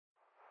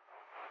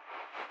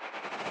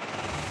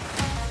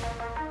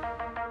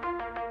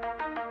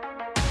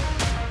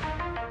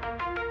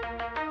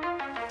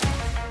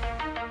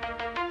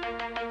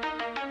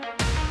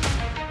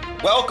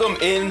Welcome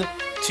in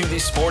to the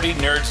Sporty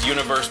Nerds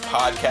Universe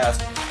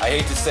podcast. I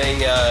hate to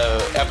say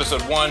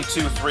episode 1,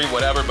 2, 3,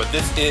 whatever, but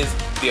this is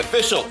the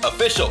official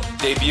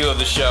debut of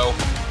the show.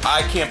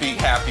 I can't be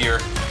happier.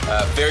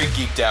 Very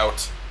geeked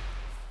out.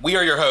 We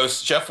are your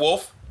hosts, Jeff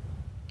Wolf.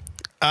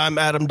 I'm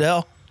Adam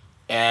Dell.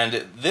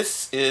 And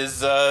this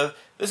is the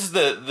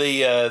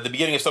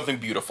beginning of something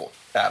beautiful,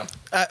 Adam.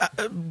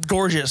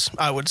 Gorgeous,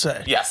 I would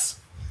say. Yes.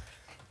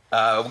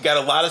 We've got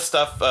a lot of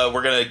stuff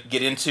we're going to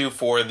get into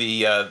for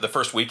the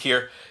first week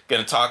here.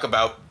 Going to talk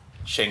about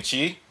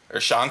Shang-Chi.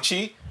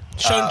 Shang-Chi.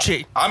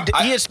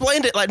 He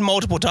explained it like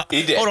multiple times.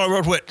 He did. Hold on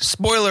real quick.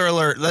 Spoiler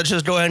alert. Let's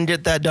just go ahead and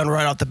get that done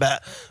right off the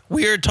bat.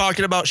 We're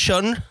talking about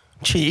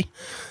Shang-Chi.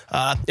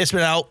 It's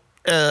been out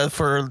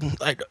for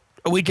like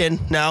a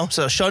weekend now.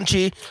 So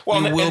Shang-Chi,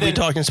 we will be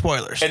talking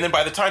spoilers. And then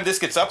by the time this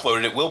gets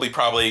uploaded, it will be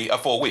probably a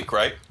full week,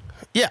 right?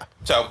 Yeah.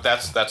 So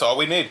that's all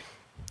we need.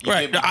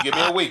 Give me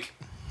a week.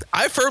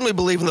 I firmly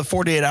believe in the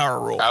 48-hour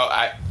rule.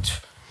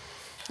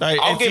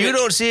 If you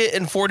don't see it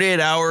in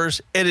 48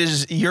 hours, it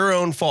is your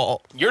own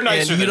fault. You're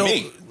nicer than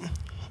me.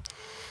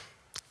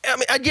 I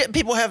mean, I get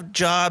people have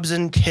jobs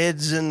and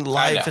kids and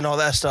life and all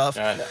that stuff.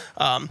 I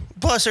know.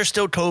 Plus, there's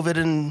still COVID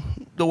in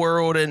the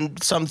world,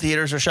 and some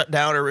theaters are shut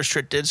down or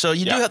restricted. So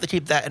you do have to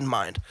keep that in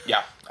mind.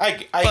 Yeah, I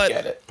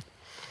get it.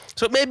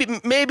 So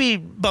maybe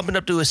bumping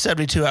up to a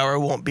 72-hour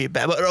won't be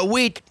bad, but a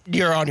week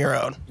you're on your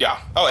own. Yeah.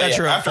 That's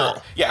your own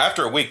fault. Yeah,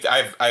 after a week,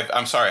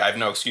 I'm sorry, I have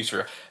no excuse for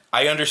you.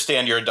 I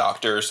understand you're a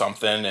doctor or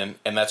something,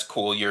 and that's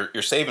cool.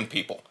 You're saving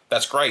people.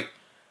 That's great.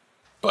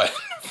 But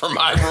for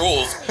my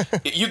rules,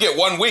 you get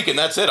 1 week and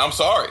that's it. I'm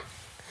sorry.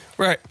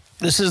 Right.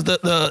 This is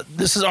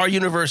this is our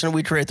universe, and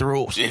we create the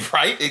rules.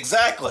 Right?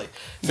 Exactly.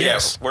 So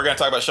yes. Yeah, we're going to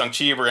talk about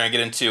Shang-Chi. We're going to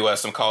get into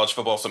some college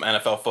football, some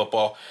NFL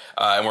football,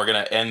 and we're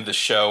going to end the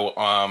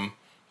show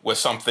with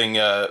something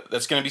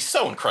that's going to be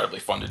so incredibly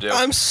fun to do.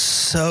 I'm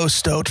so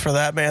stoked for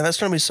that, man. That's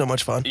going to be so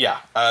much fun. Yeah.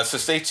 So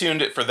stay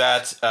tuned for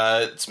that.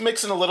 It's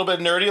mixing a little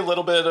bit nerdy, a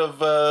little bit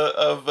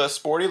of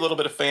sporty, a little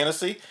bit of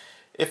fantasy,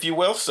 if you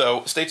will.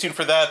 So stay tuned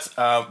for that.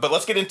 But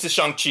let's get into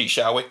Shang-Chi,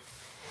 shall we?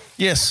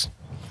 Yes.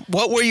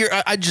 What were your?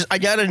 I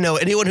got to know.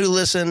 Anyone who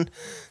listened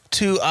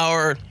to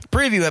our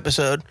preview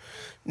episode,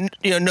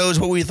 knows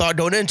what we thought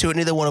going into it.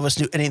 Neither one of us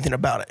knew anything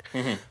about it.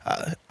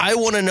 Mm-hmm. I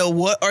want to know,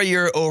 what are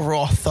your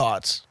overall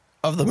thoughts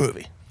of the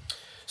movie?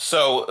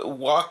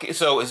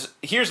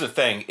 Here's the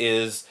thing: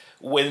 is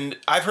when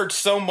I've heard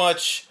so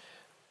much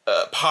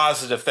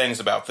positive things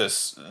about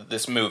this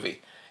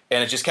movie,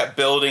 and it just kept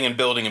building and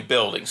building and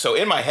building. So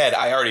in my head,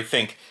 I already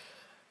think,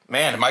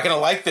 man, am I going to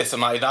like this?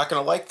 Am I not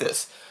going to like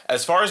this?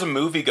 As far as a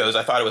movie goes,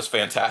 I thought it was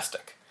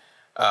fantastic.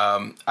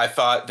 I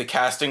thought the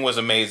casting was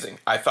amazing.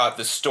 I thought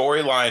the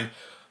storyline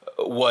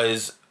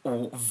was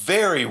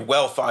very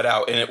well thought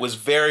out, and it was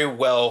very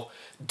well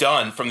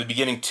done from the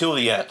beginning till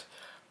the end.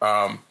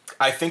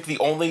 I think the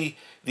only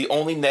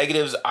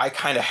negatives I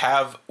kind of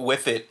have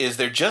with it is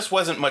there just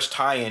wasn't much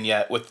tie-in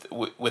yet with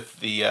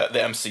the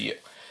MCU.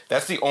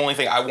 That's the only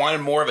thing. I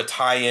wanted more of a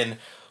tie-in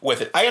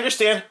with it. I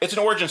understand it's an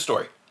origin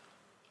story.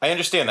 I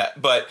understand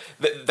that, but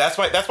that's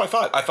my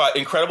thought. I thought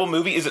incredible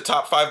movie. Is it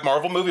top 5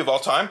 Marvel movie of all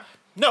time?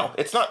 No,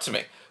 it's not to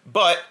me.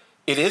 But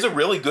it is a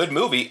really good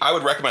movie. I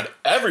would recommend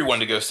everyone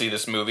to go see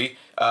this movie.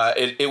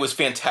 It was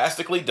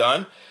fantastically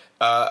done.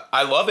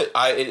 I love it.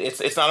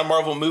 It's not a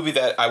Marvel movie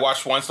that I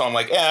watched once and I'm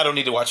like, I don't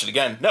need to watch it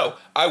again. No,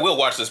 I will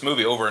watch this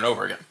movie over and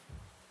over again.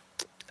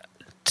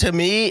 To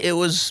me, it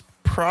was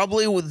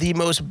probably the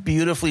most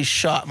beautifully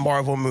shot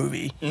Marvel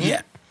movie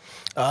yet.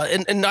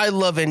 And I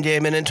love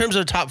Endgame. And in terms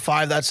of top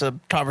 5, that's a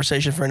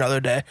conversation for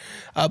another day.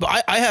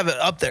 But I have it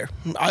up there.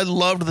 I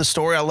loved the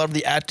story. I loved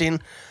the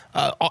acting.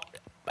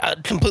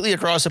 Completely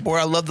across the board.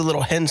 I love the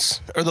little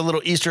hints or the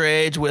little Easter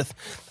eggs with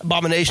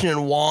Abomination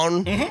and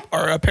Wong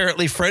are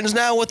apparently friends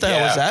now. What the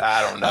hell is that?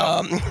 I don't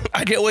know.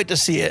 I can't wait to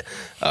see it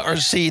or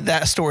see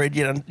that story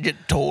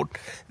get told.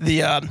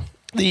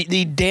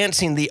 The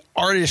dancing, the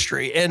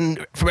artistry,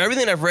 and from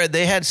everything I've read,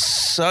 they had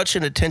such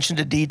an attention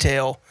to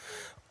detail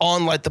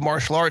on like the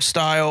martial arts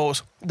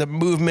styles, the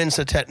movements,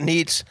 the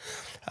techniques.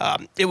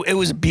 It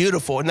was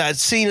beautiful. And that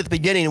scene at the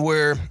beginning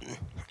where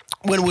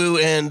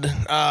Wenwu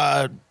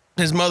and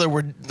his mother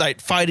were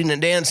like fighting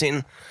and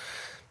dancing,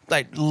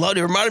 it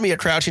reminded me of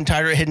Crouching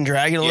Tiger, Hidden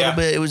Dragon a little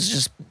bit. It was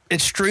just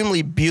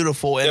extremely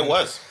beautiful. And it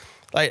was.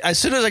 Like as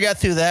soon as I got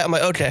through that, I'm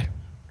like, okay,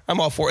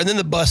 I'm all for it. And then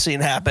the bus scene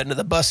happened, and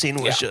the bus scene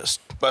was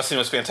bus scene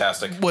was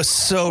fantastic. Was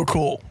so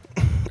cool.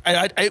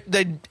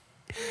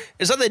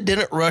 It's like they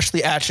didn't rush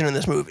the action in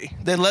this movie.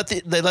 They let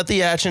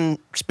the action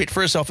speak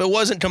for itself. It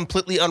wasn't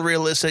completely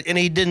unrealistic, and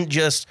he didn't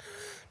just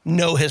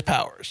know his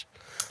powers.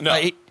 No.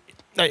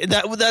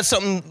 That's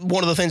something.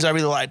 One of the things I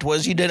really liked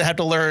was you didn't have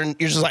to learn.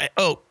 You're just like,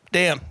 oh,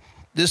 damn,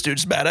 this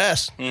dude's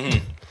badass. Mm-hmm.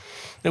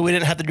 And we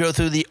didn't have to go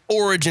through the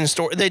origin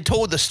story. They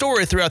told the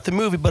story throughout the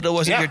movie, but it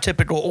wasn't your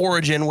typical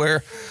origin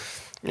where,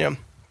 you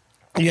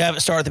have it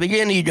start at the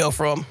beginning. You go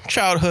from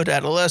childhood,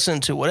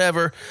 adolescent to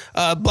whatever.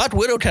 Black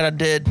Widow kind of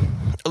did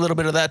a little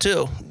bit of that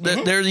too.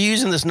 Mm-hmm. They're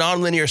using this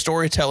nonlinear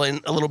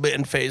storytelling a little bit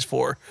in Phase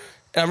 4,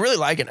 And I'm really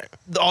liking it.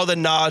 All the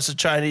nods to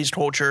Chinese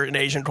culture and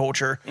Asian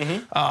culture.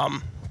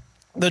 And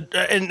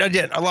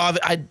again, a lot of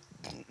it,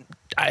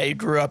 I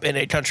grew up in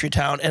a country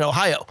town in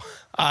Ohio.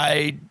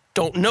 I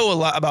don't know a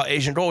lot about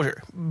Asian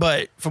culture,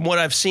 but from what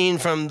I've seen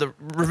from the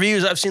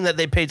reviews, I've seen that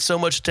they paid so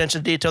much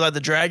attention to detail, like the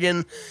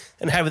dragon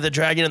and having the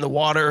dragon in the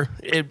water.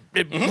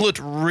 It looked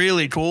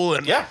really cool,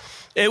 and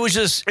it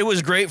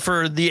was great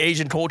for the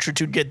Asian culture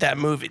to get that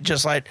movie.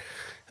 Just like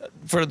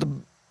for the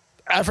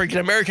African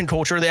American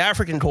culture, the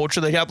African culture,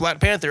 they got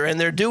Black Panther, and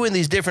they're doing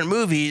these different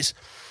movies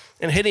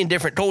and hitting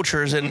different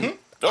cultures. And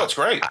oh, it's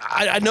great.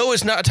 I know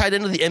it's not tied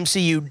into the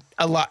MCU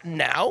a lot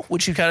now,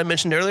 which you kind of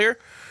mentioned earlier,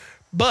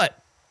 but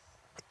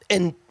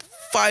in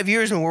 5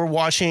 years when we're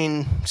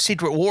watching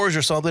Secret Wars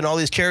or something, all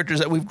these characters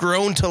that we've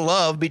grown to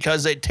love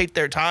because they take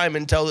their time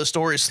and tell the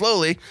story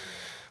slowly,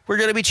 we're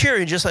going to be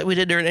cheering just like we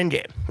did during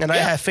Endgame. And I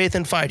have faith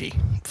in Feige.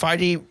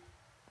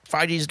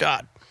 Feige's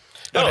God.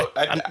 No, okay.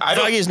 I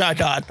don't. Feige's not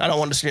God. I don't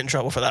want us to get in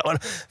trouble for that one.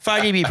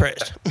 Feige be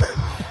praised.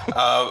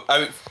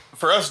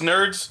 For us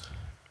nerds,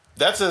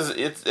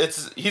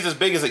 he's as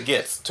big as it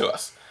gets to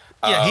us.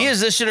 Yeah, he is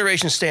this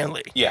generation Stan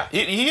Lee. Yeah,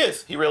 he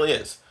is. He really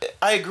is.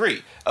 I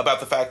agree about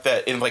the fact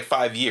that in like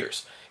 5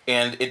 years,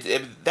 and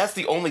that's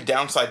the only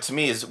downside to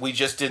me is we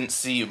just didn't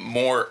see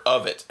more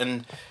of it,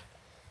 and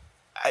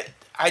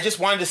I just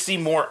wanted to see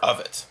more of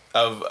it,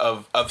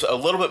 of a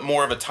little bit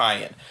more of a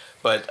tie-in.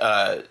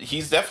 But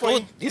he's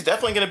definitely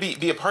going to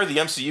be a part of the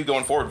MCU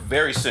going forward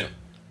very soon.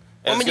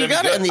 And you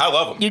got it. I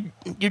love him.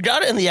 You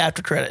got it in the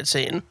after credit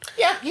scene.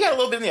 Yeah, you got a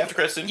little bit in the after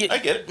credit scene. I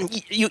get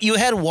it. You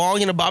had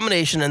Wong and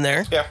Abomination in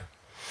there. Yeah.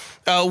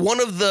 One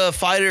of the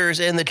fighters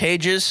in the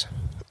cages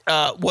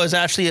was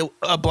actually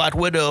a Black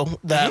Widow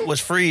that was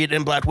freed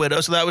in Black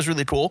Widow, so that was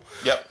really cool.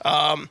 Yep.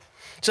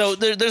 So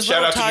there's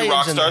shout out to New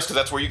Rockstars because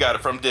that's where you got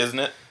it from, isn't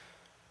it?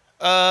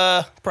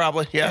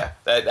 Probably, yeah.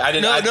 I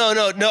didn't.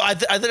 No. I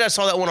think I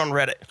saw that one on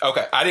Reddit.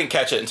 Okay, I didn't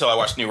catch it until I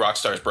watched New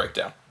Rockstars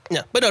breakdown.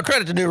 Yeah, but no,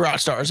 credit to New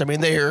Rockstars. I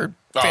mean, they are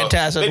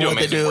fantastic at what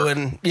they do,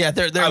 and yeah,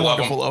 they're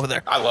wonderful over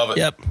there. I love it.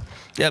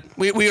 Yep.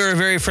 We are a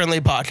very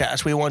friendly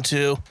podcast. We want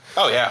to.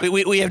 Oh yeah.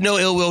 We have no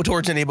ill will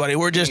towards anybody.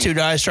 We're just two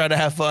guys trying to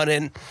have fun,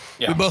 and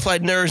we both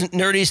like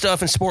nerdy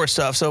stuff and sports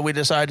stuff. So we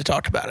decided to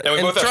talk about it. And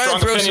we both have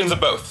strong opinions of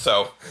both.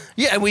 So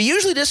yeah, and we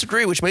usually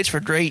disagree, which makes for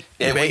great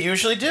debate. We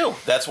usually do.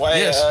 That's why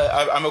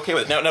I'm okay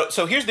with it. No.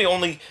 So here's the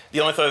only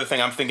other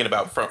thing I'm thinking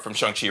about from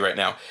Shang-Chi right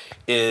now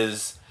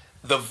is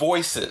the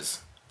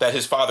voices that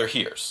his father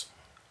hears,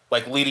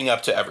 like leading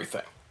up to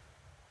everything.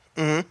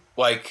 Mm-hmm.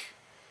 Like.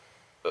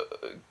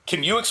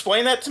 Can you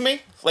explain that to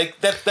me?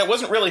 Like that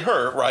wasn't really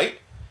her, right?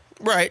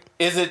 Right.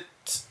 Is it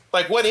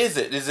like what is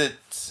it?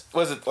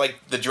 Was it like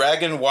the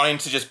dragon wanting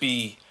to just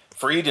be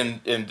freed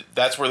and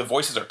that's where the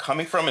voices are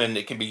coming from and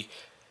it can be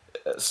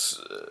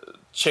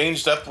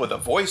changed up with a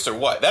voice or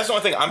what? That's the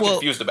only thing I'm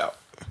confused about.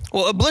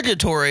 Well,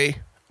 obligatory.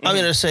 I'm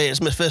going to say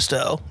it's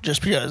Mephisto,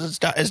 just because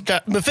it's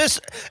got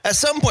Mephisto. At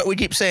some point, we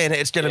keep saying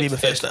it's going to be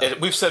Mephisto.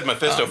 We've said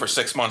Mephisto for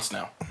 6 months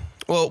now.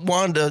 Well,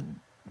 Wanda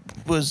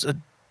was a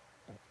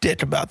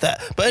dick about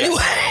that, but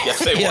anyway, yes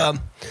they were.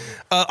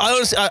 I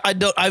honestly,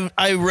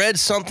 I read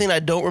something. I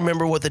don't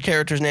remember what the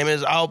character's name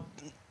is. I'll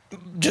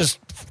just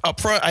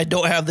up front. I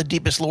don't have the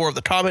deepest lore of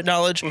the comic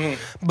knowledge,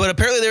 but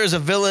apparently there is a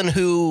villain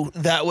who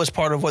that was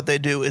part of what they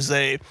do is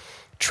they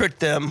trick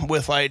them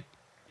with like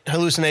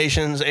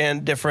hallucinations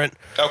and different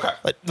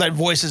like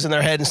voices in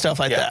their head and stuff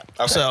like that.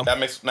 Okay. So that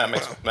makes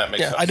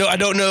sense. I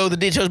don't know the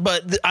details,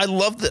 but I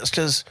love this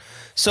because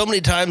so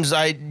many times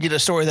I get a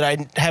story that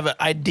I have an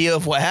idea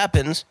of what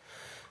happens.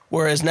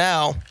 Whereas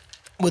now,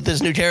 with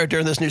this new character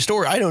and this new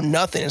story, I know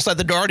nothing. It's like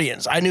the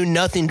Guardians. I knew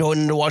nothing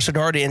going in to watch the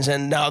Guardians,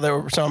 and now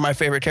they're some of my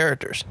favorite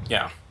characters.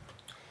 Yeah.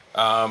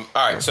 All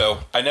right, so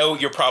I know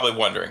you're probably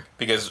wondering,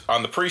 because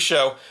on the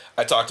pre-show,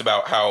 I talked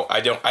about how I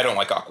don't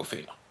like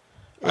Awkwafina.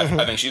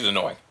 I think she's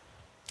annoying.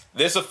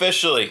 This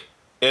officially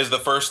is the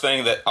first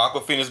thing that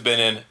Awkwafina's been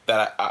in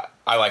that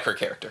I like her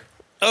character.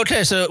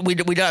 Okay, so we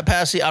got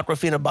past the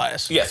Awkwafina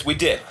bias. Yes, we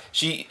did.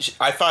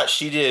 I thought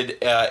she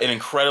did an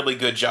incredibly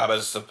good job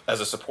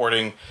as a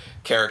supporting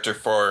character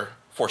for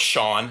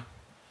Sean.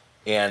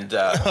 And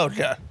oh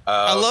god,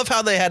 I love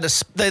how they had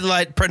to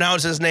like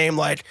pronounce his name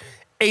like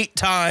 8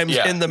 times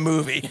in the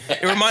movie.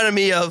 It reminded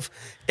me of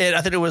it.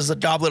 I think it was the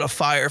Goblet of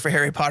Fire for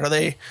Harry Potter.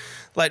 They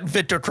like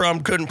Victor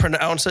Crumb couldn't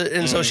pronounce it,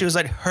 and so she was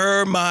like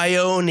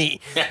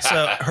Hermione.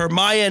 So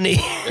Hermione.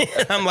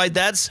 I'm like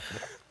that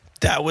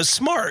was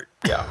smart.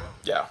 Yeah.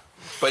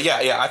 But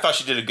yeah, I thought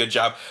she did a good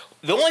job.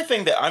 The only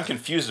thing that I'm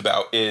confused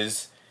about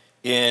is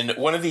in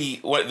one of the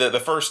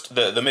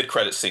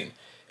mid-credit scene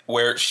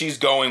where she's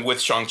going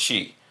with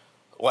Shang-Chi.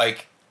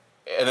 Like,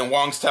 and then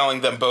Wong's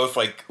telling them both,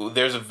 like,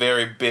 there's a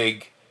very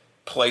big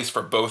place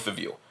for both of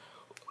you.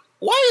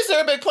 Why is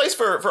there a big place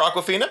for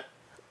Awkwafina?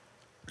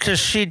 Because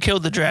she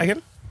killed the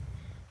dragon.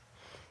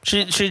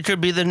 She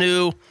could be the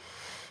new...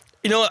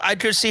 You know what? I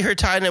could see her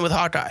tying in with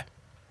Hawkeye.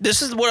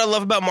 This is what I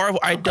love about Marvel.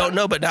 I don't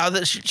know, but now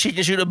that she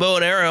can shoot a bow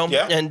and arrow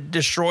and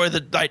destroy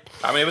the like,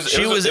 I mean,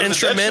 she was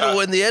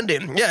instrumental in the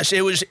ending. Yes, it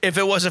was. If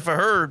it wasn't for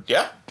her,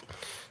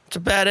 it's a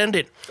bad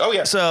ending. Oh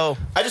yeah. So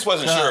I just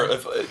wasn't sure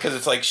because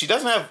it's like she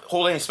doesn't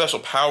hold any special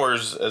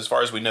powers as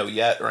far as we know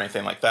yet or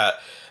anything like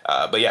that.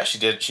 But yeah, she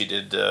did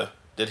hit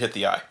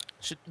the eye.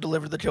 She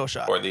delivered the kill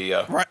shot Or the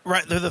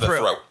right through the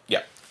throat.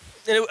 Yeah.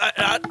 And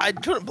I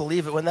couldn't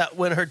believe it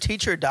when her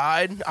teacher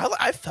died.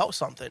 I felt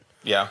something.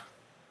 Yeah.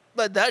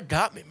 But that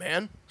got me,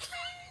 man.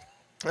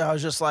 I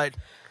was just like,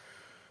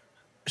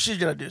 she's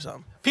gonna do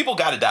something. People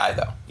got to die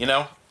though, you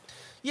know.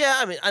 Yeah,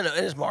 I mean, I know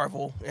it is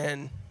Marvel,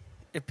 and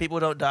if people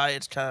don't die,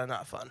 it's kind of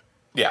not fun.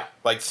 Yeah,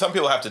 like some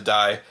people have to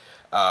die,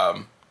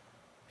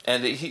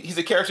 and he's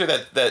a character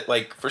that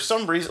like for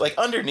some reason like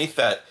underneath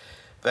that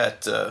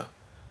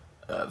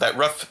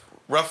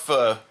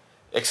rough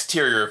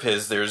exterior of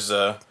his, there's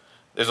a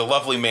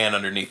lovely man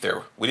underneath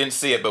there. We didn't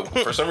see it, but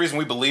for some reason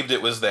we believed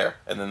it was there,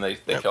 and then they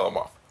kill him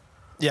off.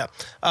 Yeah.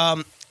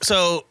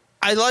 So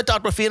I liked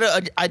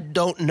Awkwafina. I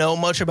don't know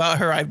much about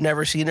her. I've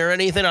never seen her or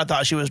anything. I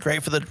thought she was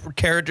great for the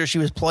character she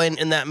was playing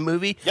in that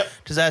movie. Yep.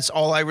 Because that's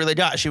all I really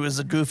got. She was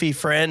the goofy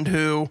friend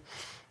who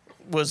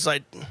was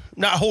like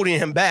not holding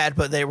him bad,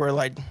 but they were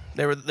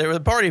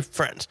the party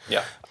friends.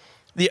 Yeah.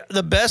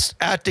 The best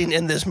acting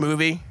in this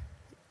movie,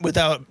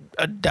 without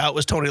a doubt,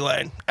 was Tony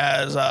Lane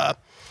as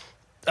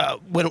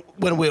When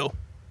Will.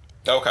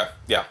 Okay.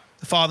 Yeah.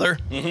 The father.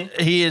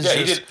 Mm-hmm. He is. Yeah,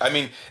 he did. I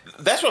mean,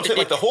 that's what I'm saying.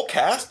 Like the whole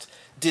cast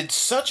did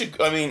such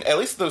a. I mean, at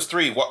least those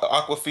three: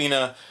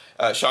 Awkwafina,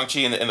 Shang-Chi,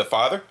 and the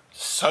father.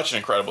 Such an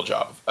incredible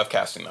job of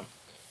casting them.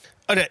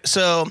 Okay,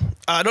 so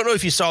I don't know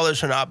if you saw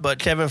this or not, but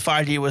Kevin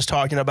Feige was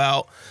talking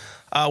about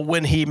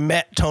when he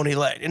met Tony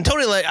Lane, and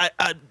Tony Lane,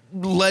 a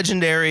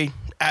legendary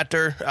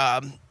actor.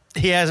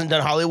 He hasn't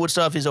done Hollywood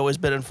stuff. He's always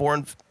been in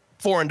foreign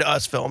to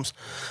us films,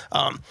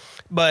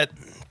 but.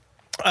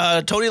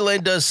 Tony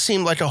Lane does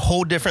seem like a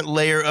whole different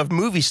layer of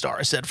movie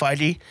star, said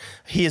Feige.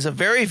 He is a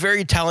very,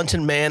 very talented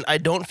man. I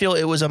don't feel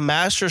it was a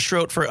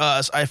masterstroke for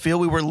us. I feel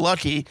we were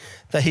lucky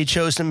that he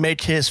chose to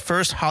make his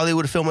first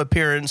Hollywood film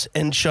appearance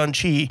in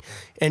Shang-Chi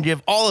and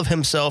give all of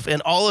himself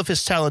and all of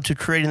his talent to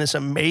creating this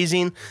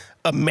amazing,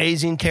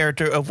 amazing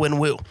character of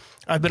Wenwu.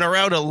 I've been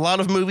around a lot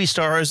of movie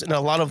stars and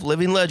a lot of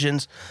living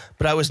legends,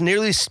 but I was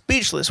nearly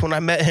speechless when I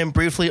met him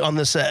briefly on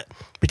the set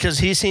because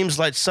he seems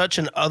like such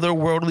an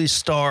otherworldly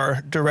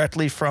star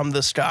directly from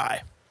the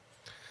sky.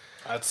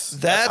 That's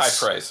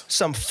high praise.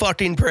 Some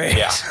fucking praise.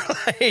 Yeah.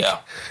 Yeah.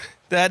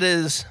 That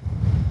is.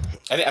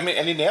 And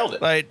he nailed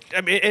it. Like,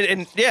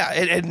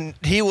 and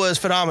he was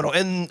phenomenal.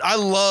 And I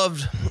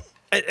loved.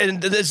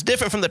 And it's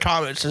different from the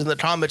comics. In the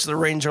comics, the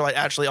rings are like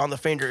actually on the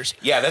fingers.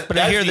 Yeah, but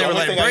here they were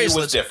like bracelets.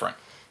 Was different.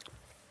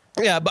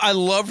 Yeah, but I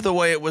loved the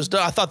way it was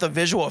done. I thought the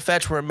visual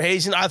effects were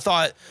amazing. I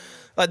thought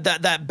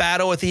that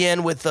battle at the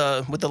end with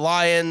the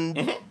lion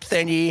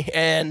thingy,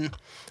 and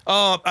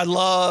I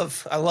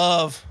love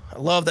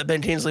that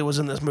Ben Kingsley was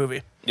in this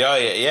movie.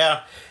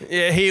 Yeah,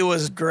 he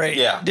was great.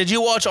 Yeah. Did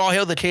you watch All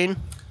Hail the King?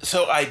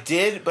 So I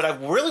did, but I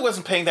really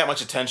wasn't paying that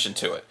much attention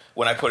to it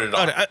when I put it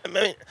on. I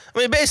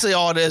mean, basically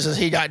all it is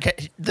he got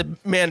the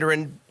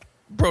Mandarin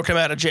broke him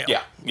out of jail.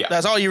 Yeah.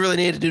 That's all you really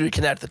needed to do to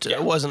connect the two. Yeah.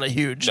 It wasn't a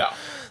huge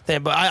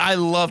thing, but I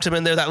loved him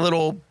in there. That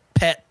little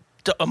pet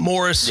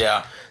Morris.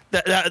 Yeah.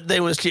 That they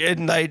was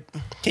and like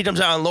he comes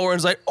out and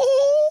Lauren's like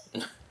oh,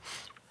 and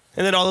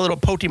then all the little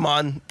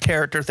Pokemon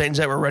character things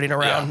that were running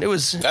around. Yeah.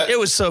 It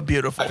was so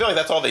beautiful. I feel like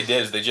that's all they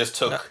did is they just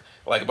took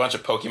like a bunch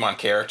of Pokemon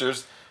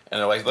characters and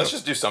they're like, let's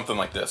just do something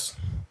like this.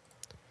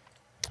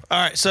 All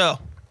right, so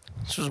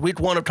this was week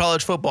 1 of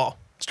college football.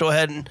 Let's go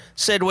ahead and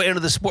segue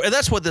into the sport. And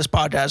that's what this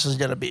podcast is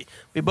going to be.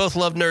 We both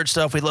love nerd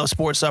stuff. We love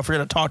sports stuff. We're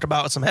going to talk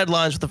about some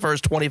headlines for the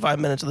first 25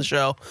 minutes of the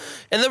show.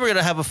 And then we're going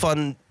to have a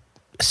fun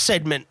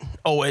segment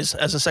always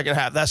as a second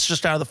half. That's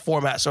just out of the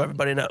format so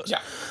everybody knows.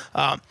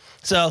 Yeah.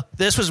 So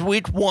this was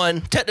week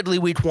 1, technically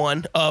week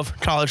 1 of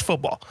college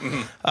football.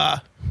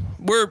 Mm-hmm.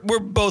 We're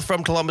both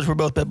from Columbus. We're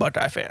both big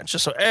Buckeye fans,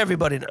 just so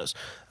everybody knows.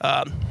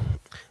 I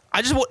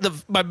just want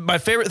my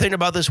favorite thing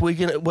about this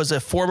weekend was a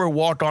former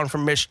walk-on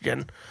from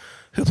Michigan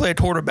who played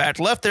quarterback,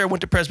 left there,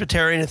 went to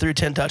Presbyterian, and threw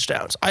 10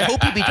 touchdowns. I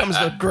hope he becomes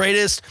the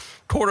greatest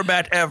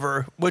quarterback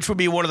ever, which would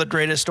be one of the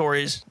greatest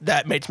stories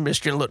that makes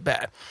Michigan look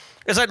bad.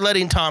 It's like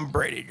letting Tom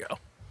Brady go.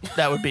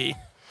 That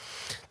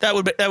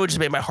would just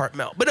make my heart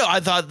melt. But no, I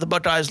thought the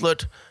Buckeyes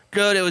looked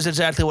good. It was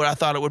exactly what I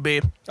thought it would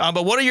be.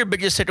 But what are your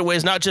biggest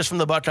takeaways, not just from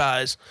the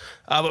Buckeyes,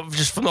 but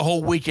just from the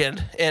whole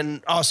weekend,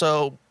 and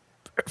also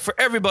for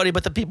everybody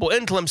but the people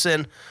in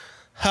Clemson?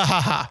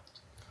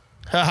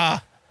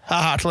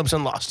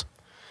 Clemson lost.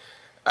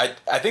 I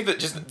think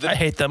that I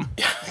hate them.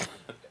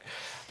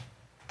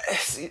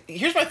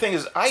 Here's my thing: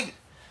 is I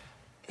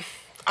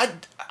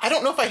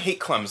don't know if I hate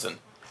Clemson.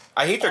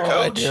 I hate their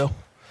coach. I do.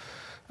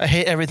 I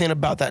hate everything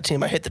about that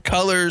team. I hate the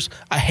colors.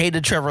 I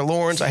hated Trevor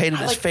Lawrence. I hated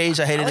his face.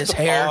 I hated his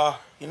hair.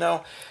 You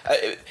know,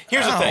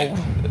 here's the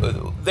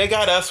thing: they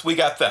got us, we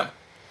got them.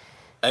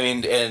 I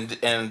mean,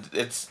 and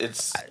it's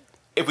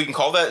if we can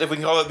call that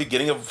the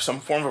beginning of some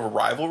form of a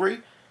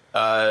rivalry,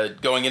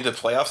 going into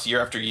playoffs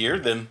year after year,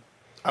 then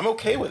I'm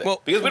okay with it.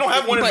 Well, because we don't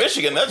have one in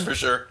Michigan, that's for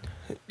sure.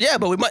 Yeah,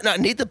 but we might not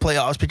need the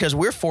playoffs because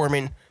we're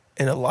forming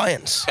an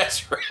alliance.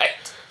 That's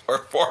right. or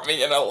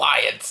forming an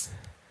alliance.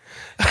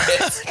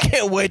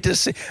 Can't wait to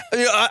see.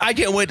 I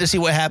can't wait to see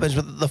what happens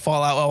with the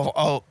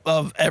fallout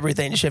of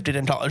everything shifted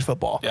in college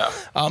football. Yeah.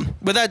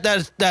 But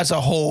that's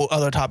a whole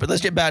other topic.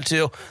 Let's get back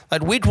to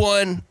like week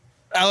 1.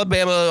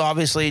 Alabama,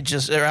 obviously,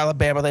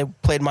 Alabama. They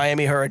played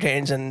Miami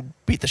Hurricanes and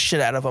beat the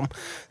shit out of them.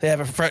 They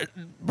have a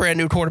brand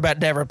new quarterback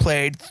never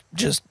played.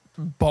 Just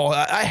ball.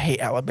 I hate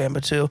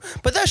Alabama too,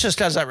 but that's just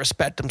because I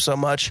respect them so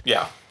much.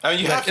 Yeah, I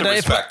mean you have to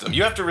respect them.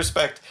 You have to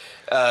respect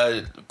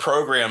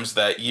programs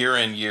that year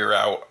in year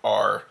out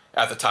are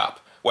at the top,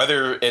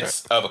 whether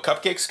it's of a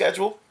cupcake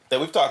schedule that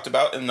we've talked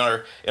about in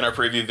our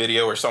preview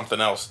video or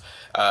something else.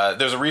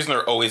 There's a reason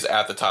they're always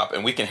at the top,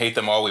 and we can hate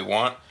them all we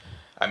want.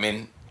 I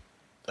mean,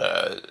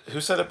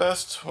 who said it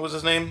best? What was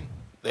his name?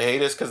 They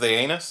hate us because they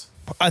ain't us.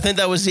 I think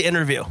that was the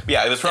interview.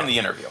 Yeah, it was from the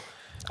interview.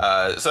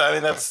 So I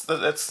mean that's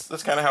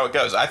kind of how it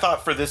goes. I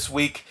thought for this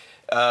week,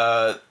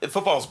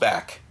 football's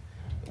back.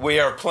 We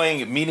are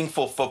playing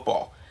meaningful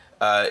football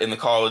in the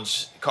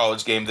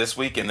college game this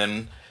week, and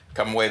then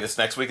come away this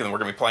next week, and then we're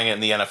going to be playing it in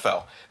the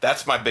NFL.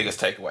 That's my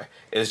biggest takeaway.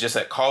 Is just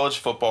that college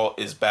football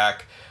is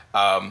back.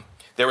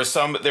 There was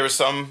some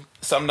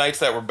nights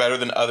that were better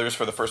than others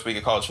for the first week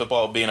of college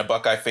football. Being a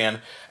Buckeye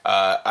fan,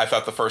 I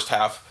thought the first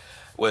half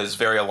was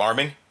very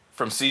alarming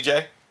from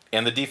CJ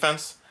and the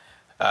defense.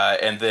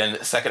 And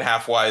then second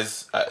half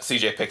wise,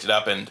 CJ picked it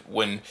up. And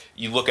when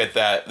you look at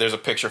that, there's a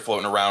picture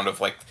floating around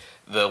of like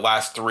the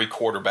last 3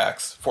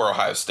 quarterbacks for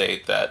Ohio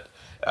State that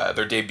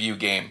their debut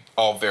game,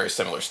 all very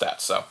similar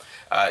stats. So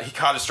he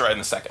caught his stride in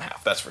the second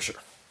half. That's for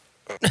sure.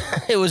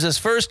 It was his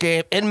first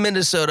game in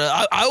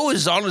Minnesota. I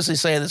was honestly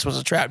saying this was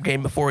a trap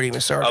game before it even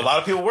started. A lot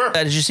of people were.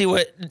 Did you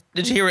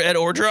hear what Ed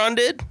Orgeron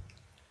did?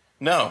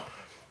 No.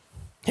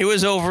 He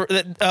was over.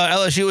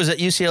 LSU was at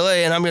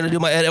UCLA, and I'm going to do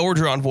my Ed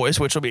Orgeron voice,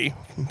 which will be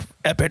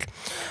epic.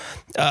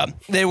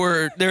 There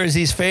was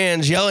these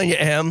fans yelling at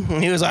him,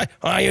 and he was like,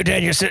 "Oh, you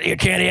dead? You're sitting your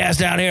candy ass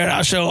down here, and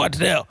I'll show you what to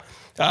do."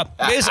 I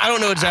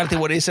don't know exactly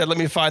what he said. Let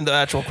me find the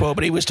actual quote,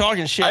 but he was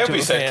talking shit. I hope to he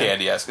a said fan.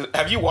 candy ass.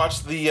 Have you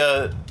watched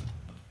the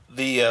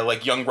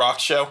like Young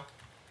Rock show?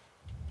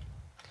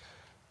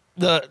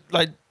 The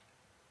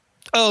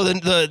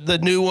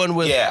new one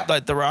with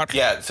like The Rock.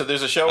 Yeah, so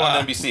there's a show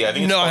on NBC. I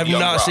think it's no, called I have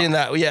Young not Rock. seen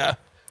that. Yeah,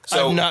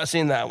 So- I've not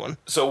seen that one.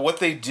 So what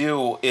they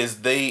do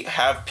is they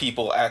have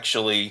people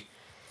actually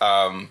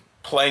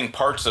playing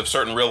parts of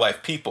certain real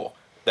life people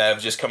that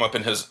have just come up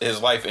in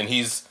his life, and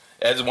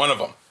Ed's one of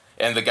them.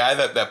 And the guy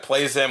that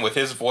plays him with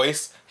his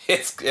voice,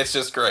 it's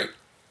just great.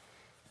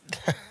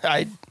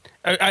 I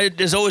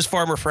there's always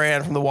Farmer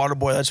Fran from The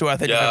Waterboy. That's who I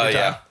think of every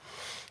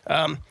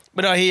time.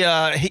 But no,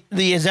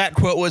 the exact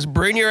quote was,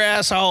 "Bring your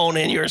ass on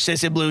in your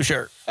sissy blue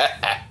shirt,"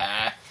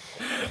 I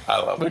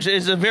love it. which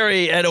is a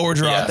very Ed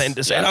Orgeron thing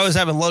to say. Yes. And I was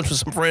having lunch with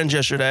some friends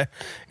yesterday,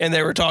 and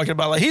they were talking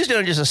about like he's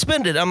going to get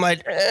suspended. I'm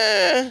like,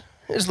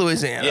 it's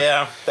Louisiana.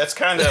 Yeah, that's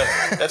kind of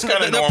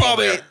normal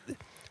there.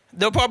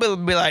 They'll probably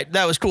be like,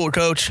 "That was cool,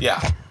 coach."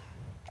 Yeah.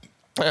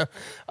 But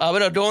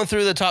no, going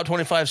through the top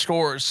 25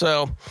 scores.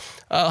 So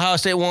Ohio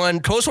State won.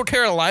 Coastal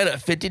Carolina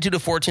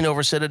 52-14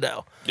 over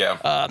Citadel.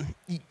 Yeah.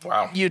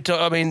 Wow.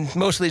 Utah. I mean,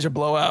 most of these are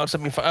blowouts. I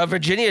mean,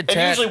 Virginia Tech.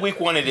 And usually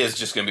week 1 it is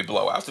just going to be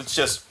blowouts. It's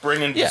just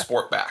bringing the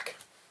sport back.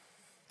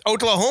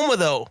 Oklahoma,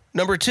 though,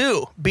 number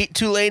 2, beat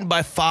Tulane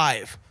by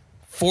 5,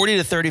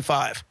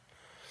 40-35.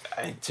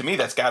 To me,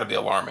 that's got to be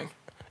alarming.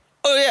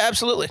 Oh yeah,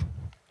 absolutely.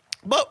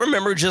 But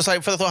remember, just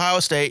like for the Ohio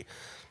State,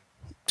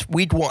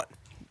 week 1.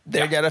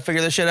 They got to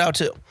figure this shit out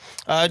too.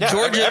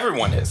 Georgia,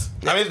 everyone is.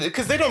 I mean,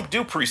 because they don't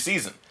do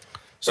preseason,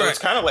 so it's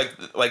kind of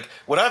like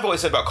what I've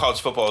always said about college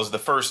football is the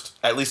first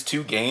at least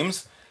 2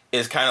 games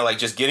is kind of like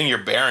just getting your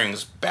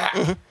bearings back.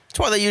 Mm-hmm. That's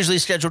why they usually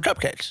schedule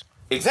cupcakes.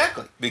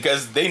 Exactly,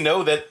 because they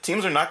know that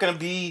teams are not going to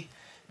be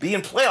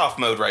in playoff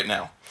mode right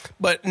now.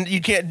 But you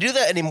can't do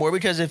that anymore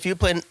because if you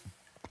play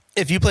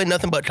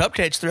nothing but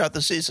cupcakes throughout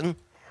the season,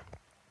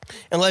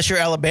 unless you're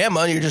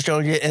Alabama and you're just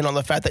going to get in on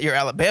the fact that you're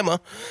Alabama,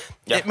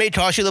 it may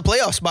cost you the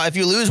playoff spot. If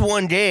you lose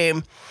one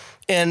game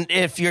and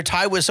if you're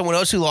tied with someone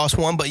else who lost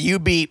one, but you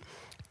beat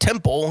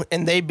Temple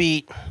and they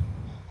beat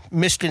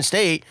Michigan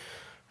State,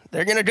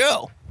 they're going to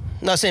go.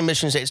 I'm not saying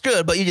Michigan State's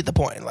good, but you get the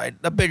point. Like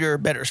a bigger,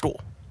 better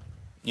school.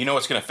 You know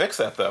what's going to fix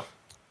that, though?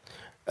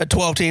 A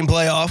 12-team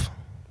playoff.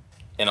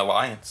 An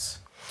alliance.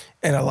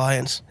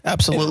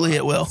 Absolutely,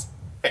 it will.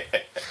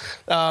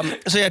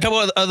 So yeah, a couple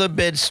of other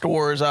bid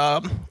scores.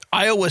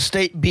 Iowa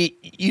State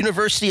beat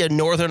University of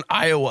Northern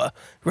Iowa.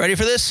 Ready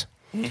for this?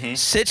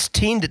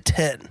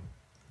 16-10.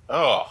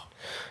 Oh.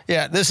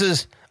 Yeah, this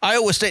is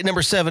Iowa State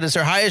number 7. It's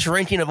their highest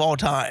ranking of all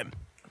time.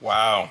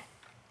 Wow.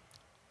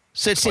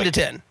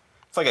 16-10.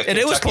 It's like a And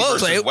it was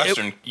close. versus Like,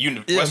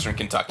 Western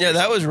Kentucky. Yeah,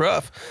 that was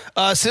rough.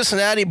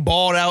 Cincinnati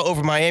balled out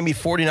over Miami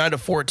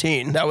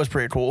 49-14. That was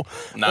pretty cool.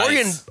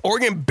 Nice.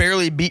 Oregon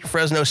barely beat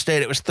Fresno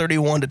State. It was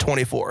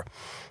 31-24.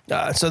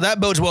 So that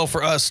bodes well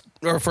for us,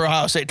 or for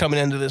Ohio State coming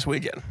into this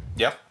weekend.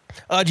 Yep.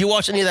 Did you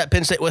watch any of that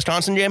Penn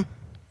State-Wisconsin game?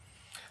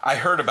 I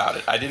heard about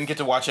it. I didn't get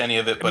to watch any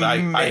of it, but I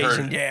heard.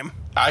 Amazing game.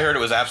 I heard it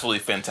was absolutely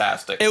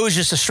fantastic. It was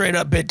just a straight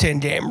up Big Ten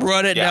game.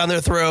 Run it down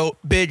their throat,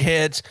 big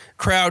hits,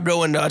 crowd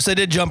going nuts. They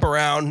did jump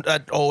around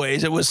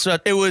always. I almost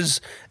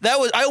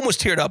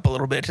teared up a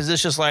little bit because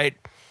it's just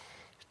like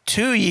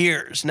 2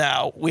 years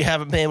now we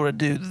haven't been able to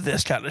do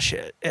this kind of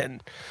shit.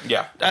 And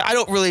I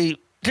don't really.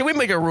 Can we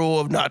make a rule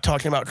of not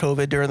talking about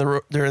COVID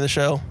during the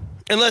show,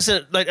 unless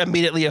it like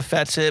immediately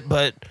affects it?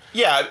 But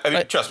yeah, I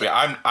mean, trust me,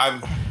 I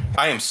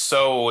am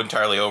so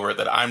entirely over it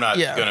that I'm not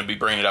going to be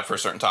bringing it up for a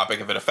certain topic.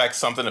 If it affects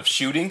something of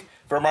shooting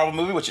for a Marvel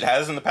movie, which it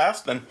has in the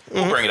past, then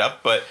we'll bring it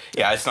up. But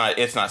yeah,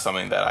 it's not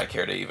something that I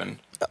care to even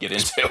get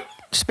into.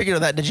 Speaking of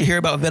that, did you hear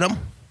about Venom?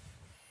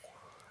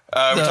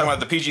 We're talking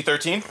about the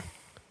PG-13?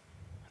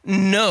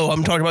 No,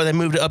 I'm talking about they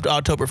moved it up to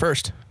October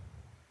 1st.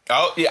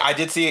 Oh, yeah, I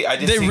did see.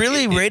 They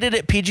really rated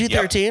it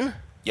PG-13?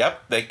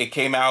 Yep. It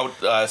came out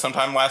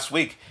sometime last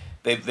week.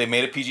 They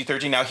made it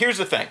PG-13. Now, here's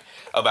the thing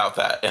about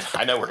that. And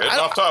I know we're getting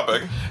off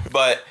topic,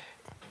 but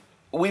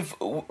we've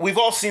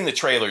all seen the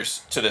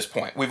trailers to this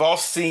point. We've all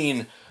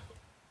seen.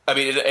 I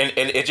mean, and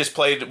it just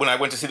played when I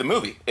went to see the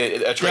movie.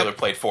 A trailer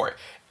played for it.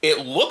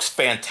 It looks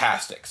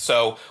fantastic.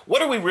 So,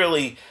 what are we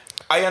really?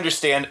 I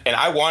understand, and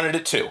I wanted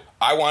it too.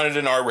 I wanted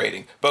an R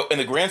rating, but in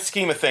the grand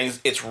scheme of things,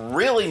 it's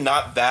really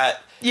not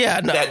that.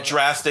 That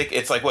drastic.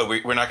 It's like, what,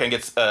 we're not going to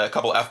get a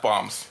couple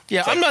F-bombs.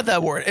 Yeah, I'm not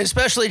that worried,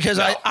 especially because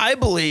I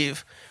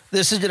believe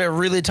this is going to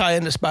really tie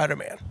into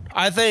Spider-Man.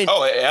 I think.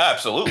 Oh, yeah,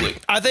 absolutely.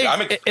 I think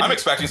I'm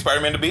expecting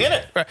Spider-Man to be in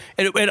it. Right.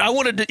 And I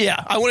want to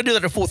do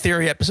like a full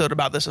theory episode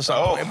about this at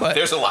some point. But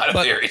there's a lot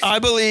of theories. I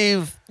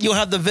believe you'll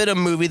have the Venom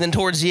movie, then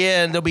towards the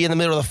end, they'll be in the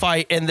middle of the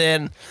fight, and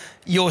then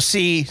you'll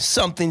see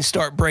something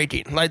start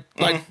breaking, like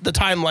the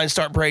timeline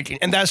start breaking,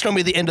 and that's going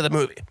to be the end of the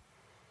movie.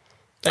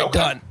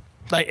 Done.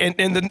 Like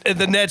and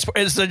the Nets,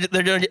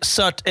 they're going to get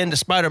sucked into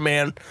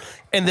Spider-Man,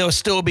 and they'll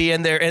still be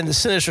in there, and the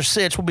Sinister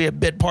Six will be a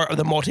big part of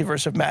the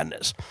Multiverse of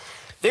Madness.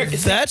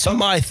 That's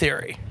my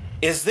theory.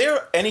 Is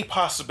there any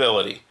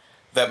possibility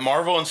that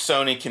Marvel and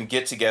Sony can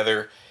get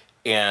together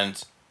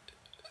and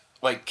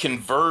like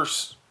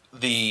converse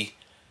the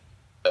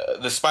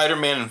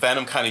Spider-Man and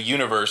Venom kind of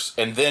universe,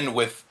 and then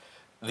with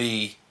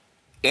the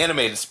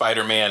animated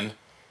Spider-Man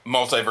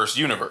multiverse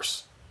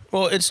universe?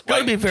 Well, it's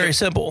going to be very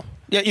simple.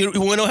 Yeah, you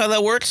want to know how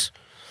that works?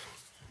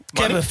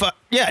 Kevin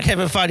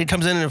Feige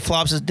comes in and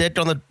flops his dick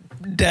on the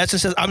desk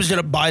and says, I'm just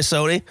going to buy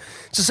Sony.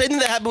 It's the same thing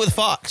that happened with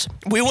Fox.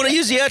 We want to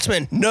use the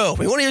X-Men. No.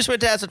 We want to use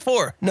Fantastic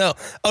Four. No.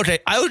 Okay,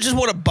 I would just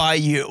want to buy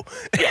you.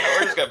 Yeah,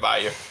 we're just going to buy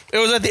you. It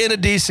was at the end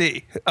of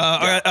DC,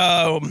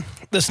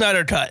 the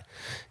Snyder Cut.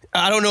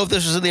 I don't know if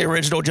this was in the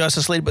original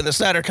Justice League, but the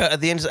Snyder Cut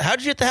at the end, how'd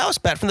you get the house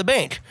back from the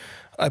bank?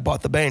 I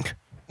bought the bank.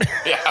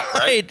 Yeah,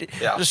 right.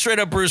 Just straight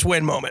up Bruce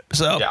Wayne moment.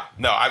 So yeah,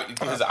 no,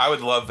 because I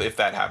would love if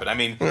that happened. I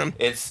mean,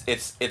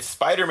 it's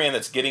Spider-Man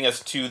that's getting us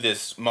to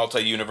this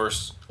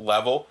multi-universe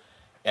level,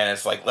 and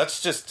it's like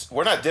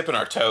we're not dipping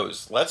our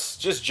toes. Let's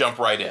just jump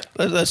right in.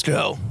 Let's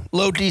go.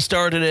 Loki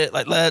started it.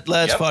 Like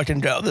let's fucking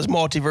go. This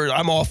multiverse,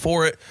 I'm all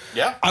for it.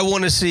 Yeah, I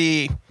want to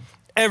see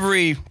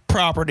every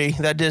property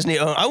that Disney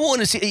owns. I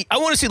want to see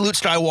Luke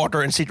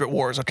Skywalker in Secret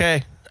Wars.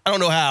 Okay. I don't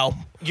know how.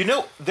 You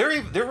know,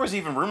 there was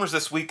even rumors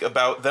this week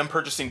about them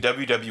purchasing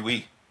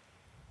WWE.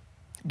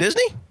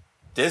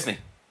 Disney?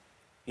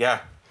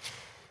 Yeah.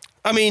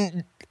 I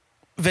mean,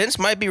 Vince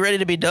might be ready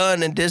to be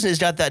done, and Disney's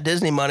got that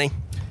Disney money.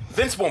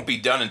 Vince won't be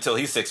done until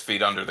he's 6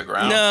 feet under the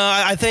ground. No,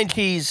 I think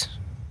if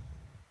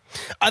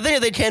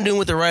they can do him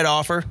with the right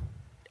offer,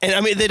 and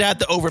I mean, they'd have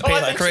to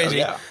overpay like crazy. So,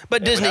 yeah.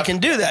 But Disney can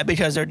do that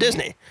because they're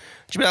Disney.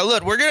 She'd be like,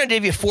 look, we're going to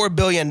give you $4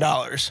 billion.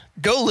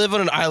 Go live on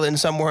an island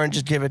somewhere and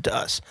just give it to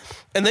us.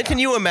 And then can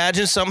you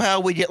imagine somehow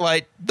we get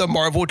like the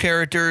Marvel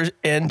characters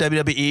in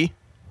WWE?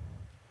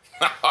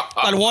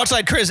 I'd watch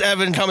like Chris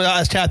Evans coming out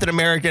as Captain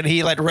America and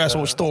he like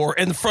wrestles Thor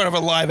in front of a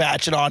live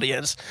action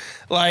audience.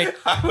 Like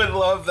I would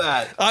love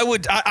that. I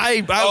would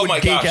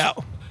geek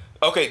out.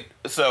 Okay,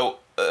 so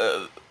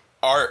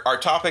our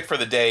topic for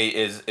the day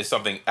is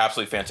something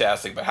absolutely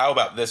fantastic. But how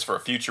about this for a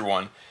future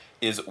one?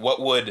 Is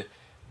what would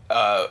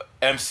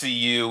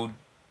MCU,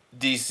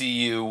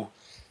 DCU,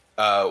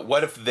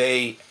 what if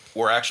they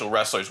were actual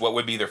wrestlers? What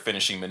would be their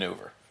finishing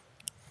maneuver?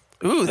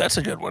 Ooh, that's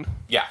a good one.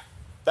 Yeah,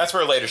 that's for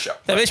a later show.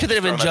 That makes me think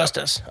of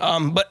Injustice.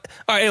 But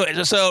all right,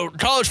 anyway, so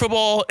college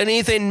football.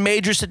 Anything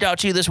major stick out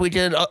to you this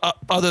weekend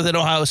other than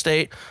Ohio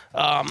State?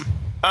 I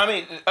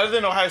mean, other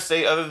than Ohio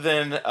State, other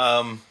than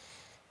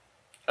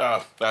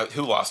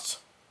who lost?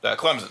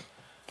 Clemson.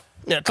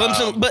 Yeah,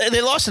 Clemson, but they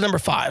lost to number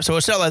 5, so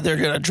it's not like they're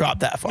going to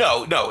drop that far.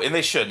 No, and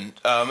they shouldn't.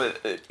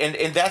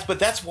 And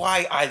that's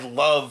why I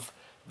love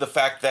the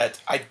fact that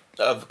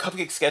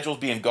Cupcake schedules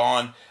being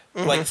gone.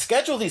 Mm-hmm. Like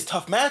schedule these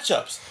tough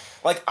matchups.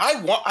 Like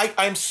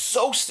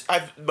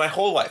my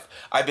whole life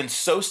I've been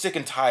so sick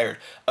and tired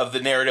of the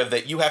narrative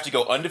that you have to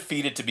go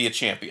undefeated to be a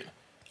champion.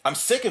 I'm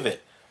sick of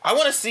it. I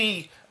want to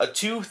see a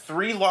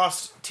 2-3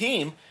 loss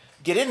team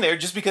get in there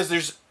just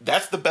because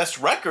that's the best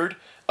record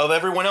of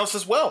everyone else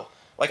as well.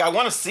 Like I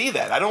want to see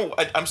that.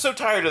 I'm so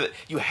tired of it.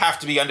 You have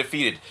to be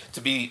undefeated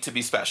to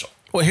be special.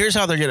 Well, here's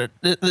how they're gonna.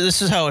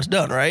 This is how it's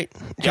done, right?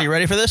 Okay, you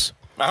ready for this?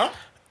 Uh-huh.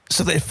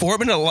 So they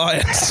form an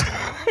alliance.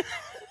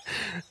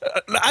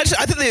 I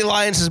think the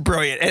alliance is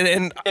brilliant,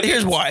 and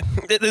here's why.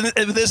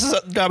 This is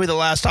gonna be the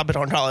last topic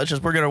on college,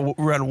 because we're gonna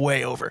run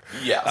way over.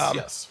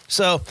 Yes.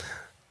 So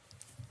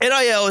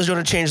NIL is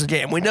going to change the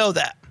game. We know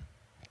that,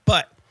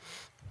 but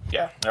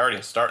Yeah, they're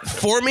already starting to.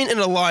 forming an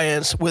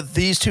alliance with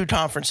these two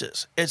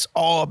conferences, it's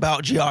all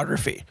about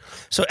geography.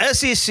 So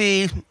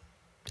SEC,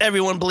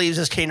 everyone believes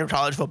is king of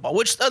college football,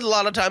 which a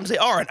lot of times they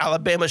are, and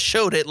Alabama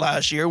showed it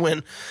last year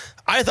when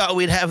I thought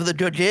we'd have the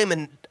good game,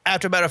 and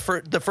after about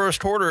the first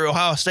quarter,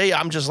 Ohio State,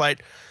 I'm just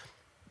like,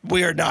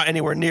 we are not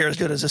anywhere near as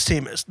good as this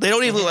team is. They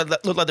don't even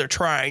look like they're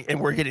trying, and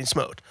we're getting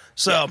smoked.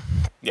 So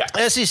Yeah.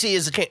 SEC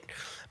is the king.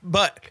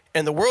 But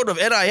in the world of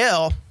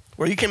NIL,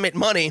 where you can make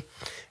money,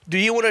 do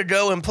you want to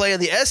go and play in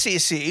the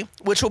SEC,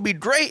 which will be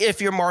great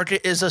if your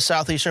market is the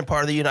southeastern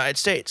part of the United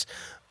States?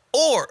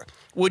 Or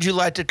would you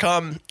like to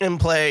come and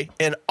play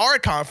in our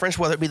conference,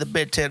 whether it be the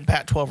Big Ten,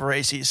 Pac-12, or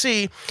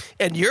ACC,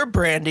 and your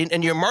branding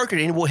and your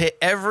marketing will hit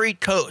every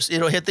coast.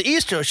 It'll hit the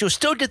East Coast. You'll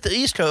still get the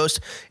East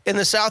Coast and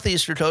the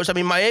Southeastern Coast. I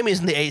mean,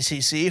 Miami's in the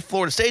ACC.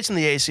 Florida State's in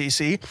the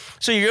ACC.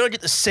 So you're going to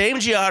get the same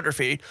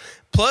geography.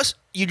 Plus,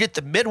 you get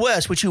the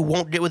Midwest, which you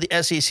won't get with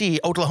the SEC.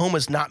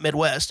 Oklahoma's not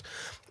Midwest.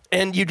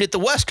 And you get the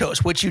West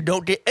Coast, which you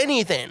don't get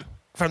anything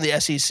from the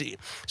SEC.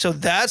 So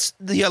that's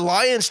the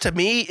alliance, to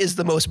me, is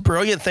the most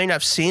brilliant thing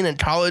I've seen in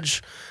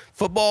college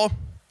football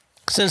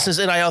since this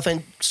NIL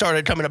thing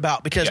started coming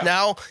about, because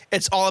now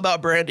it's all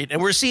about branding.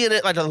 And we're seeing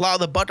it like a lot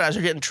of the Buckeyes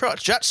are getting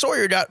trucks. Jack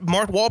Sawyer got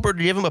Mark Wahlberg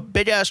to give him a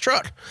big-ass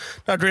truck.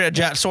 Now, granted,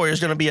 Jack Sawyer is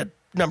going to be a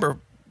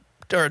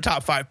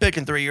top 5 pick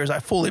in 3 years. I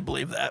fully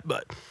believe that.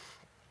 But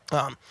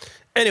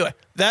anyway,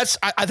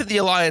 I think the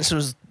alliance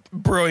was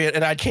brilliant,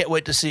 and I can't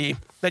wait to see.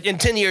 Like in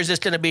 10 years, it's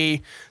going to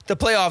be, the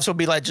playoffs will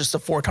be like just the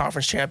 4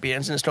 conference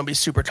champions, and it's going to be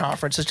super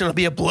conference. It's going to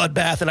be a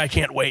bloodbath, and I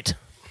can't wait.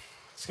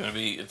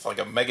 It's like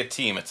a mega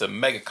team. It's a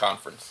mega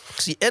conference.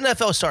 See,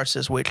 NFL starts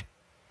this week.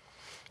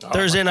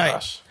 Thursday night.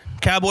 Gosh.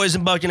 Cowboys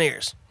and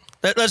Buccaneers.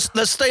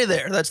 Let's stay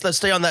there. Let's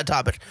stay on that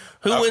topic.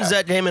 Who wins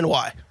that game and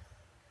why?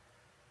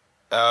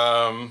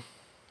 Jeez.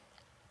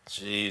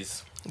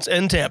 It's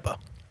in Tampa.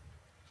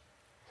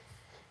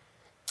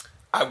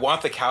 I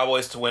want the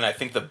Cowboys to win. I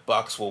think the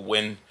Bucks will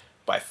win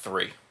by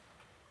 3.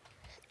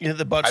 You think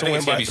the Bucks will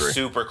win by 3? I think it's going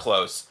to be super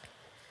close.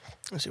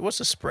 Let's see. What's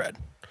the spread?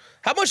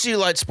 How much do you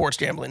like sports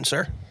gambling,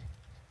 sir?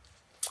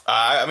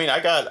 I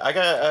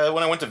got.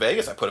 When I went to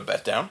Vegas, I put a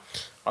bet down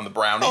on the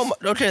Brownies. Oh,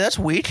 okay, that's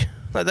weak.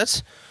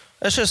 That's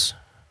just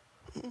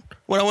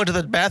when I went to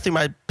the bathroom,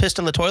 I pissed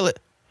in the toilet.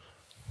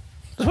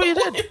 That's what you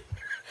did.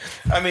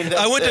 I mean,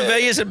 I went to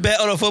Vegas and bet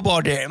on a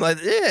football game.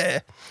 Like, yeah.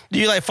 Do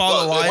you like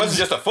follow the lines? It wasn't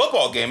just a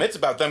football game. It's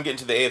about them getting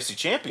to the AFC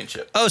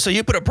Championship. Oh, so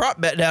you put a prop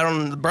bet down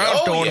on the Browns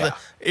going to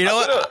the. You know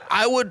what?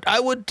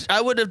 I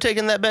would have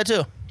taken that bet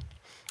too.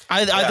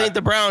 I think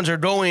the Browns are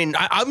going.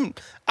 I'm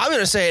going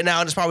to say it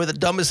now, and it's probably the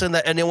dumbest thing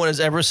that anyone has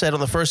ever said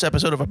on the first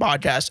episode of a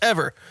podcast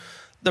ever.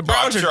 The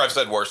Browns I'm sure I've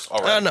said worse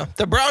already. I don't know.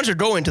 The Browns are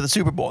going to the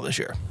Super Bowl this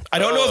year. I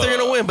don't know if they're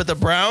going to win, but the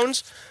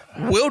Browns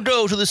will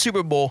go to the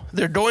Super Bowl.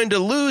 They're going to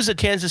lose at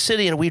Kansas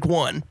City in Week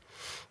 1,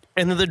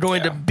 and then they're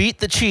going to beat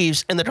the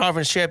Chiefs in the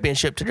conference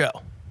championship to go.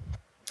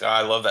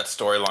 I love that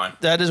storyline.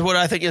 That is what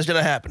I think is going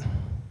to happen.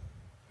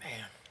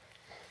 Man.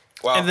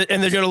 Well,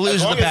 and they're going to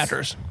lose to the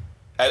Packers.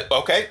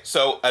 Okay,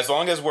 so as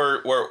long as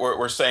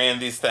we're saying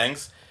these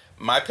things,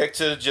 my pick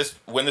to just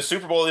win the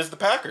Super Bowl is the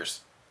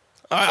Packers.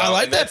 I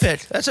like that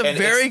pick. That's a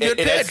very good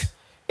pick.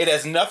 It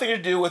has nothing to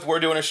do with we're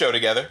doing a show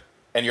together,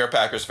 and you're a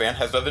Packers fan. It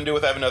has nothing to do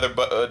with having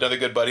another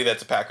good buddy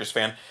that's a Packers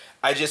fan.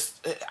 I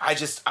just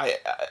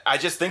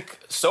think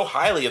so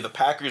highly of the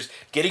Packers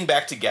getting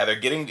back together,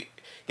 getting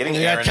Aaron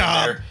in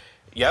there.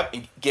 Yep,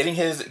 getting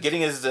his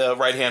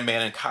right hand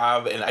man in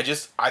Cobb, and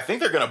I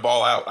think they're going to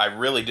ball out. I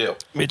really do.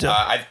 Me too.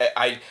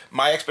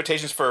 My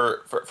expectations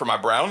for my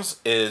Browns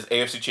is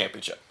AFC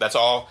Championship. That's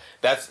all.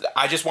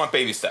 I just want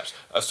baby steps.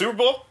 A Super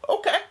Bowl,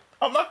 okay.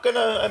 I'm not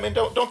gonna. I mean,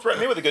 don't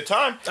threaten me with a good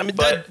time. I mean,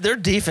 their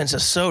defense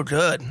is so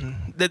good.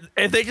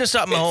 If they can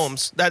stop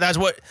Mahomes, that's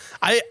what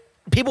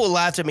people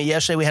laughed at me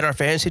yesterday. We had our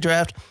fantasy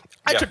draft.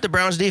 I took the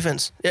Browns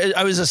defense.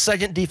 I was the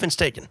second defense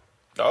taken.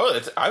 Oh,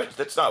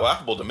 that's not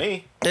laughable to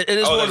me. It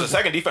is. Oh, there's a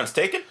second defense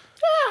taken?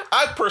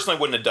 I personally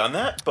wouldn't have done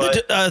that,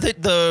 but I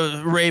think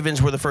the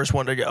Ravens were the first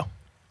one to go.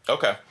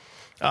 Okay.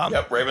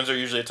 Yep, Ravens are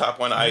usually a top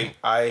one. I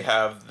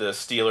have the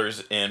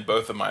Steelers in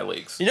both of my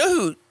leagues. You know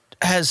who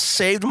has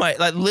saved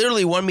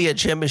literally won me a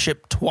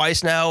championship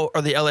twice now,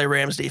 or the LA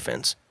Rams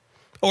defense?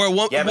 Or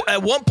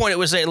at one point it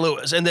was St.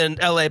 Louis, and then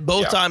LA.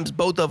 Both times,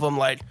 both of them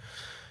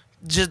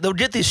they'll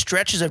get these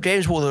stretches of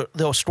games where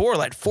they'll score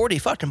like 40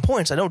 fucking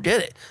points. I don't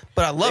get it,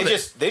 but I love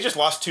it. They just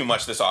lost too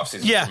much this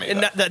offseason. Yeah, for me,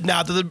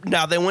 and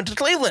now they went to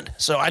Cleveland,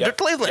 so I took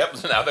Cleveland.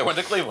 Yep, now they went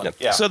to Cleveland. Yep.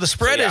 Yeah. So the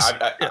spread is.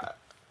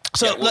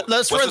 So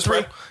let's run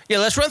through. Yeah,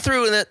 let's run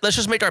through, and let's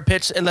just make our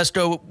picks, and let's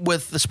go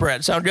with the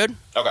spread. Sound good?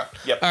 Okay.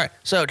 Yep. All right.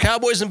 So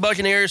Cowboys and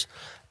Buccaneers.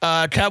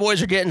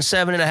 Cowboys are getting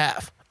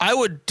 7.5. I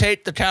would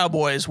take the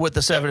Cowboys with the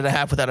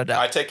 7.5 without a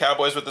doubt. I take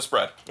Cowboys with the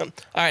spread. All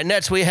right.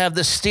 Next, we have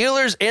the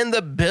Steelers and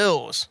the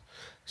Bills.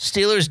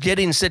 Steelers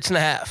getting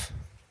 6.5.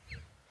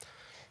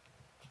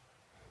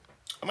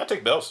 I'm gonna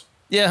take Bills.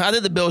 Yeah, I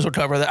think the Bills will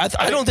cover that.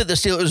 I don't think the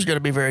Steelers are going to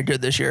be very good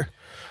this year.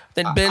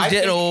 Then Ben's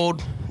getting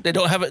old. They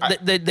don't have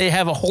they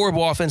have a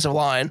horrible offensive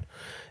line,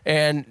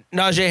 and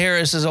Najee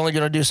Harris is only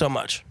going to do so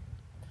much.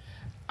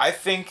 I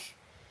think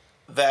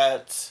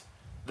that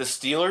the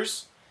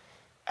Steelers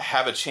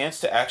have a chance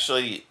to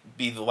actually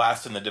be the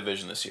last in the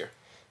division this year.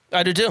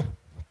 I do too.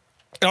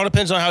 It all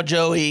depends on how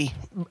Joey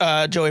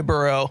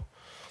Burrow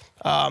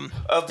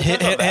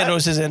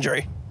handles his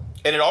injury.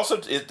 And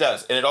it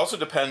does. And it also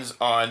depends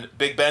on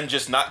Big Ben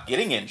just not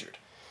getting injured.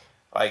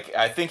 Like,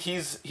 I think he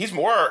was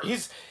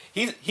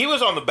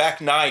on the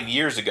back 9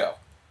 years ago.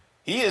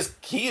 He's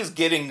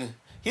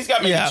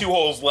got maybe 2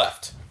 holes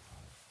left.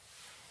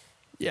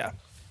 Yeah.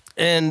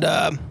 And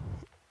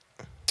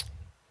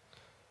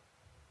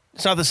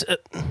it's not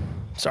the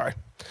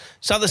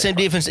same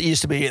defense it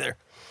used to be either.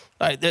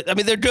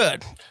 They're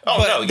good.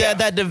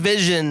 That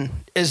division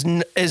is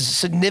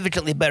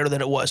significantly better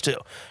than it was too.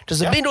 Because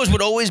the Bengals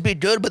would always be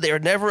good, but they were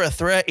never a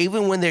threat.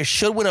 Even when they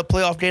should win a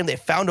playoff game, they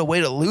found a way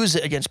to lose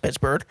it against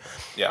Pittsburgh.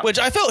 Yeah. Which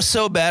I felt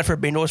so bad for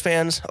Bengals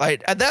fans.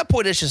 Like, at that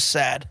point, it's just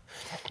sad.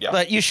 Yeah.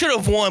 Like, you should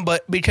have won,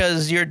 but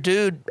because your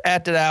dude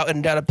acted out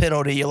and got a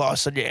penalty, you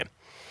lost the game.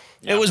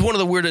 Yeah. It was one of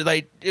the weirdest.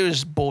 It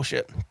was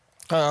bullshit.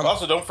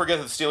 Also, don't forget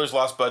that the Steelers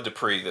lost Bud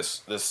Dupree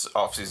this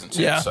offseason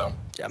too. Yeah. So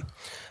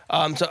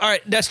all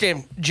right, next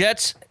game,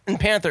 Jets and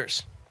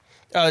Panthers.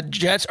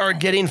 Jets are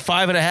getting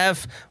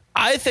 5.5.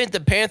 I think the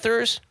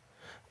Panthers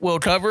will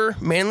cover,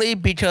 mainly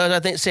because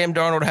I think Sam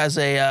Darnold has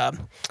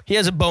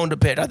a bone to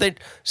pick. I think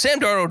Sam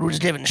Darnold was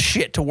given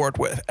shit to work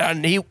with,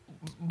 and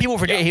people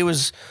forget he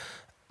was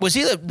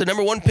he the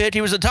number 1 pick? He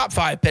was a top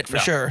 5 pick for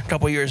sure a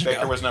couple years ago.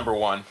 Baker was number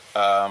 1.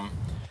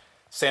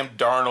 Sam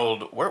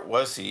Darnold, where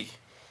was he?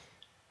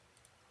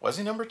 Was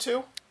he number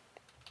 2?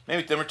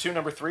 Maybe number 2,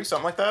 number 3,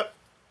 something like that.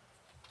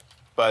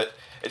 But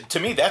to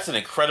me, that's an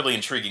incredibly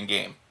intriguing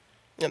game.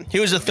 Yeah, he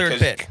was the third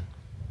pick.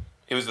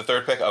 He was the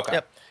third pick? Okay.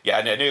 Yep. Yeah,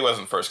 I knew he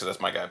wasn't first because that's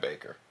my guy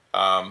Baker.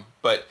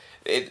 But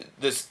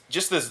the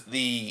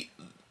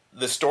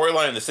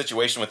storyline and the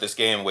situation with this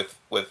game with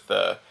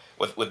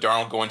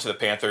Darnold going to the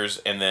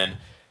Panthers and then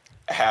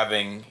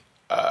having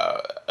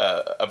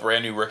a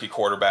brand new rookie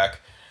quarterback.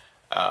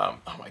 Oh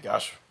my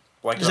gosh,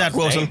 Zach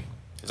Wilson.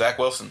 Zach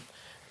Wilson.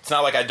 It's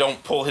not like I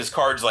don't pull his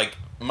cards like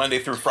Monday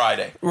through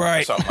Friday,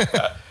 right? Or something like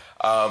that.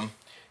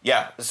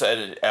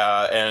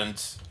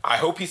 And I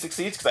hope he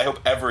succeeds because I hope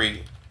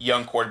every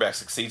young quarterback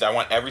succeeds. I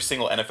want every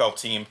single NFL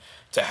team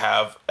to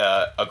have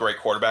a great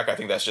quarterback. I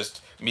think that's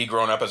just me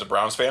growing up as a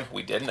Browns fan.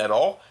 We didn't at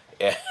all,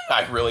 and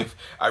I really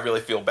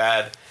feel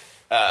bad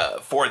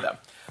for them.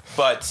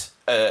 But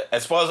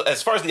as far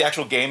as the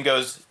actual game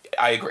goes,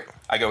 I agree.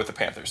 I go with the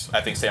Panthers.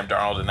 I think Sam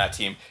Darnold and that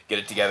team get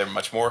it together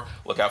much more.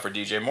 Look out for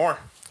DJ Moore.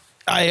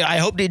 I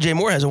hope DJ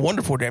Moore has a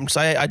wonderful game because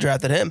I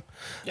drafted him.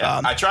 Yeah,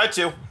 I tried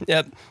to.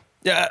 Yep.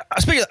 Yeah,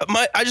 speaking of,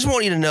 I just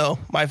want you to know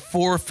my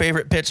 4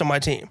 favorite picks on my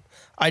team.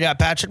 I got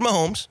Patrick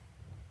Mahomes,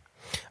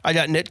 I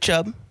got Nick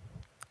Chubb,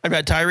 I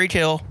got Tyreek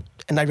Hill,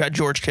 and I got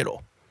George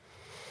Kittle.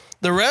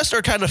 The rest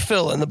are kind of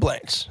fill in the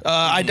blanks.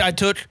 I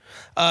took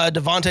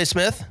Devontae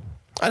Smith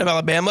out of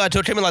Alabama. I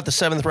took him in like the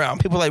 7th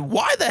round. People are like,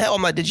 why the hell?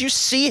 I'm like, did you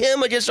see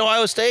him against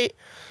Ohio State?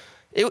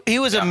 He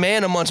was a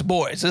man amongst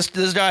boys.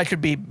 This guy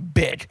could be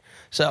big.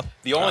 So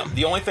the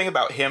only thing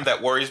about him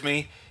that worries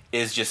me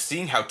is just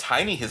seeing how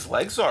tiny his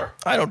legs are.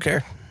 I don't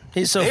care.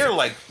 He's so they're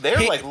like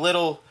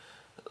little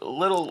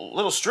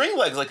string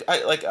legs.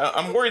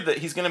 I'm worried that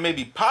he's gonna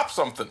maybe pop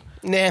something.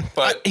 Nah,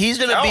 but he's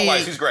gonna be.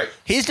 He's great.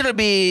 He's gonna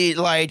be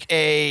like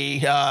a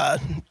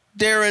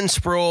Darren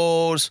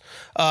Sproles,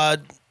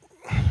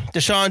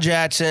 Deshaun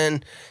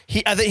Jackson.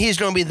 I think he's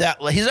gonna be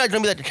that. He's not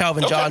gonna be like the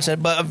Calvin Johnson,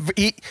 but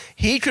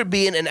he could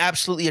be an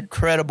absolutely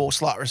incredible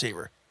slot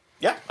receiver.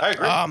 Yeah, I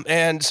agree.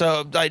 And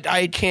so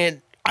I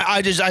can't.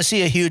 I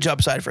see a huge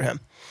upside for him.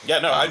 Yeah,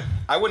 no,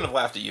 I wouldn't have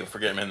laughed at you for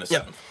getting him in the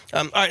 7th.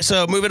 All right,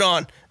 so moving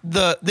on.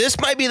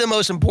 This might be the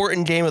most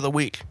important game of the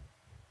week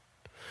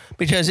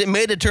because it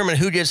may determine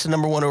who gets the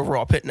number 1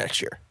 overall pick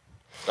next year.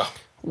 Oh.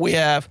 We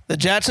have the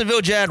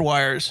Jacksonville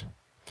Jaguars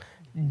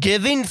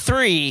giving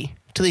 3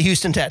 to the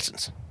Houston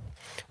Texans,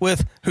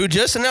 with who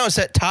just announced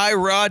that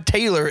Tyrod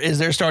Taylor is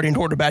their starting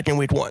quarterback in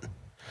Week 1.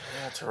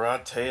 Yeah,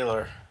 Tyrod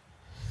Taylor.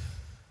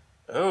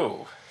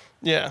 Oh.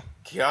 Yeah.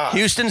 God.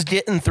 Houston's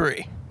getting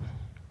 3.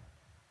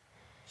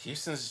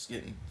 Houston's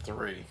getting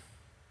 3.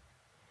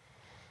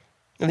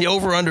 And the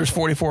over-under is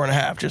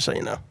 44.5, just so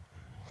you know.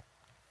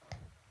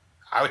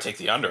 I would take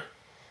the under.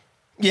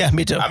 Yeah,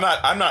 me too.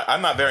 I'm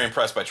not very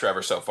impressed by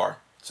Trevor so far.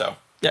 So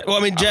yeah, well,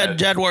 I mean,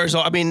 Jaguars.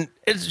 I mean,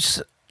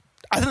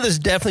 I think there's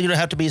definitely going to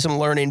have to be some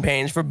learning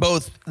pains for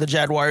both the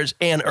Jaguars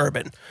and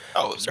Urban.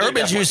 Oh,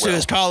 Urban's used to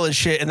his college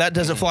shit, and that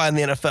doesn't fly in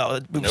the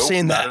NFL. We've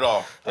seen that. Not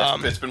at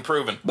all. It's been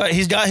proven. But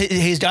he's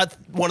got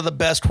one of the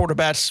best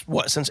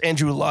quarterbacks since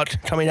Andrew Luck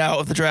coming out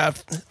of the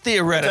draft,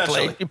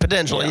 theoretically,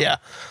 potentially, yeah.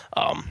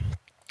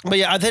 But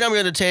yeah, I think I'm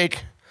going to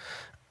take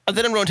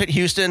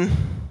Houston.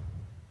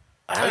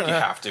 I think you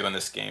have to in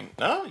this game.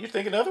 No, you're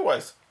thinking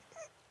otherwise.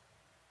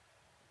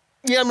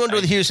 Yeah, I'm going to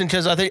go with Houston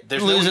because I think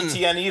There's losing. no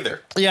ETN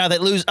either. Yeah, they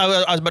lose. I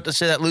was about to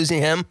say that losing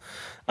him,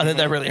 I think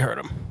that really hurt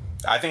him.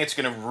 I think it's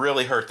going to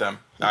really hurt them.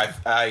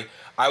 I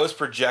was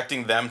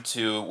projecting them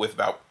with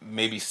about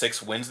maybe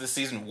 6 wins this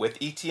season with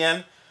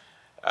ETN.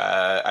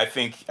 I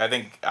think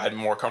I'm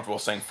more comfortable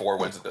saying 4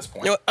 wins at this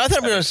point. You know, I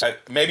think I'm going to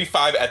maybe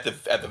 5 at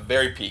the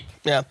very peak.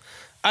 Yeah,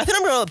 I think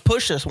I'm going to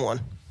push this one.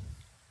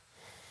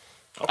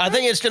 Okay. I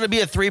think it's going to be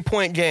a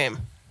 3-point game.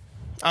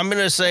 I'm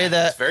going to say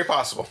that it's very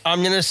possible. I'm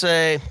going to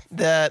say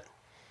that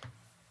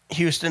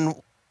Houston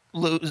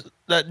lose.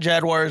 That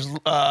Jaguars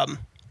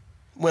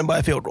win by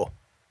a field goal.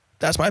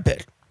 That's my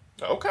pick.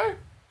 Okay.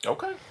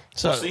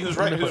 So we'll see who's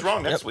right and who's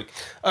wrong next week.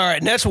 All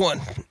right, next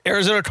one.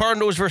 Arizona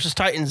Cardinals versus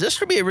Titans. This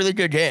could be a really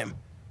good game.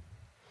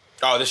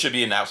 Oh, this should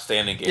be an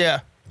outstanding game.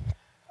 Yeah.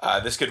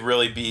 This could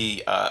really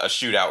be a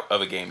shootout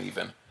of a game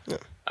even. Yeah.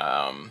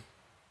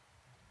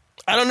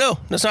 I don't know.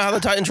 That's not how the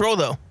Titans roll,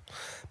 though.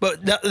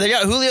 But they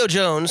got Julio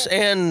Jones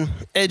and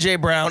A.J.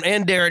 Brown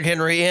and Derrick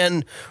Henry,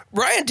 and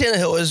Ryan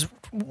Tannehill is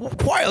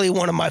quietly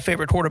one of my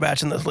favorite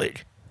quarterbacks in this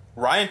league.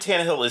 Ryan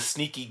Tannehill is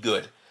sneaky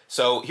good.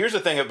 So here's the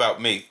thing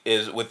about me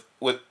is with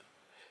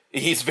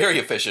he's very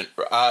efficient.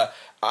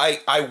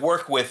 I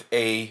work with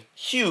a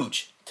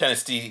huge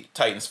Tennessee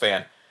Titans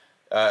fan.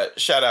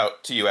 Shout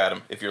out to you,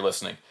 Adam, if you're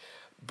listening.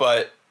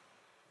 But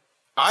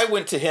I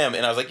went to him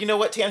and I was like, you know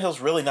what?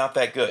 Tannehill's really not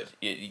that good.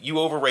 You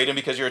overrate him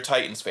because you're a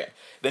Titans fan.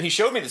 Then he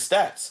showed me the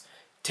stats.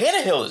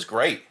 Tannehill is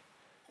great.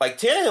 Like,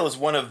 Tannehill is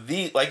one of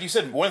the, like you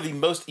said, one of the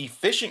most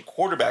efficient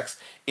quarterbacks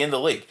in the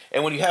league.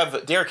 And when you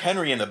have Derrick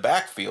Henry in the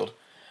backfield,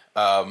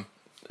 and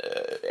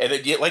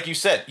like you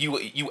said,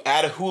 you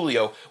add a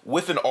Julio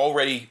with an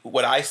already,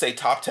 what I say,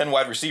 top 10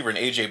 wide receiver in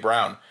A.J.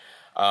 Brown.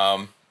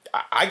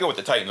 I go with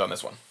the Titans on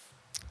this one.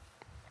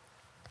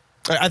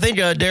 I think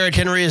Derrick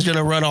Henry is going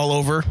to run all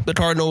over the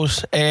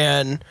Cardinals,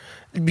 and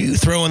you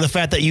throw in the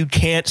fact that you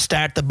can't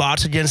stack the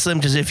box against them,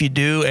 because if you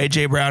do,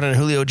 A.J. Brown and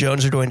Julio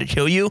Jones are going to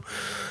kill you.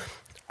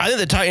 I think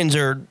the Titans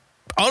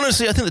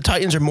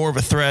are more of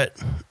a threat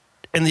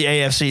in the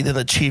AFC than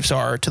the Chiefs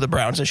are to the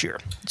Browns this year,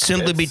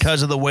 simply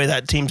because of the way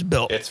that team's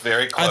built. It's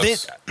very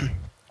close.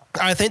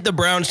 I think the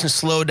Browns can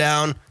slow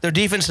down. Their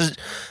defense is,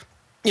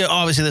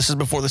 obviously this is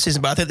before the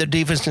season, but I think their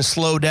defense can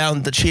slow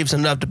down the Chiefs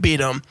enough to beat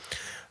them.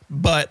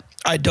 But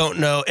I don't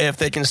know if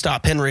they can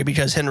stop Henry,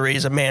 because Henry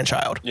is a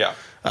man-child. Yeah.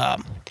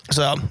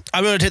 So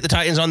I'm going to take the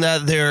Titans on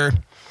that. They're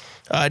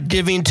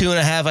giving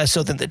 2.5. I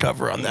still think they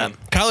cover on that.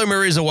 Kyler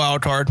Murray's a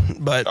wild card,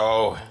 but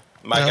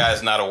my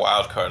guy's not a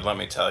wild card. Let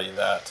me tell you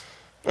that.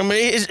 I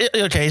mean,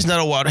 he's not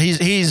a wild.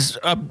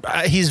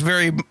 He's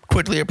very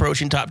quickly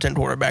approaching top 10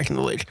 quarterback in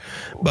the league,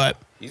 but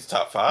he's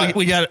top 5.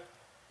 We got.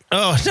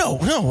 Oh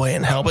no way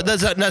in hell! But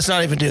let's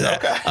not even do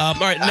that. Okay. All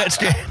right,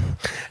 next game.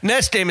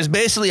 Next game is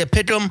basically a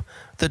pick'em.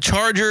 The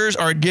Chargers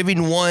are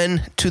giving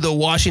 1 to the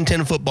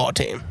Washington football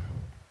team.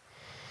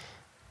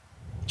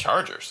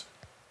 Chargers.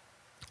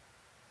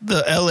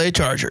 The LA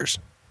Chargers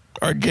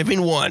are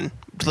giving 1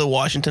 to the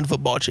Washington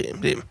football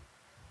team.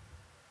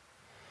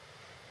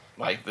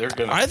 Like, they're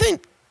gonna. I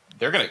think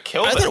they're gonna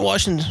kill them. I think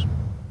Washington.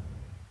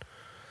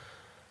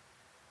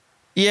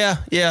 Yeah,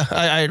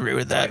 I agree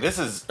with that. Like, this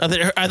is.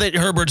 I think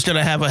Herbert's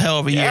gonna have a hell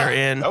of a year.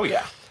 And oh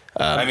yeah.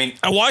 I mean,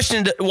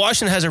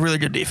 Washington has a really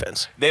good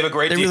defense. They have a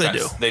great defense. Really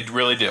do. They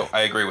really do.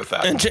 I agree with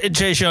that. And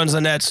Chase Young's the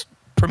Nets'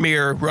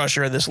 premier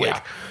rusher in this league.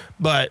 Yeah.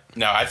 But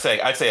no, I'd say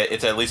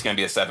it's at least going to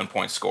be a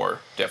 7-point score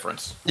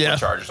difference. Yeah, for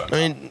Chargers on top.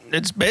 I mean,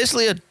 it's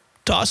basically a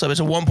toss-up. It's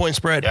a 1-point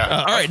spread. Yeah,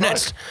 all right,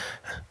 next,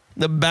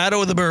 the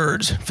Battle of the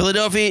Birds: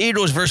 Philadelphia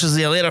Eagles versus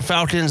the Atlanta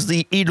Falcons.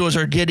 The Eagles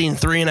are getting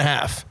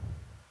 3.5.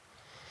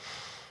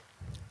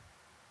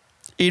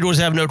 Eagles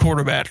have no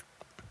quarterback.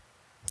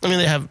 I mean,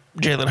 they have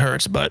Jalen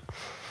Hurts, but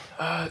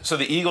so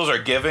the Eagles are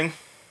giving.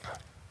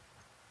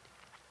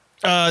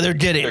 They're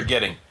getting.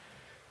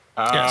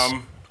 Yes.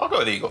 I'll go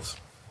with the Eagles.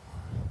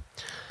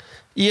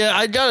 Yeah,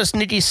 I got a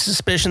sneaky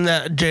suspicion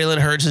that Jalen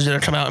Hurts is going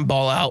to come out and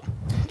ball out.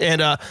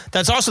 And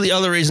that's also the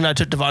other reason I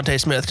took Devontae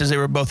Smith, because they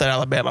were both at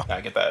Alabama.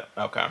 I get that.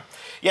 Okay.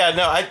 Yeah,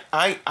 no,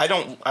 I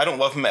don't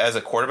love him as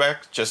a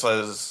quarterback, just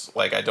as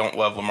like I don't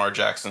love Lamar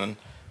Jackson's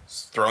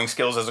throwing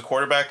skills as a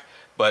quarterback,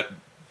 but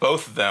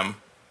both of them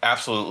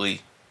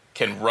absolutely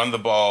can run the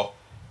ball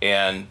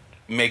and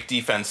make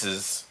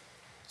defenses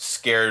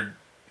scared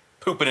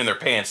pooping in their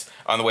pants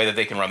on the way that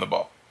they can run the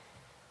ball.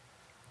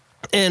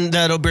 And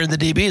that'll bring the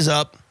DBs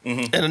up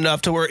and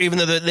enough to where even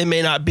though they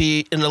may not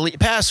be an elite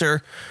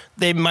passer,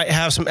 they might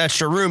have some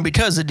extra room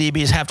because the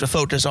DBs have to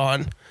focus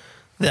on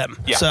them.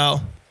 Yeah.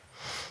 So,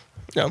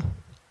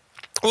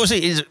 we'll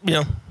see.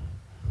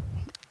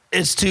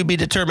 It's to be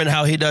determined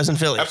how he does in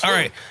Philly. Absolutely.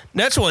 All right,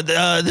 next one.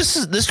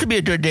 This could be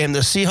a good game. The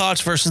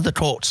Seahawks versus the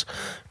Colts.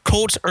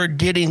 Colts are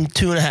getting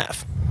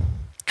 2.5.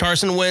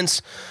 Carson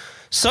Wentz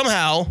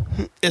somehow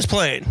is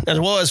playing, as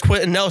well as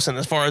Quentin Nelson,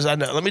 as far as I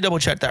know. Let me double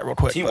check that real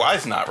quick.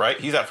 T.Y.'s not, right?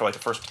 He's out for like the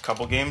first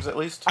couple games at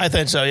least? I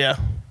think so, yeah.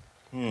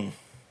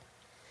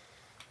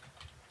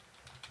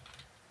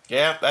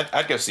 Yeah,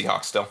 I'd go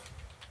Seahawks still.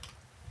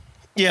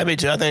 Yeah, me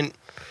too. I think,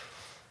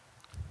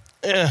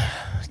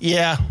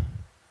 yeah.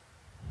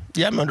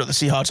 Yeah, I'm under the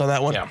Seahawks on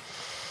that one. Yeah.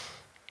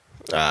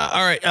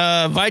 All right,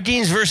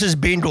 Vikings versus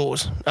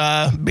Bengals.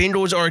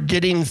 Bengals are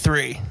getting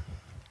 3.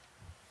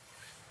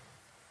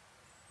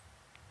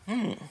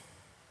 I'm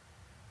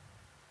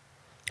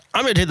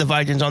going to take the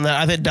Vikings on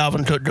that. I think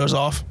Dalvin Cook goes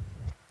off.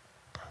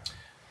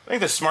 I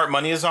think the smart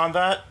money is on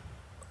that.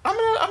 I'm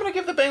gonna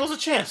give the Bengals a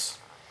chance.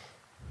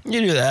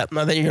 You do that.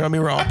 I think you're going to be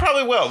wrong. I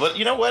probably will, but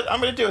you know what?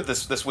 I'm gonna do it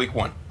this week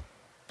 1.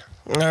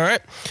 All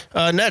right.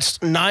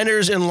 Next,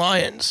 Niners and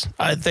Lions.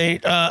 I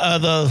think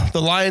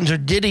the Lions are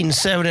getting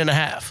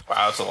 7.5.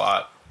 Wow, that's a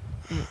lot.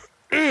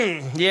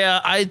 Yeah,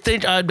 I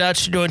think I'm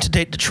actually going to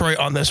take Detroit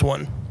on this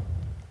one.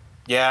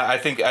 Yeah, I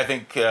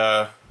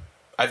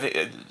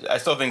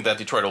still think that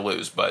Detroit will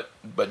lose, but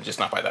just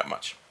not by that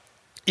much.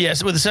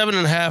 Yes, with the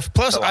 7.5.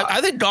 Plus, I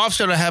think Goff's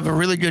going to have a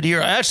really good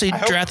year. I actually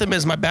drafted him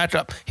as my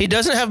backup. He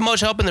doesn't have much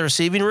help in the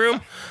receiving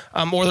room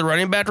or the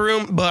running back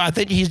room, but I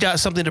think he's got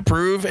something to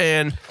prove.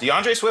 And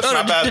DeAndre Swift's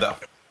not bad, though.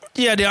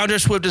 Yeah,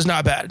 DeAndre Swift is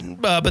not bad,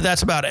 but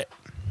that's about it.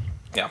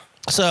 Yeah.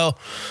 So,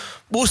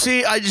 we'll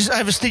see. I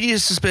have a sneaky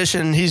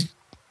suspicion he's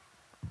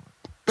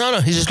just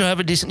going to have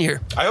a decent year.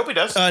 I hope he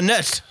does.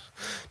 Nets,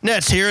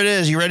 here it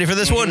is. You ready for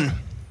this one?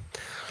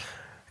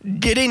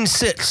 Getting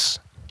 6.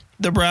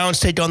 The Browns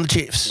take on the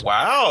Chiefs.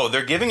 Wow,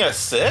 they're giving us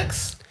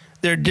 6?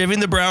 They're giving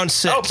the Browns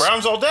 6. Oh,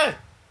 Browns all day.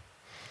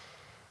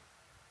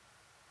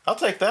 I'll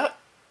take that.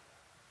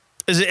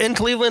 Is it in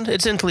Cleveland?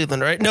 It's in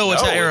Cleveland, right? No,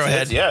 it's at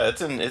Arrowhead.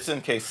 It's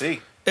in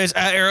KC. It's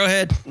at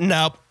Arrowhead?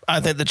 Nope.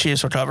 I think the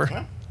Chiefs will cover.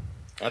 Yeah,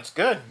 that's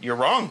good. You're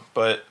wrong,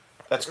 but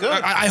that's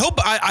good. I hope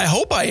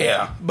I am.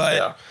 Yeah, but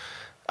yeah.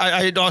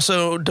 I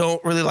also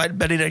don't really like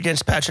betting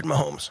against Patrick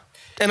Mahomes.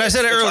 And I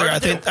said it earlier. I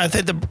think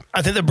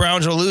the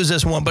Browns will lose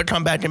this one, but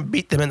come back and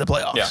beat them in the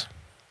playoffs. Yeah.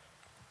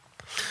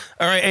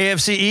 All right,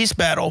 AFC East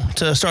battle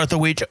to start the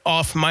week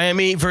off: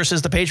 Miami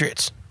versus the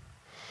Patriots.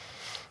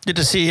 Get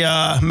to see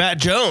Matt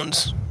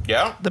Jones.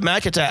 Yeah. The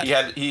Mac attack.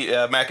 He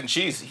mac and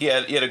cheese. He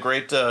had a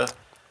great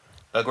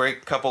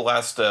couple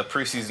last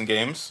preseason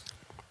games.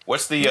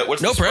 What's the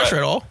no spread? pressure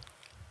at all.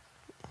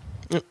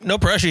 No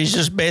pressure. He's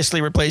just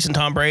basically replacing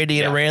Tom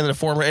Brady and ran the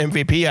former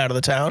MVP out of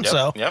the town.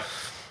 Yep.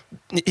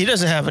 He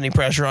doesn't have any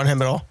pressure on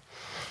him at all.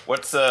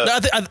 What's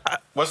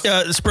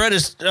the spread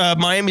is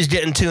Miami's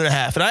getting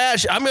 2.5,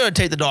 and I'm going to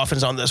take the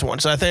Dolphins on this one.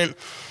 So I think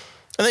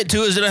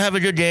Tua is going to have a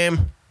good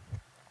game.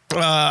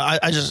 I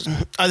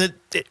think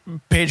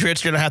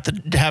Patriots are going to have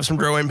to have some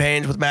growing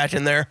pains with Mac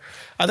in there.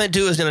 I think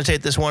Tua is going to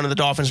take this one, and the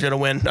Dolphins are going to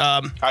win.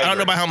 I don't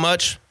know by how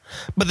much,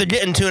 but they're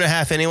getting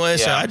 2.5 anyway.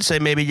 So I'd say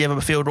maybe give them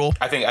a field goal.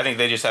 I think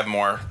they just have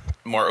more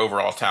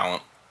overall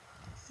talent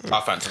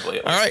offensively.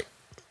 At least. All right,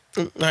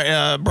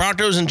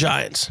 Broncos and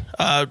Giants.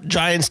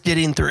 Giants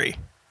getting 3.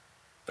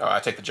 Oh, I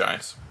take the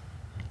Giants.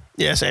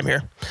 Yeah, same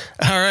here.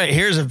 All right,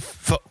 here's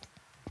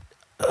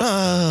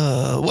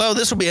well,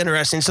 this will be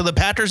interesting. So the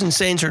Packers and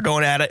Saints are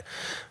going at it.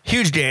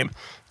 Huge game.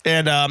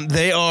 And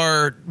they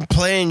are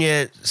playing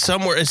it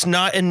somewhere. It's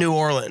not in New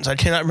Orleans. I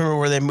cannot remember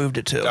where they moved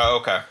it to. Oh,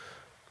 okay.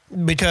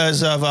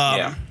 Because of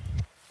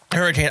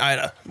Hurricane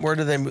Ida. Where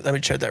did they move? Let me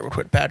check that real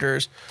quick.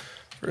 Packers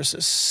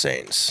versus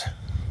Saints.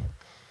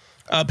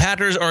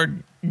 Packers are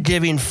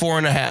giving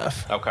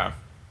 4.5. Okay.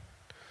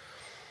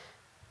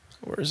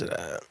 Where is it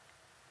at?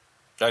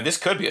 This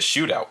could be a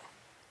shootout.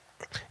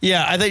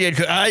 Yeah, I think it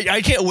could.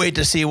 I can't wait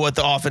to see what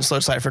the offense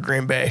looks like for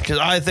Green Bay, because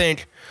I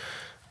think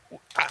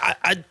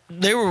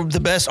they were the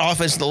best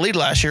offense in the league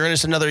last year, and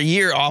it's another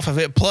year off of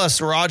it.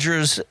 Plus,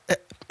 Rodgers,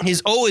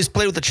 he's always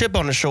played with a chip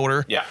on his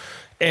shoulder. Yeah.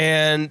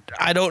 And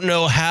I don't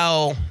know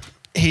how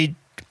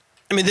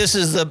this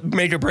is the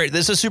make or break.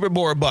 This is Super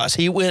Bowl or bust.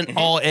 He went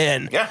all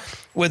in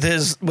with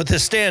his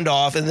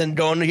standoff, and then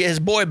going to get his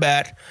boy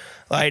back.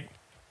 Like,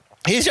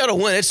 he's got to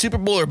win. It's Super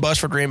Bowl or bust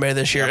for Green Bay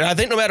this year. And I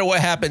think no matter what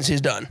happens, he's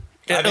done.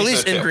 At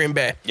least in Green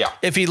Bay. Yeah.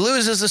 If he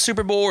loses the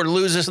Super Bowl or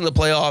loses in the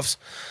playoffs,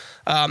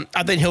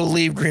 I think he'll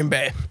leave Green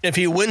Bay. If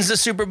he wins the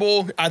Super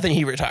Bowl, I think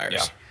he retires.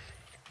 Yeah.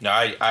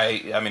 No,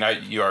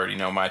 you already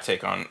know my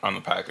take on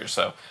the Packers,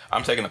 so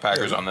I'm taking the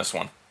Packers on this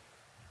one.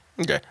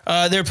 Okay.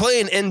 They're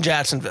playing in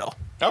Jacksonville.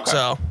 Okay.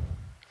 So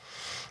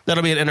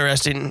that'll be an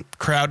interesting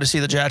crowd to see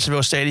the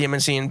Jacksonville Stadium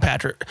and seeing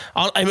Patrick.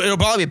 It'll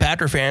probably be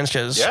Packer fans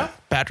because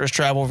Packers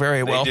travel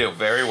very well. They do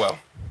very well.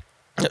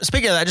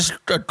 Speaking of that, just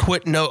a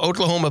quick note.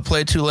 Oklahoma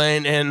played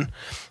Tulane, and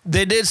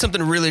they did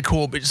something really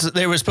cool because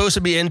they were supposed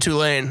to be in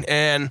Tulane,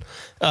 and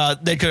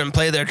they couldn't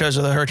play there because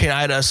of the Hurricane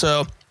Ida.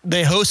 So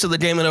they hosted the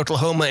game in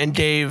Oklahoma and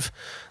gave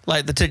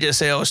the ticket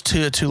sales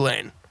to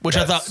Tulane, which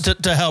I thought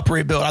to help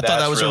rebuild. I thought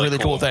that was a really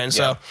cool thing.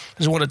 So I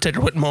just want to take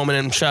a quick moment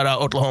and shout out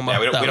Oklahoma. Yeah,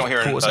 we don't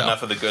hear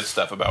enough of the good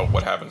stuff about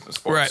what happens in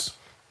sports. Right.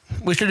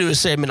 We should do a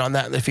segment on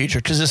that in the future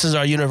because this is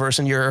our universe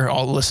and you're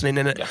all listening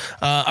in it. Yeah.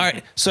 All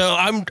right, so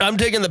I'm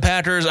taking the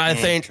Packers. I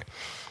think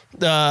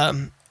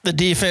the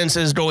defense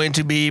is going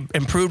to be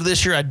improved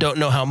this year. I don't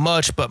know how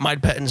much, but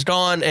Mike Pettine's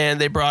gone,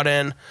 and they brought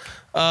in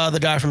the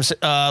guy from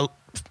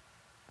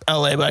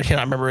LA, but I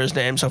cannot remember his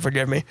name, so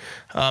forgive me.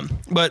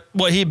 But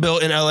what he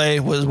built in LA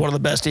was one of the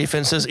best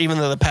defenses, even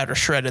though the Packers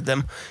shredded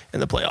them in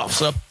the playoffs.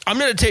 So I'm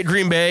going to take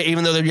Green Bay,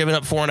 even though they're giving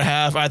up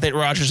 4.5. I think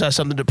Rodgers has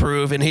something to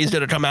prove, and he's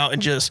going to come out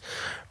and just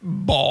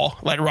ball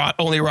like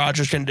only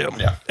Rodgers can do.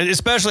 Yeah. And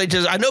especially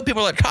just, I know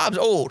people are like, Cobb's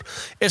old.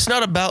 It's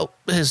not about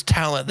his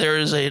talent. There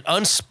is an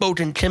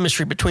unspoken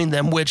chemistry between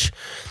them, which,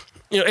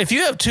 if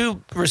you have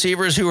two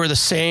receivers who are the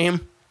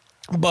same,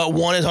 but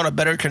one is on a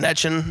better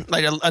connection,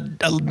 like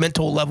a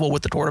mental level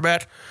with the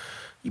quarterback,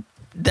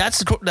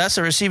 that's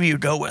the receiver you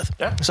go with.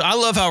 Yeah. So I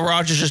love how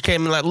Rodgers just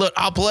came in like, look,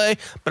 I'll play,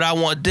 but I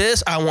want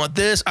this, I want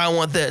this, I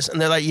want this.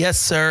 And they're like, yes,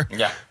 sir.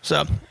 Yeah.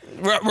 So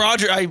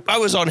Roger, I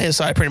was on his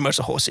side pretty much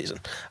the whole season.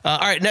 All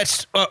right,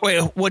 next.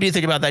 Wait, what do you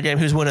think about that game?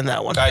 Who's winning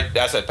that one?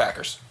 I said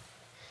Packers.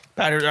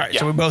 Packers. All right, Yeah.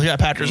 so we both got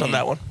Packers on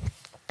that one.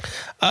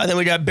 Then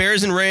we got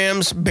Bears and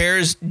Rams.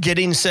 Bears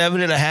getting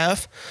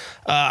 7.5.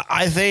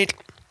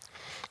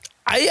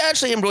 I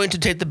actually am going to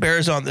take the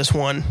Bears on this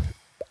one,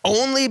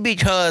 only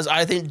because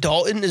I think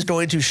Dalton is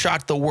going to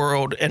shock the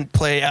world and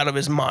play out of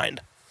his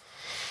mind.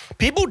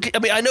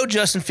 I know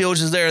Justin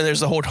Fields is there, and there's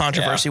the whole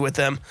controversy with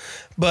them,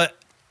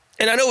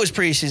 and I know it's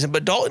preseason,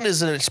 but Dalton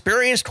is an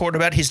experienced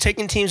quarterback. He's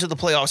taken teams to the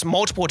playoffs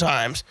multiple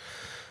times.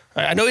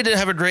 I know he didn't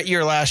have a great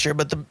year last year,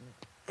 but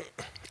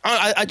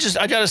I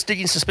got a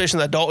sticking suspicion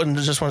that Dalton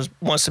just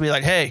wants to be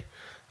like, hey,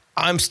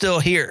 I'm still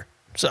here.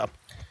 So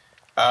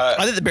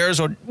I think the Bears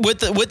are with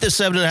the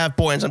 7.5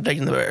 points. I'm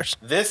taking the Bears.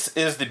 This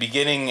is the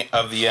beginning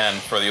of the end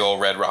for the old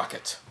Red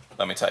Rocket.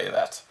 Let me tell you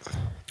that.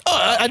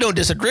 I don't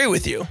disagree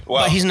with you,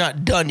 Well, but he's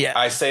not done yet.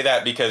 I say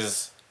that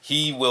because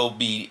he will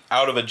be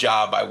out of a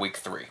job by week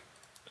 3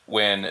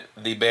 when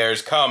the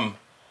Bears come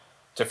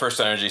to First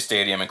Energy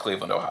Stadium in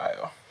Cleveland,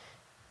 Ohio.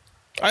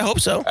 I hope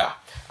so.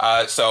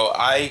 Yeah. So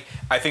I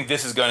think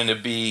this is going to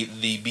be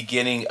the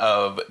beginning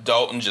of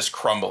Dalton just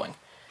crumbling.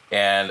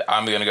 And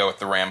I'm going to go with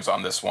the Rams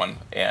on this one.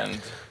 And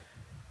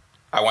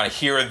I want to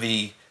hear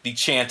the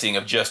chanting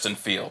of Justin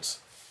Fields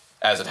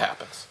as it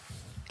happens.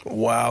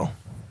 Wow.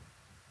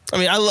 I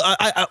mean,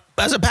 I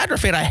as a Packer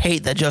fan, I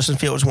hate that Justin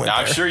Fields went Now,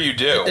 I'm there. sure you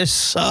do. It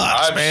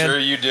sucks, man. I'm sure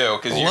you do.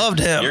 Because Loved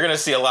him. You're going to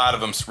see a lot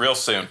of them real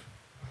soon.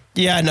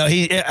 Yeah, no,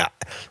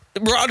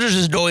 Rodgers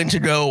is going to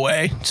go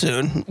away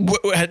soon,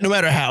 no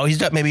matter how. He's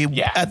got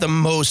maybe at the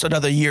most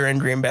another year in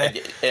Green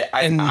Bay.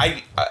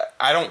 I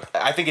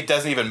think it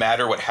doesn't even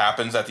matter what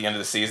happens at the end of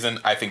the season.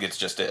 I think it's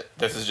just it.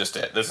 This is just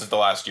it. This is the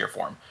last year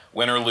for him.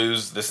 Win or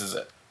lose, this is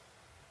it.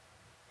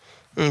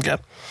 Okay.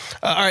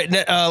 All right,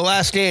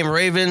 last game,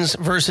 Ravens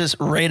versus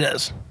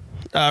Raiders.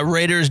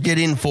 Raiders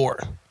getting 4.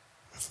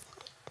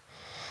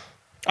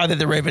 I think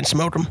the Ravens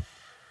smoked them.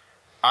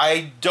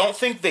 I don't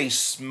think they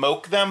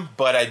smoke them,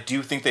 but I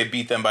do think they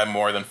beat them by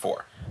more than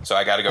 4. So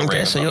I got to go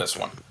Ravens on this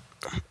one.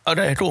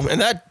 Okay, cool. And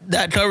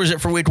that covers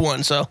it for week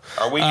 1. So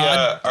are we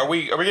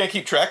going to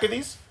keep track of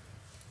these?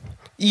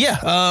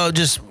 Yeah,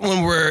 just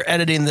when we're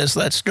editing this,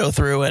 let's go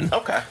through and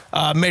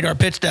make our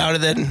pitch down,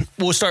 and then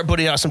we'll start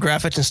putting out some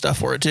graphics and stuff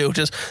for it too.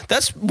 Just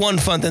that's one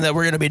fun thing that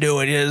we're going to be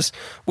doing is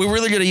we're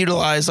really going to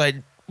utilize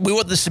we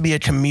want this to be a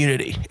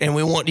community, and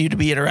we want you to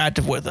be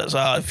interactive with us.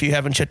 If you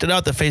haven't checked it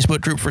out, the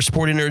Facebook group for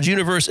Sporting Nerds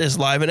Universe is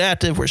live and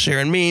active. We're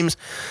sharing memes.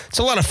 It's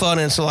a lot of fun,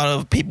 and it's a lot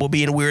of people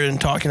being weird and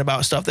talking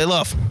about stuff they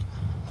love.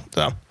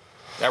 So,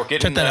 yeah, we're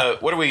getting.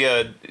 What are we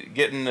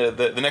getting?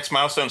 The next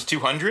milestone's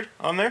 200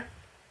 on there.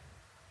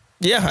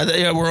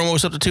 Yeah, we're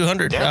almost up to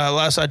 200. Yeah.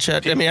 Last I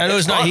checked. I mean, I know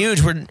it's not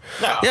huge.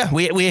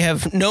 We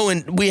have no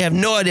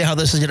idea how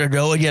this is going to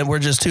go. Again, we're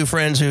just two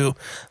friends who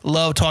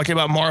love talking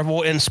about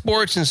Marvel and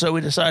sports, and so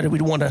we decided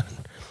we'd want to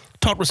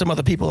talk with some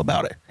other people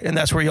about it, and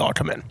that's where y'all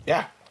come in.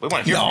 Yeah, we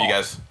want to hear from you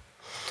guys.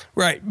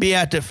 Right, be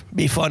active,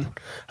 be fun.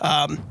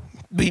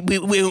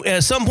 We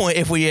at some point,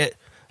 if we get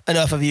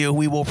enough of you,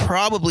 we will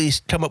probably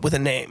come up with a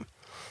name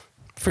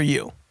for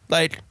you,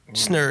 like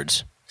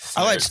Snurds.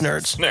 I like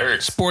Snurds.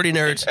 Snurds. Sporty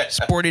Nerds.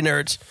 Sporty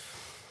Nerds.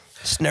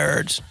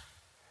 Snurds.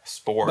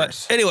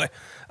 Sports. But anyway,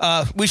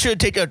 we should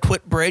take a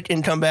quick break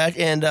and come back,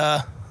 and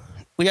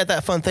we got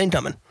that fun thing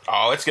coming.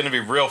 Oh, it's going to be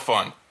real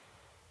fun.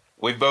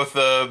 We've both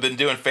been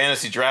doing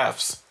fantasy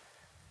drafts.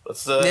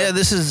 Let's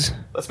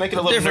make it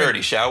a little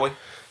nerdy, shall we?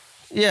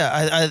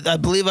 Yeah, I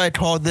believe I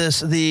called this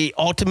the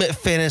ultimate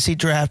fantasy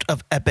draft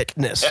of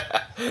epicness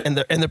in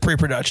the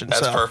pre-production.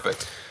 That's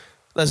perfect.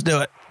 Let's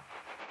do it.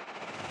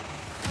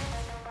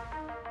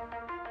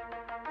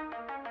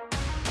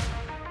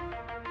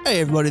 Hey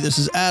everybody, this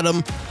is Adam.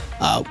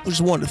 We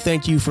just wanted to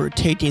thank you for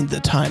taking the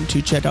time to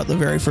check out the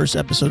very first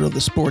episode of the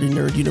Sporting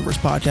Nerd Universe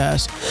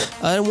podcast.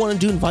 I wanted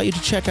to invite you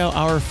to check out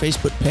our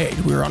Facebook page.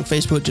 We're on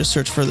Facebook, just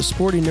search for the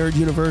Sporting Nerd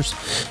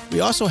Universe. We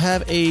also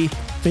have a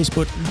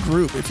Facebook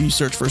group. If you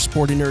search for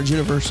Sporting Nerd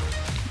Universe,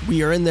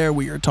 we are in there.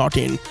 We are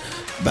talking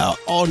about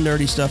all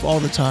nerdy stuff all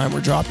the time.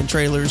 We're dropping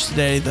trailers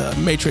today. The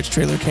Matrix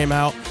trailer came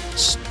out.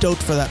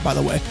 Stoked for that, by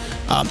the way.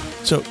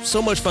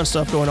 So much fun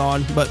stuff going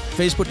on, but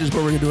Facebook is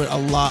where we're doing a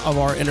lot of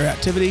our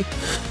interactivity.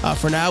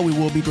 For now, we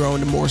will be growing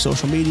to more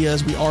social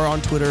medias. We are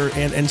on Twitter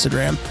and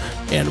Instagram,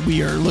 and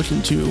we are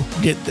looking to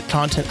get the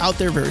content out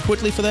there very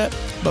quickly for that.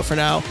 But for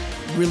now,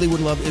 really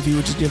would love if you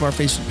would just give our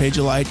Facebook page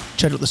a like.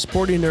 Check out the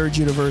Sporting Nerds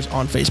Universe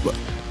on Facebook.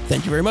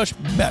 Thank you very much.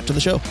 Back to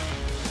the show.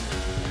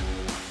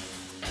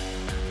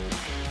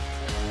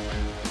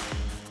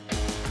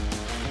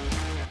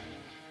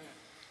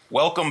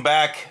 Welcome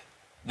back.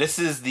 This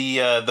is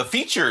the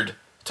featured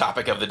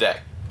topic of the day,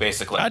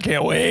 basically. I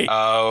can't wait.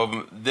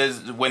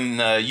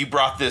 When you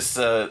brought this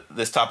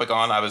topic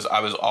on, I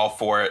was all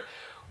for it.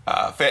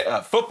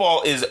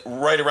 Football is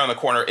right around the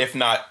corner, if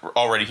not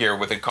already here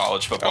within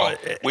college football.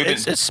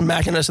 It's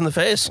smacking us in the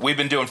face. We've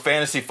been doing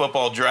fantasy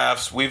football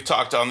drafts. We've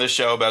talked on this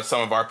show about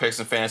some of our picks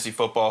in fantasy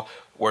football.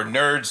 We're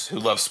nerds who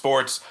love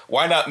sports.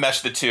 Why not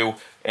mesh the two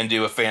and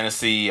do a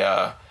fantasy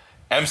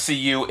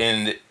MCU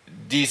and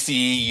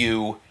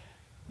DCU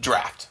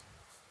draft?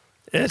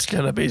 It's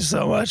gonna be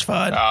so much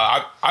fun.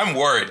 I'm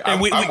worried.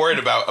 I'm worried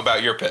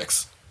about your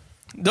picks.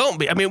 Don't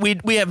be. I mean,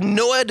 we have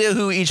no idea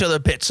who each other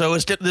picked, so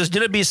there's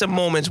gonna be some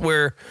moments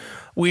where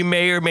we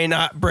may or may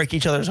not break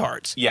each other's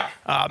hearts. Yeah.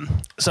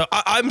 So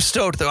I'm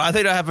stoked though. I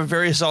think I have a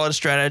very solid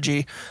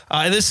strategy.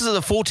 And this is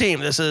a full team.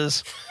 This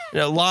is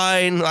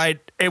line,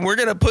 and we're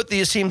gonna put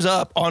these teams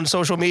up on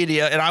social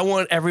media. And I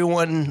want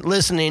everyone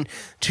listening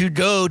to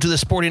go to the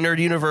Sporting Nerd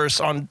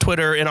Universe on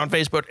Twitter and on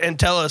Facebook and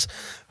tell us,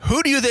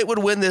 who do you think would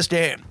win this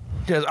game?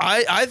 Because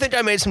I think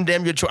I made some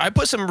damn good choice. I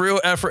put some real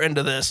effort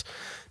into this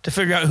to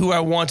figure out who I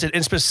wanted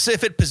in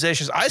specific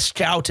positions. I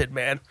scouted,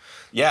 man.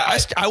 Yeah,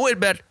 I went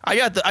back. I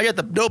got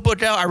the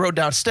notebook out. I wrote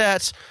down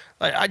stats.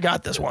 I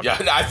got this one. Yeah,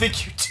 I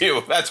think you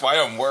do. That's why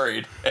I'm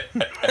worried.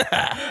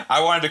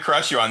 I wanted to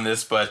crush you on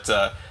this, but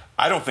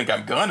I don't think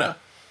I'm gonna.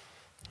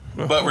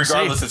 But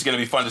regardless, it's going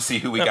to be fun to see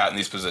who we got in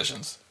these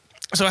positions.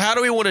 So how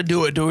do we want to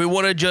do it? Do we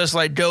want to just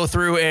go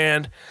through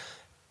and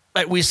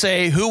we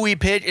say who we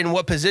pick and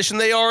what position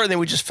they are, and then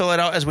we just fill it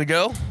out as we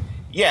go?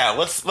 Yeah,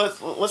 let's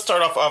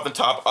start off the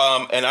top.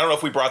 And I don't know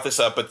if we brought this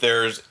up, but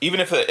there's even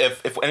if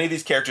any of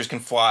these characters can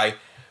fly,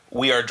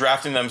 we are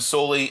drafting them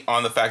solely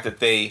on the fact that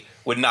they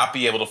would not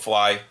be able to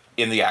fly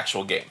in the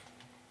actual game.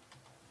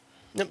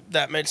 Yep,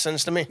 that makes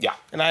sense to me. Yeah,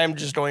 and I am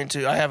just going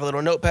to. I have a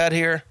little notepad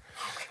here.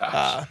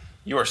 Gosh,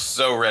 you are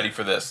so ready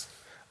for this.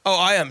 Oh,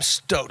 I am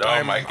stoked.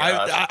 Oh my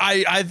gosh.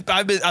 I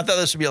thought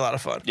this would be a lot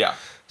of fun. Yeah.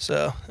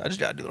 So I just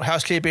got to do a little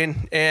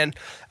housekeeping. And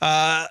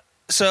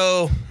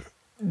so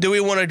do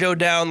we want to go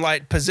down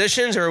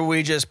positions, or are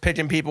we just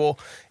picking people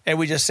and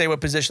we just say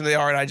what position they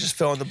are and I just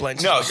fill in the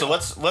blanks? No, so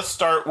let's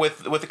start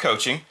with the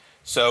coaching.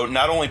 So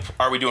not only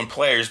are we doing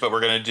players, but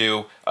we're going to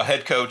do a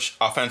head coach,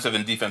 offensive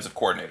and defensive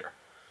coordinator.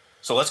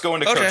 So let's go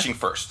into coaching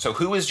first. So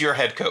who is your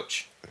head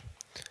coach?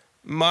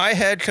 My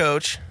head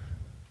coach.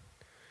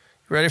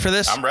 You ready for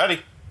this? I'm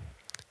ready.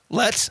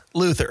 Lex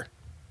Luthor.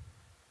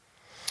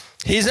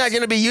 He's not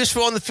going to be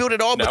useful on the field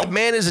at all, but the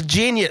man is a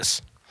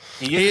genius.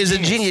 He is a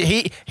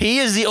genius. He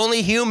is the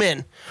only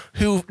human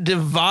who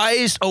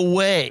devised a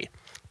way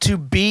to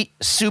beat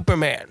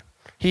Superman.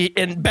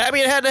 And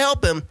Batman had to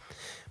help him,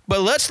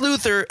 but Lex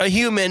Luthor, a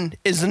human,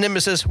 is the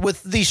nemesis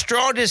with the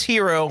strongest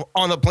hero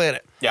on the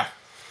planet. Yeah.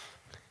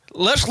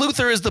 Lex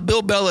Luthor is the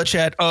Bill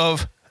Belichick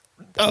of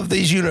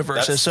these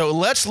universes. So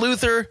Lex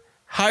Luthor,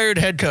 hired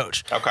head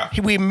coach.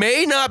 Okay. We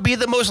may not be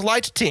the most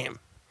liked team.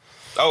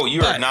 Oh,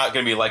 you are not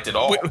going to be liked at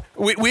all.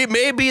 We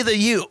may be the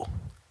you.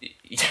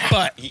 Yeah.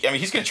 But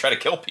he's going to try to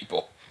kill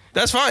people.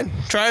 That's fine.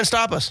 Try and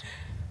stop us.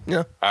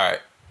 Yeah. All right.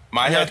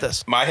 My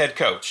head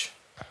coach.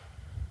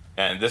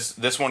 And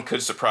this one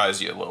could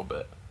surprise you a little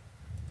bit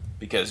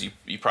because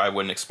you probably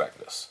wouldn't expect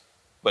this.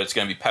 But it's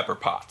going to be Pepper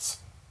Potts.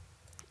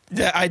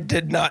 Yeah, I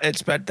did not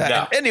expect that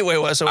No. in any way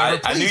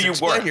whatsoever. I knew you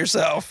explain were.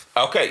 yourself.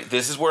 Okay,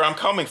 this is where I'm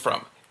coming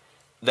from.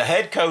 The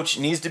head coach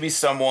needs to be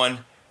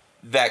someone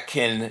that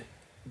can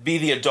be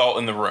the adult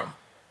in the room.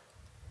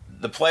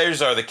 The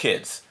players are the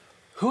kids.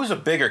 Who's a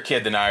bigger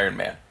kid than Iron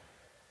Man?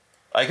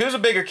 Who's a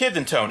bigger kid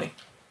than Tony?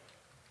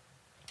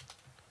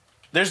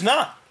 There's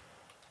not.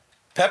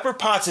 Pepper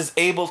Potts is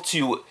able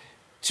to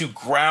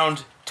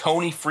ground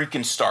Tony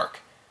freaking Stark.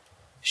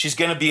 She's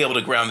going to be able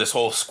to ground this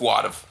whole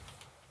squad of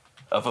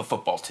a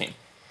football team.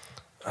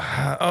 Okay,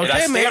 and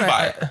I stand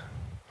by it.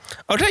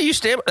 Okay, you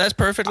stand. That's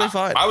perfectly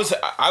fine.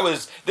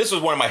 This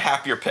was one of my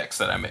happier picks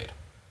that I made.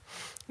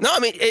 No, I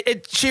mean,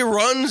 she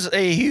runs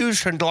a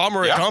huge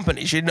conglomerate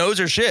company. She knows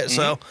her shit. Mm-hmm.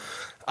 So,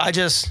 I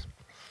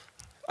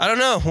don't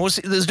know. We'll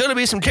see. There's going to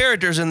be some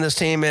characters in this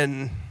team,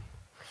 and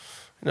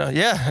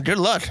good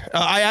luck.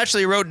 I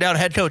actually wrote down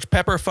head coach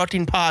Pepper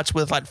fucking Potts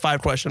with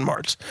 5 question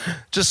marks,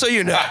 just so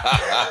you know.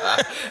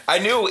 I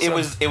knew it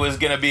was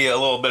going to be a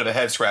little bit of a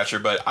head scratcher,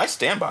 but I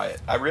stand by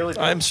it. I really do.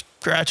 I'm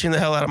scratching the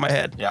hell out of my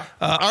head. Yeah.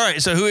 All right.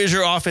 So who is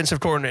your offensive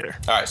coordinator?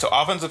 All right. So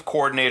offensive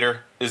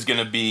coordinator is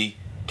going to be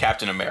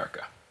Captain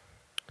America.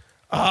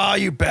 Ah,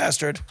 you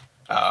bastard.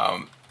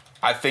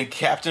 I think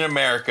Captain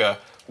America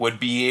would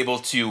be able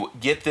to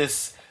get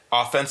this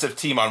offensive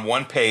team on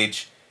one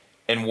page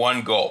and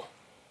one goal.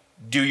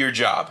 Do your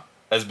job,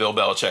 as Bill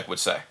Belichick would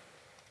say.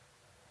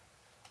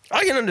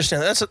 I can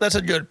understand that. That's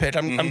a good pitch.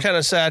 I'm kind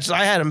of sad.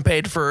 I had him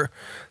paid for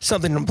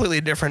something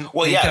completely different.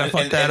 Well, yeah, kind of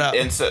fucked that up.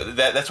 And so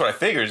that's what I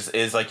figured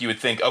is like you would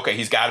think, okay,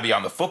 he's got to be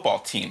on the football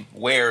team.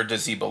 Where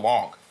does he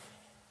belong?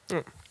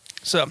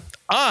 So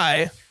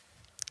I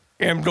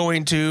am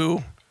going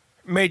to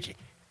make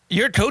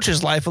your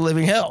coach's life a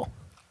living hell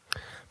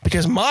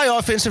because my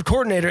offensive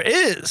coordinator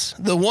is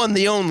the one,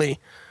 the only,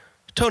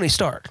 Tony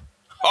Stark.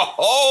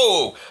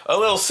 Oh, a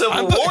little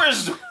Civil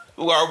Wars.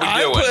 What are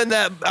we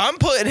doing? I'm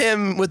putting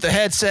him with the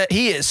headset.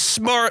 He is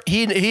smart.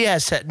 He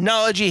has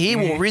technology. He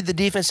will read the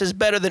defenses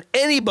better than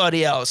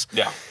anybody else.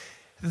 Yeah.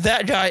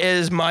 That guy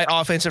is my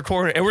offensive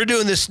coordinator. And we're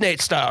doing this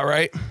Snake style,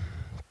 right?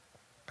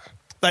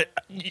 Like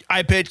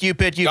I pick, you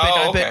pick, you pick,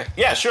 I pick. Okay.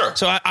 Yeah, sure.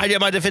 So I get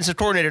my defensive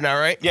coordinator now,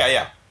 right?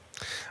 Yeah.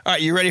 All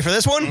right, you ready for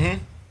this one?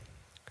 Mm-hmm.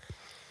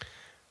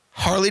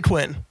 Harley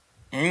Quinn.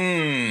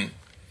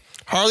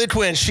 Harley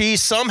Quinn. She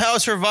somehow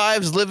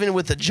survives living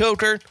with the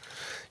Joker.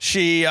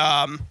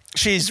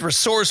 She's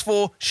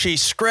resourceful.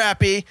 She's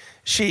scrappy.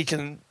 She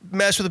can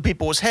mess with the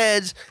people's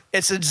heads.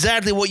 It's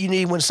exactly what you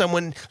need when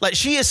someone like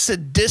she is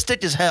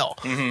sadistic as hell.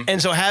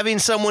 And so having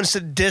someone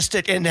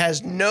sadistic and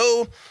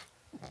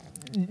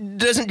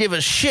doesn't give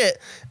a shit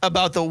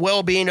about the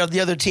well-being of the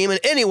other team in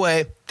any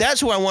way,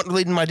 that's who I want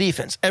leading my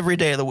defense every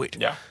day of the week.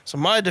 Yeah. So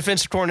my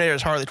defensive coordinator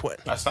is Harley Quinn.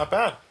 That's not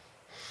bad.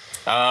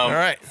 All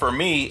right. For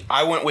me,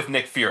 I went with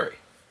Nick Fury.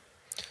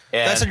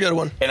 And, that's a good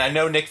one. And I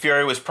know Nick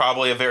Fury was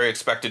probably a very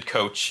expected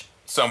coach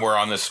somewhere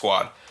on this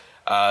squad.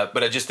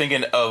 But I'm just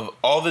thinking of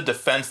all the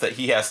defense that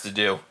he has to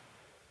do,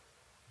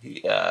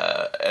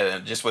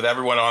 just with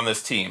everyone on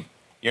this team,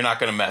 you're not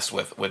going to mess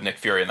with Nick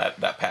Fury in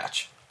that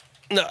patch.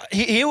 No,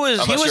 he was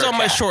on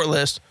my short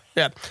list.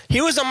 Yeah,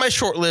 he was on my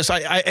short list.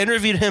 I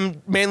interviewed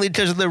him mainly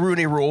because of the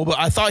Rooney Rule, but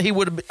I thought he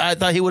would have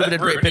been a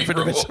great pick for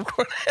defensive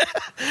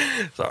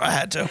coordinator. So I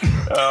had to.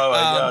 Oh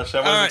my gosh,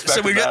 I wasn't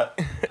expecting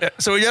that.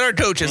 So we got our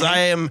coaches.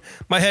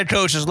 My head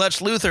coach is Lex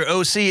Luthor.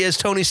 OC is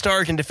Tony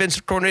Stark, and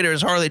defensive coordinator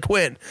is Harley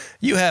Quinn.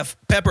 You have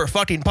Pepper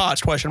fucking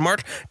Potts ?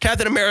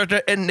 Captain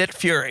America and Nick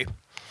Fury.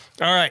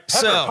 All right,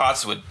 Pepper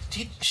Potts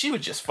she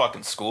would just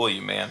fucking school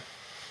you, man.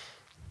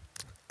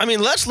 I mean,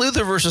 Lex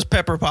Luthor versus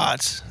Pepper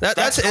Potts.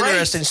 That's an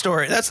interesting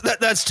story.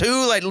 That's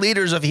two like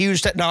leaders of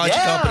huge technology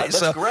companies.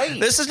 That's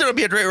great. This is going to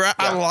be a great round.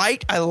 Yeah.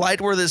 I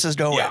like where this is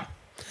going. Yeah.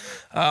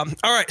 All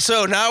right,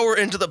 so now we're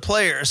into the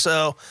players.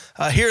 So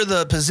here are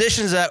the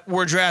positions that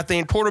we're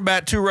drafting: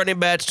 quarterback, 2 running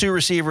backs, 2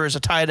 receivers, a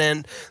tight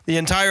end, the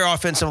entire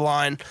offensive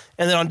line,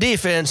 and then on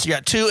defense you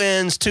got 2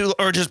 ends,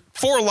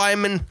 4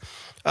 linemen, 3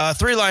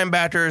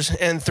 linebackers,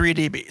 and 3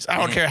 DBs. I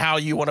don't care how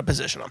you want to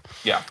position them.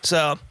 Yeah.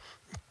 So.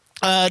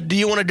 Do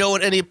you want to go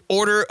in any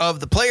order of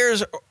the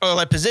players or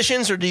like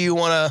positions, or do you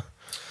want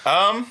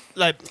to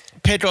like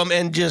pick them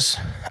and just?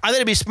 I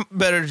think it'd be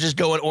better to just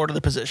go in order of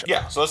the position.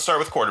 Yeah. So let's start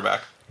with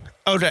quarterback.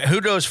 Okay,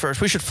 who goes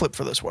first? We should flip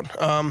for this one.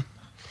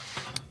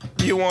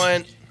 You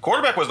want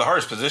quarterback was the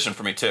hardest position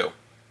for me too.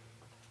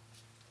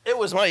 It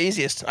was my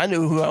easiest. I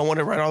knew who I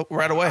wanted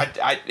right away.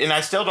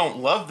 I still don't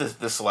love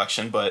this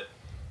selection, but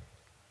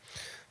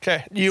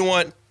okay. Do you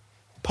want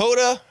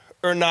Poda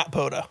or not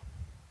Poda?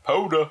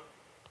 Poda.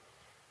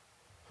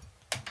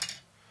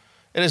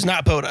 It is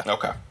not Poda.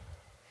 Okay.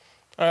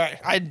 All right.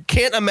 I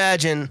can't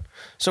imagine.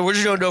 So we're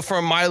just going to go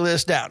from my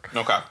list down.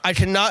 Okay. I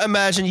cannot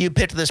imagine you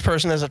picked this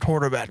person as a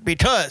quarterback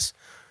because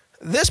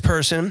this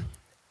person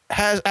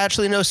has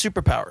actually no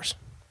superpowers.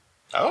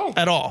 Oh.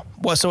 At all,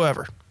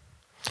 whatsoever.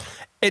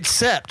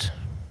 Except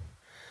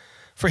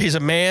for he's a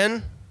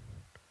man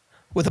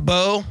with a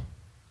bow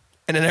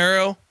and an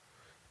arrow,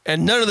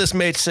 and none of this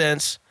made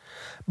sense,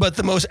 but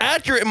the most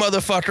accurate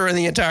motherfucker in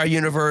the entire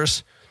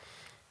universe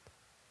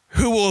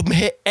who will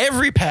hit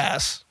every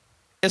pass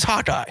is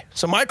Hawkeye.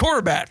 So my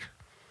quarterback,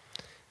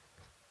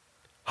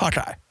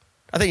 Hawkeye.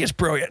 I think it's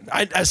brilliant.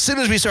 As soon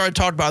as we started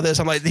talking about this,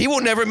 I'm like, he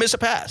will never miss a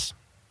pass.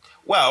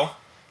 Well,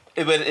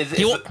 but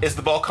is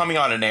the ball coming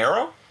on an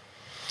arrow?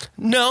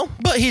 No,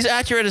 but he's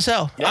accurate as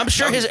hell. Yeah, I'm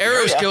sure his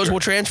arrow skills will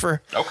transfer.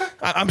 Okay.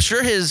 I'm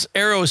sure his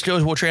arrow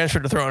skills will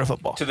transfer to throwing a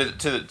football. To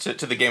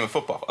the game of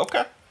football.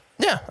 Okay.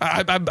 Yeah,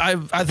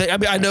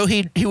 I know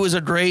he was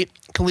a great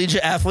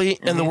collegiate athlete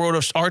in the world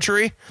of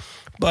archery.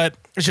 But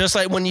it's just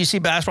like when you see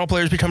basketball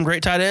players become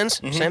great tight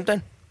ends, same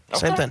thing. Okay.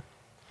 Same thing.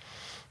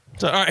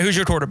 So, all right, who's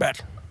your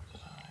quarterback?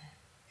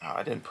 Oh,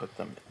 I didn't put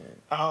them in.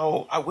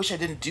 Oh, I wish I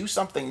didn't do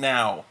something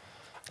now.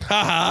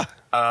 Haha.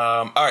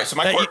 All right, so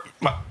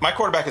my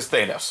quarterback is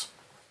Thanos.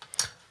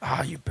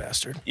 Ah, you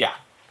bastard. Yeah.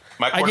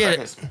 My quarterback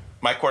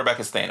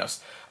is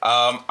Thanos.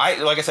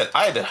 Like I said,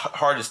 I had the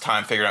hardest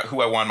time figuring out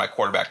who I wanted my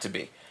quarterback to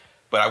be.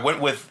 But I went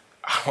with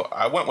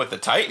the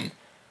Titan.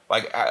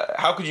 Like,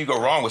 how could you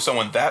go wrong with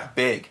someone that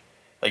big?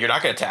 Like, you're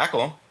not going to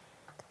tackle him.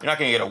 You're not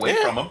going to get away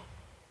from him.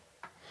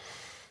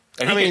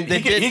 And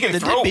he can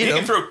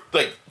throw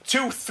like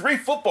 2-3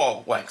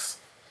 football lengths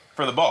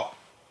for the ball.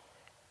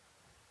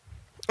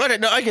 Okay,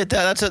 no, I get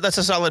that. That's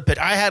a solid pick.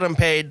 I had him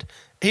paid.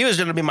 He was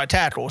going to be my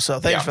tackle, so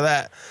thanks for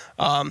that.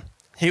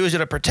 He was going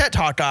to protect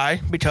Hawkeye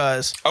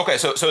because. Okay,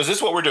 so is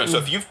this what we're doing?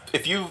 So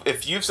if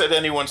you've said to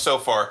anyone so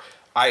far,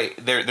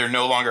 they're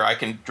no longer I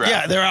can draft.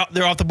 Yeah, they're out.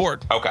 They're off the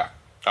board. Okay.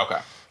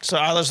 So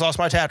I just lost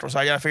my tackle, so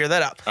I got to figure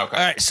that out. Okay.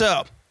 All right.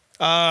 So,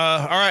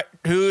 all right.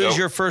 Who is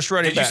your first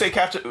running back? Did you say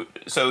Captain?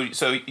 So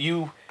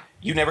you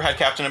never had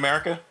Captain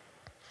America?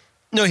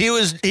 No, he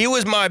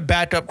was my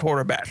backup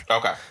quarterback.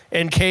 Okay.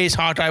 In case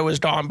Hawkeye was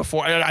gone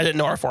before, I didn't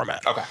know our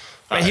format. Okay.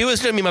 But he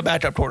was going to be my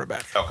backup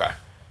quarterback. Okay.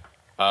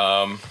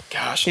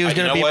 Gosh, He was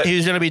going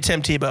to be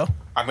Tim Tebow.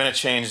 I'm going to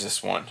change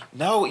this one.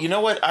 No, you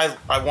know what? I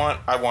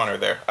want her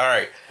there. All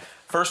right.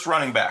 First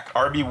running back,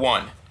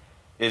 RB1,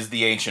 is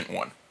the ancient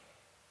one.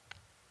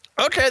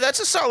 Okay, that's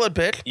a solid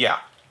pick. Yeah.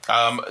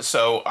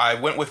 So I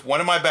went with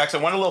one of my backs. I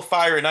want a little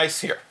fire and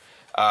ice here.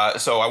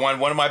 So I wanted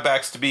one of my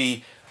backs to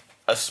be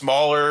a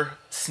smaller,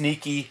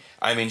 sneaky.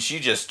 I mean, she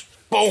just,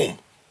 boom.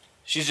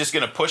 She's just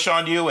going to push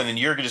on you, and then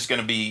you're just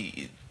going to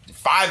be,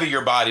 5 of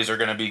your bodies are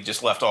going to be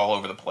just left all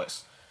over the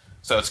place.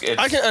 So it's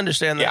I can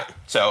understand that. Yeah.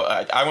 So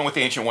I went with the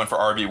ancient one for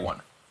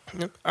RB1.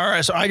 All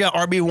right, so I got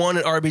RB1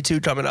 and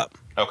RB2 coming up.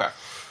 Okay.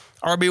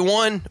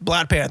 RB1,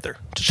 Black Panther,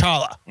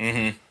 T'Challa.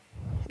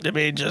 Mm-hmm. I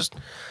mean, just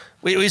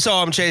we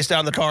saw him chase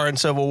down the car in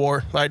Civil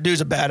War. Like, dude's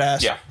a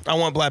badass. Yeah. I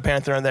want Black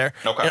Panther in there.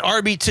 Okay. And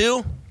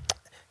RB2,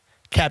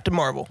 Captain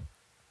Marvel.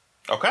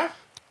 Okay.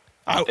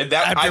 After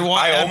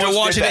almost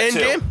watching did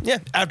that Endgame, too. yeah.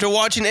 After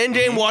watching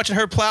Endgame, watching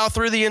her plow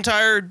through the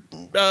entire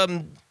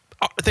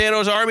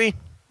Thanos army,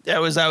 that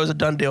was a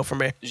done deal for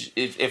me.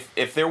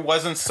 If there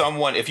wasn't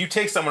someone, if you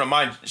take someone of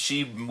mine,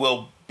 she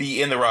will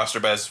be in the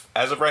roster. But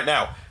as of right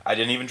now, I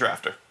didn't even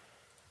draft her.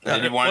 I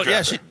didn't even want to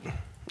draft her.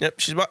 Yep,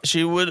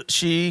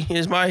 she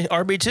is my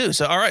RB2.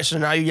 So all right, so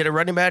now you get a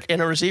running back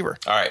and a receiver.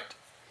 All right,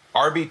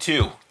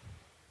 RB2.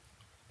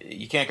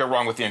 You can't go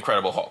wrong with the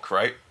Incredible Hulk,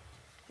 right?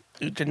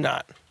 You did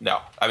not.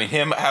 No, I mean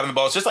him having the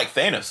ball. It's just like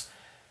Thanos.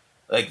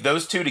 Like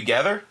those two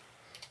together.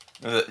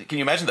 Can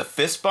you imagine the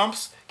fist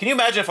bumps? Can you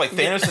imagine if like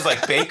Thanos is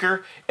like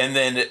Baker and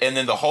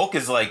then the Hulk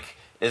is like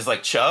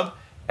Chubb,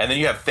 and then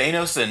you have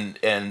Thanos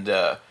and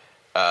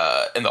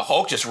the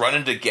Hulk just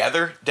running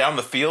together down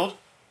the field?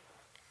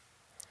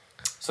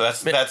 So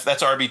that's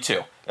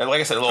RB2. And like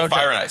I said, a little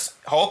fire and ice.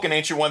 Hulk and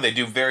Ancient One, they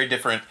do very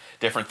different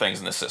things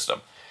in the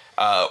system.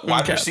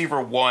 Wide receiver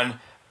 1,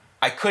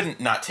 I couldn't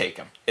not take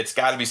him. It's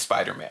got to be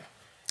Spider-Man.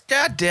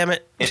 God damn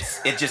it!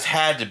 It just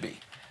had to be.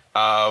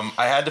 I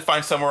had to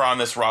find somewhere on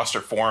this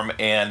roster for him,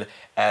 and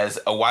as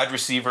a wide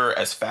receiver,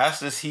 as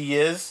fast as he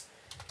is,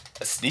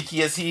 as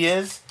sneaky as he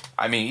is,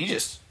 I mean, he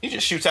just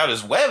shoots out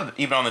his web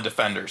even on the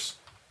defenders.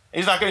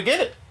 He's not going to get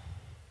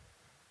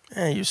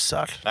it. You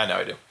suck. I know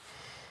I do.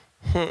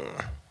 All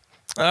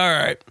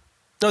right.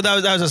 No,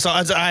 that was a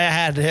solid. I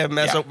had him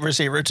as a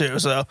receiver too.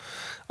 So,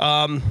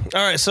 all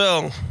right.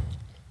 So,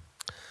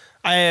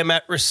 I am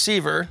at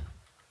receiver,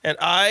 and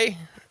I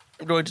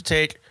am going to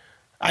take.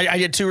 I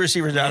get 2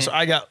 receivers now, so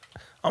I'm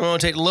going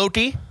to take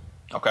Loki.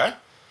 Okay.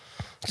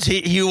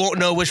 You won't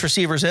know which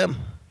receiver's him.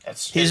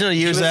 He's going to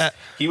use that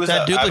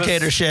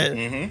duplicator shit.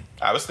 Mm-hmm.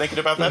 I was thinking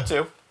about that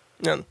too.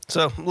 Yeah.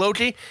 So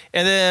Loki,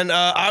 and then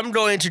I'm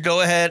going to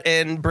go ahead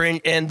and bring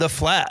in the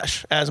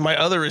Flash as my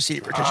other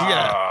receiver because you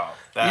got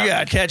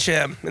to catch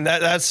him, and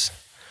that's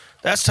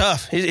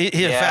tough. He's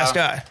a fast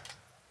guy.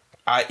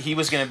 He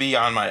was going to be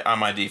on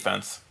my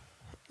defense.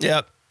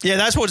 Yep. Yeah,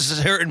 that's what's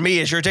hurting me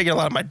is you're taking a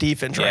lot of my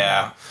defense right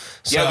now.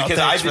 So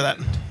because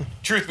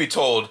truth be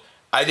told,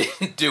 I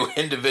didn't do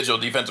individual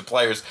defensive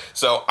players,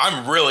 so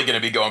I'm really going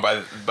to be going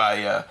by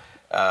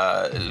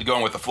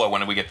going with the flow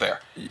when we get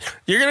there.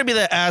 You're going to be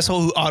the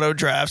asshole who auto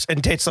drafts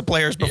and takes the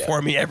players before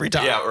me every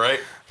time. Yeah, right.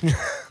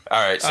 All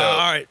right.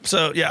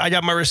 So I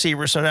got my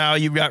receiver. So now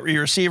you've got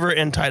your receiver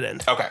and tight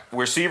end. Okay.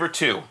 Receiver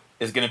 2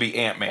 is going to be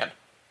Ant-Man.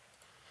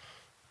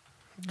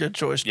 Good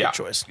choice. Yeah. Good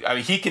choice. I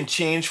mean, he can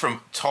change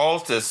from tall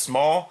to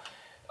small,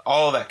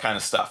 all of that kind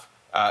of stuff,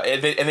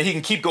 and then he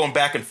can keep going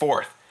back and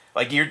forth.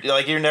 Like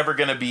you're never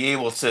going to be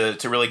able to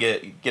really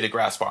get a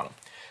grasp on him.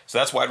 So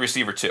that's wide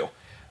receiver 2.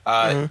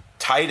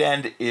 Tight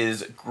end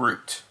is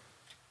Groot.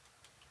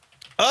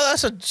 Oh,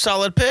 that's a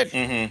solid pick.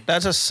 Mm-hmm.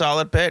 That's a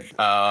solid pick.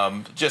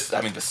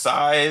 The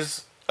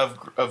size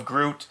of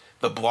Groot,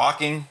 the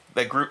blocking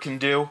that Groot can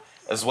do,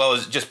 as well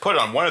as just put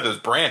it on one of those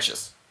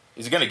branches.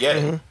 He's going to get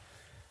it.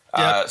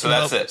 So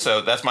that's it.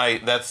 So that's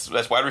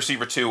wide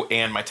receiver 2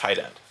 and my tight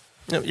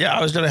end. Yeah,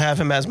 I was going to have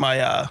him as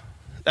my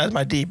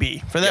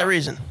DB for that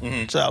reason.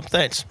 Mm-hmm. So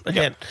thanks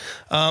again.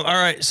 All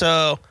right,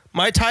 so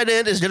my tight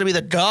end is going to be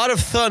the God of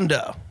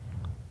Thunder,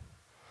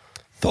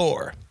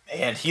 Thor.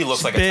 And he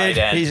looks like a tight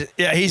end.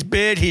 He's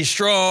big. He's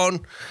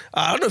strong.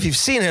 I don't know if you've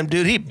seen him,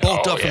 dude. He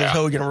bulked up for this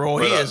Hogan role.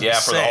 He is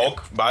insane. For the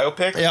Hulk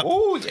biopic. Yep.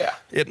 Ooh, yeah.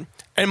 Yep.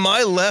 And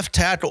my left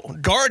tackle,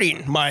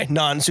 guarding my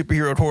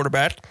non-superhero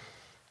quarterback,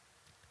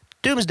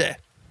 Doomsday.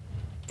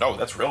 Oh,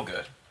 that's real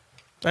good.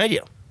 Thank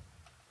you.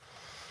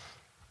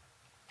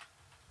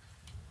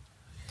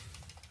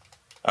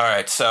 All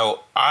right,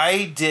 so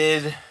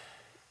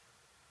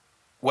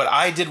what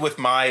I did with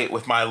my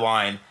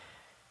line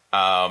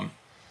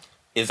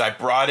is I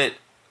brought it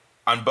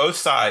on both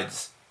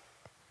sides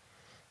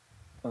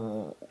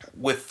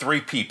with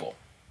 3 people.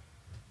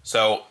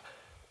 So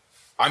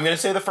I'm going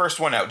to say the first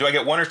one out. Do I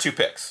get 1 or 2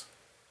 picks?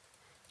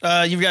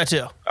 You've got 2.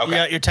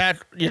 Okay. You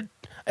got your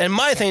and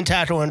my thing,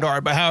 Tactical and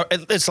Dart, but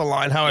it's a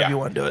line, however you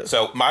want to do it.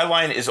 So my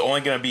line is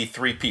only going to be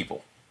 3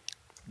 people.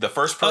 The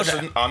first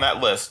person on that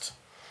list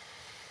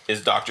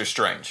is Doctor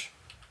Strange.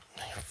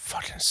 You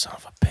fucking son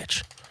of a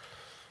bitch.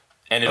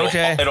 And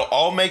it'll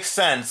all make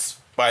sense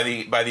by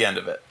the end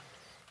of it.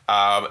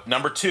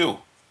 Number 2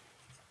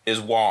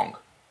 is Wong.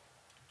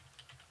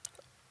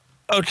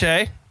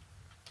 Okay.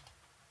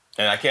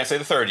 And I can't say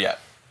the third yet.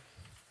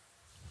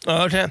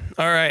 Okay.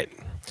 All right.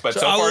 But so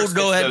far it's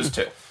those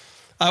 2.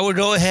 I will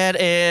go ahead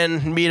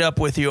and meet up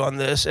with you on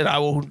this, and I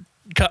will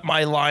cut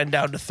my line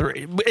down to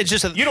 3. It's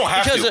just you don't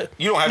have to.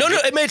 You don't have to. No,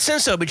 it made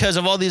sense though because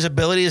of all these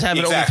abilities.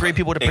 Having only 3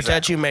 people to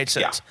protect you made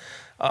sense.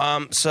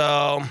 Yeah.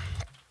 So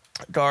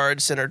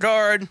guard, center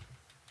guard.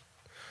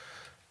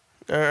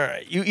 All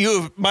right,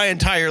 you have my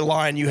entire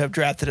line. You have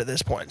drafted at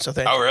this point. So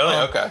thank you. Oh really?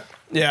 Okay.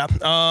 Yeah.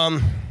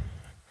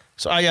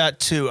 So I got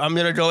 2. I'm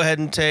gonna go ahead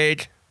and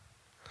take.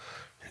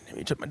 Let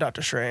me take my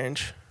Doctor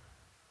Strange.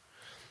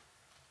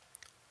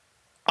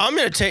 I'm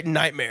going to take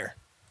Nightmare.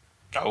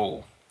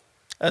 Oh.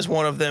 As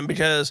one of them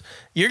because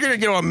you're going to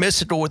get on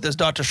mystical with this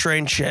Doctor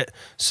Strange shit.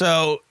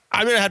 So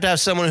I'm going to have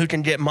someone who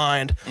can get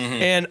mind. Mm-hmm.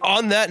 And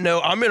on that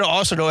note, I'm going to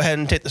also go ahead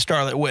and take the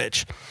Scarlet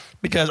Witch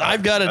because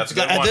I've got to,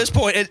 at this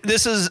point,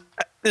 this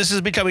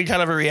is becoming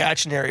kind of a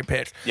reactionary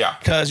pick. Yeah.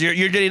 Because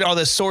you're getting all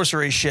this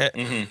sorcery shit.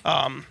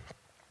 Mm-hmm.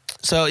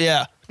 So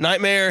yeah,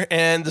 Nightmare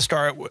and the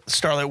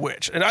Scarlet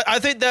Witch. And I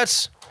think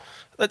that's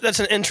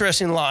an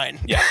interesting line.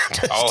 Yeah.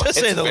 to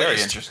say the very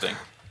least. Interesting.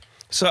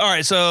 So, all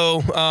right. So,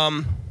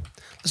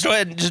 let's go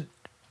ahead and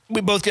we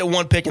both get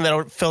 1 pick and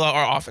that'll fill out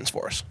our offense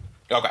for us.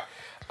 Okay.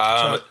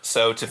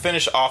 So to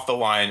finish off the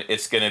line,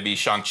 it's going to be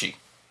Shang-Chi.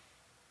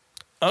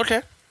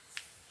 Okay.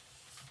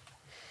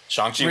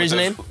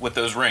 Shang-Chi with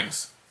those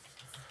rings.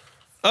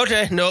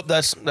 Okay. Nope.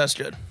 That's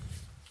good.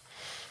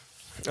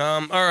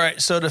 All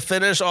right. So to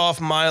finish off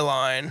my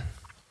line,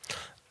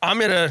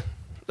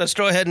 let's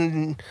go ahead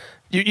and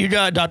you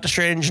got Doctor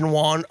Strange and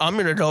Wong. I'm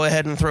going to go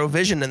ahead and throw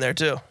Vision in there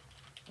too.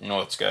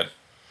 No, that's good.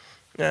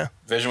 Yeah.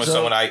 Vision was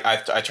someone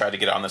I tried to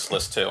get on this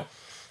list too.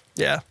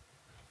 Yeah.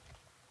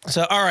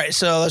 So, all right.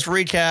 So let's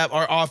recap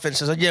our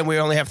offenses. Again, we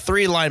only have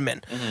 3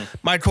 linemen. Mm-hmm.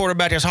 My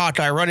quarterback is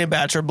Hawkeye. Running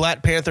backs are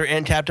Black Panther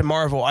and Captain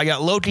Marvel. I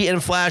got Loki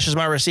and Flash as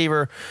my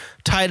receiver.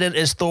 Tight end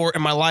is Thor,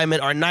 and my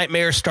linemen are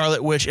Nightmare,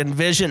 Scarlet Witch, and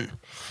Vision.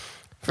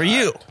 For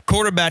you,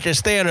 quarterback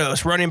is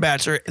Thanos. Running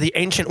backs are the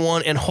Ancient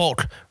One and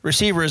Hulk.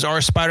 Receivers are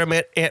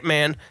Spider-Man,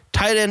 Ant-Man.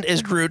 Tight end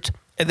is Groot.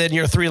 And then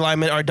your 3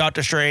 linemen are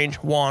Doctor Strange,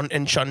 Wong,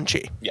 and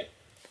Shang-Chi. Yeah.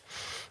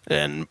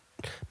 And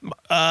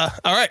all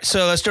right,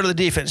 so let's go to the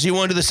defense. You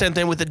want to do the same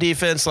thing with the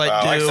defense, like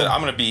I said,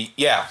 I'm going to be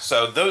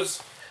So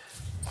those.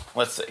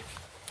 Let's see.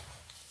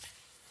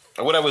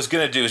 What I was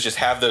going to do is just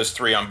have those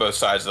 3 on both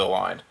sides of the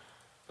line,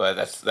 but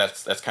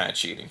that's kind of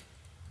cheating.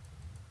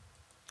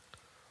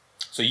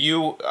 So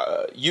you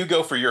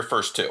go for your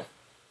first 2.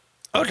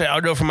 Okay, I'll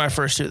go for my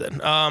first 2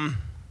 then.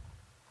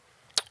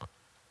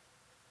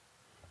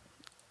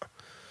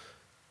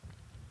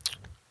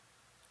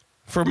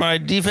 For my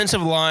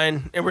defensive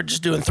line, and we're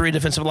just doing 3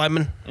 defensive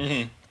linemen.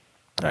 Mm-hmm.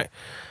 All right.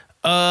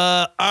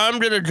 I'm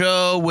going to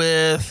go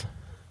with...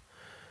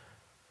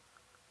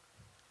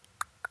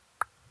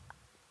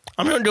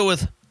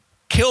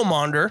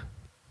 Killmonger.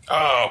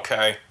 Oh,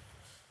 okay.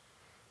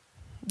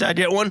 Did I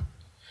get one?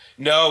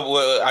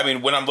 No, I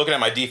mean, when I'm looking at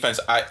my defense,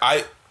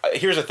 I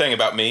here's the thing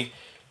about me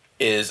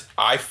is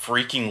I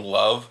freaking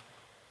love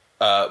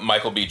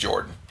Michael B.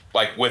 Jordan,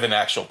 like with an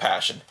actual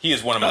passion. He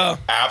is one of my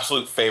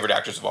absolute favorite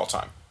actors of all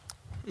time.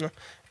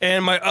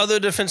 And my other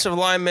defensive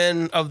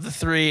lineman of the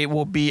 3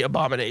 will be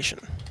Abomination.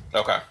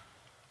 Okay.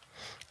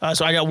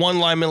 So I got 1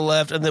 lineman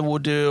left, and then we'll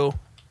do.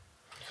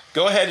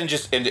 Go ahead and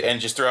just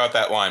throw out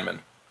that lineman.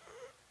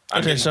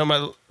 So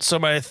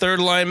my third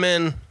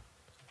lineman.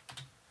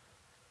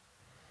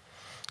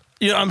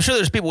 I'm sure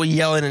there's people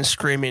yelling and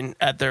screaming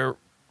at their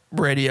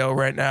radio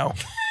right now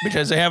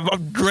because they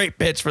have great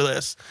bits for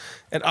this,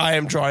 and I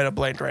am drawing a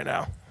blank right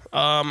now.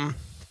 I'm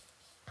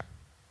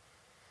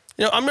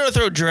going to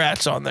throw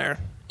Dratz on there.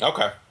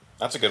 Okay,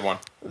 that's a good one.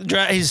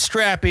 He's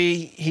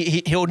scrappy.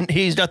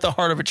 He's got the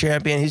heart of a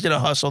champion. He's going to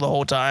hustle the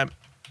whole time.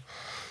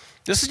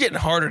 This is getting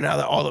harder now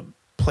that all the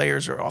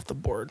players are off the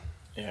board.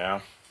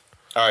 Yeah.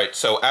 All right.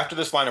 So after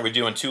this line, are we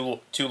doing two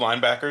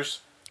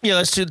linebackers? Yeah,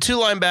 let's do 2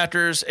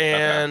 linebackers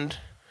and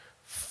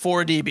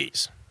 4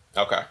 DBs.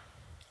 Okay,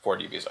 4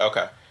 DBs.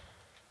 Okay.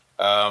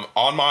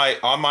 On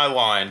my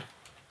line,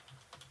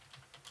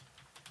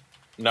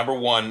 number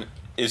 1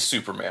 is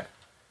Superman.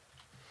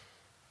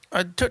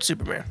 I took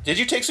Superman. Did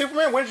you take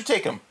Superman? When did you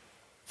take him?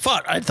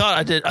 Fuck! I thought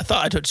I did. I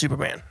thought I took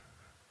Superman.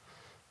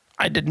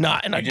 I did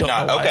not, and I don't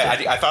know why.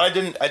 Okay, I thought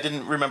I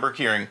didn't remember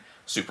hearing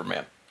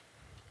Superman.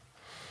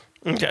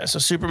 Okay, so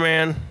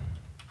Superman.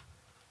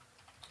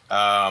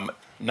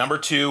 Number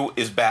 2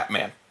 is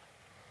Batman.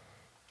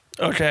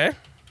 Okay.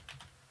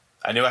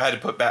 I knew I had to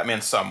put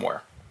Batman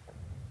somewhere.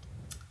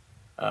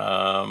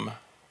 Then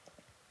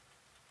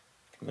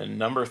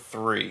number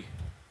 3.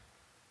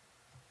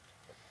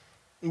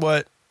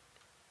 What?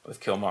 With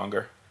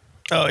Killmonger.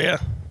 Oh yeah.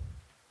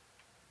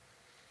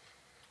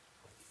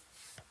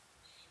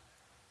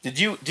 Did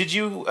you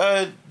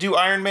do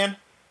Iron Man?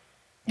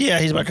 Yeah,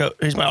 he's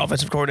my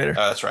offensive coordinator.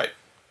 That's right.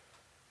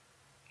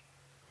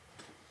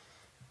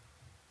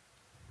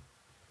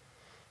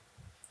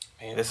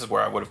 Man, this is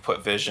where I would have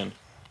put Vision.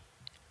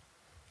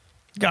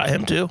 Got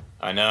him too.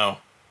 I know.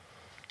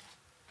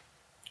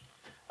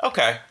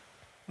 Okay.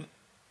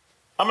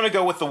 I'm going to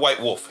go with the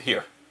White Wolf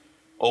here.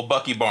 Old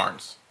Bucky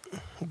Barnes.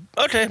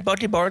 Okay,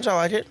 Bucky Barnes, I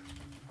like it.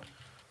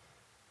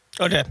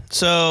 Okay,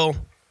 so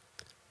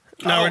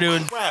now we're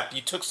doing. Crap!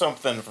 You took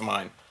something from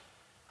mine.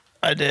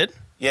 I did.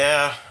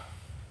 Yeah.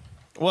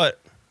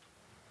 What?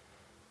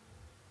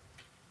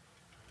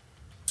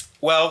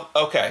 Well,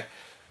 okay.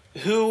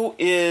 Who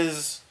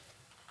is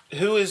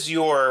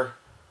your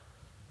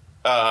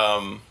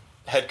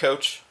head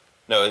coach?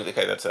 No,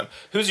 okay, that's him.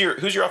 Who's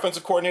your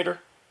offensive coordinator?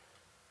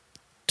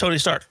 Tony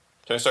Stark.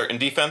 Tony Stark. In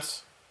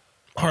defense?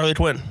 Harley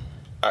Quinn.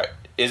 All right.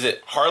 Is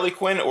it Harley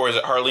Quinn or is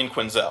it Harleen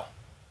Quinzel?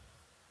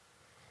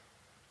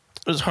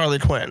 It was Harley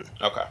Quinn.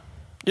 Okay.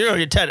 You're going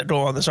to get technical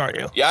on this, aren't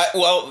you? Yeah,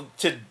 well,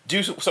 to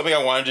do something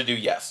I wanted to do,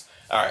 yes.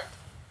 All right.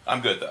 I'm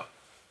good, though.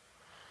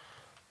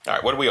 All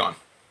right, what are we on?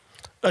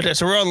 Okay,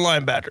 so we're on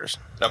linebackers.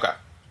 Okay.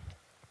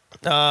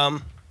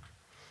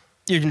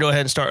 You can go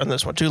ahead and start on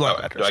this one. 2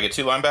 linebackers. Do I get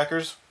 2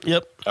 linebackers?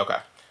 Yep. Okay.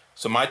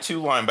 So my 2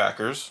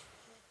 linebackers,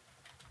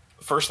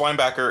 first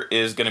linebacker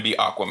is going to be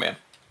Aquaman.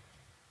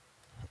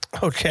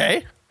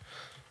 Okay.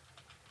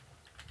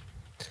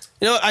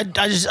 You know,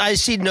 I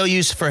see no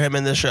use for him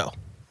in this show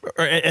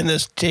or in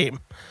this team.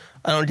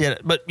 I don't get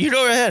it. But you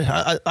go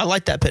ahead. I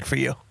like that pick for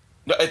you.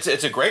 No,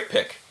 it's a great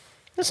pick.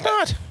 It's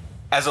not.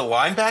 As a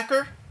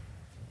linebacker,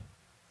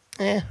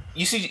 Yeah.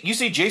 you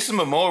see Jason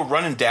Momoa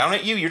running down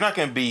at you, you're not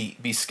going to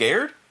be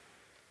scared?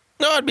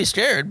 No, I'd be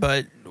scared,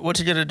 but what's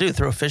he going to do?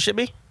 Throw a fish at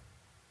me?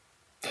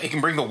 He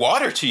can bring the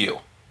water to you.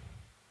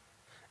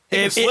 He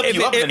can If- slip if-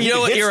 you up if- and he you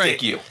know can what, hit you're stick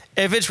right. you.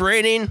 If it's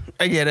raining,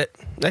 I get it.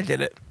 I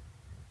get it.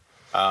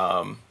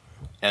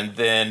 And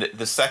then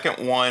the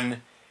second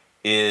one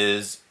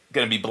is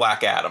going to be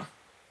Black Adam.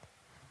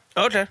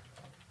 Okay.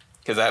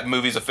 Because that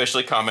movie's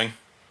officially coming.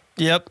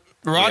 Yep.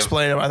 Ross have-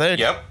 playing him, I think.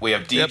 Yep. We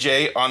have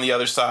DJ on the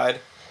other side.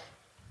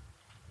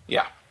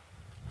 Yeah.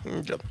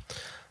 Yep.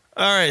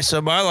 All right, so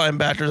my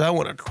linebackers, I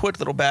want a quick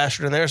little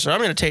bastard in there, so I'm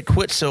going to take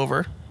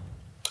Quicksilver.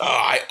 Oh,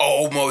 I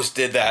almost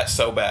did that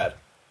so bad.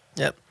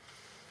 Yep.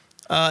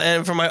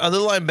 And for my other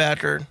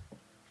linebacker,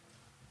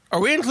 are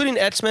we including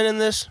Etzman in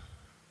this?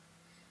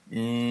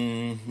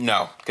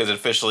 No, because it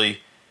officially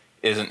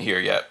isn't here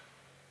yet.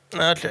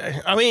 Okay.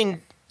 I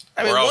mean,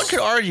 Or one else- could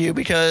argue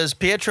because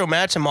Pietro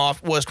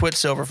Maximoff was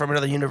Quicksilver from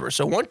another universe,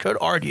 so one could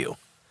argue.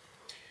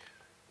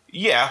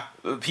 Yeah,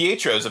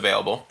 Pietro's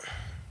available.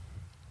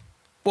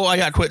 Well, I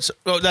got Quicksilver.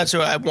 Oh, that's who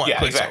I want. Yeah,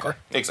 Quicksilver.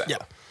 exactly.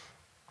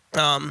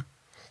 Yeah.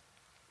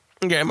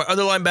 Okay, my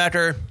other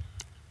linebacker.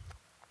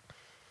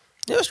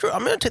 Yeah, screw it.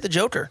 I'm going to take the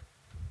Joker.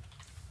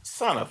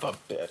 Son of a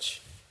bitch.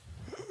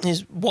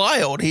 He's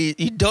wild. You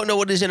don't know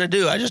what he's going to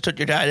do. I just took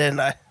your guy, didn't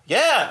I?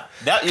 Yeah.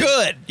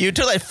 Good. You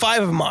took like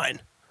 5 of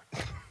mine.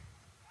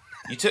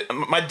 You took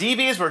my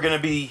DBs were going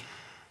to be.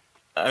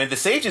 I mean, the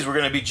safeties were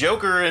going to be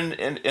Joker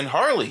and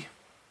Harley.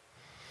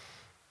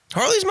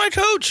 Harley's my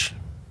coach.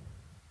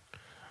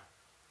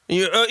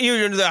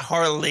 You're into that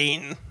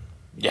Harleen.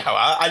 Yeah,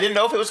 I didn't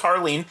know if it was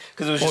Harleen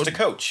because it was just a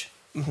coach.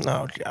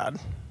 Oh, God.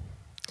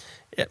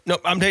 Yeah, no,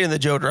 I'm taking the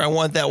Joker. I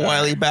want that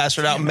wily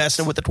bastard out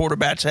messing with the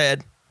quarterback's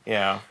head.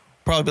 Yeah.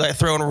 Probably be like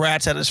throwing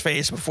rats at his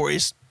face before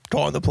he's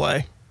calling the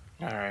play.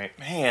 All right,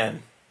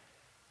 man.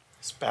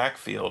 This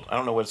backfield. I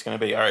don't know what it's going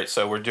to be. All right,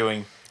 so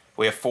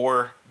we have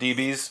 4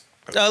 DBs.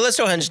 Let's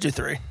go ahead and just do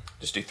 3.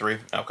 Just do 3.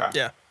 Okay.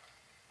 Yeah.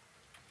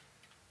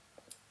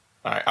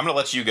 All right, I'm going to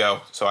let you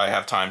go so I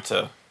have time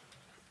to.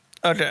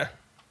 Okay.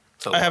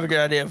 I have a good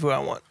idea of who I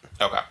want.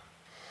 Okay.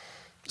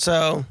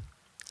 So,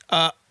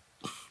 I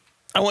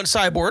want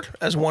Cyborg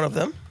as one of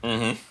them.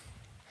 Mm-hmm.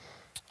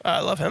 I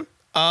love him.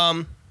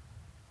 I'm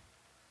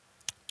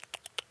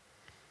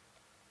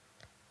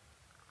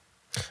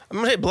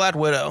going to take Black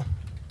Widow.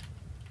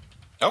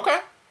 Okay.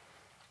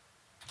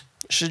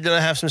 She's going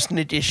to have some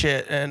sneaky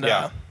shit. And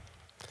Yeah.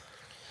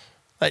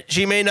 like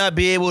she may not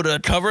be able to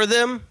cover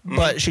them,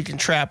 but she can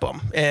trap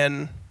them.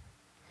 And,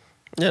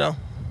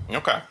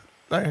 Okay.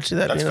 I can see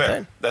that That's being a fair.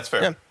 thing. That's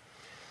fair.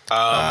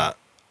 Yeah.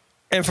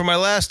 And for my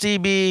last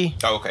DB,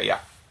 Oh, okay, yeah.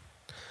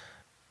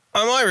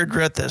 I might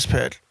regret this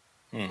pick.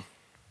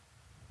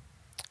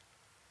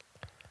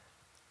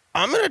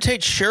 I'm going to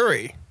take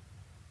Shuri,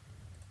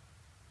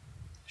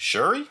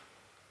 Shuri?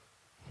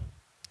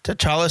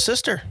 T'Challa's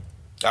sister.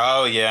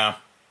 Oh, yeah.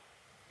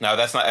 No,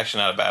 that's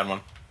actually not a bad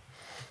one.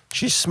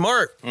 She's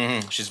smart.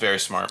 She's very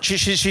smart.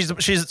 She's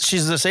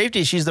the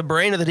safety. She's the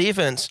brain of the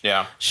defense.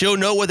 Yeah. She'll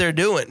know what they're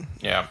doing.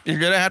 Yeah. You're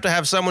going to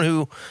have someone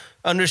who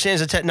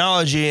understands the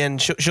technology,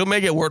 and she'll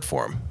make it work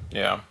for him.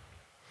 Yeah.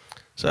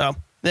 So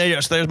there you go.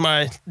 So there's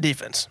my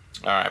defense.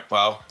 All right.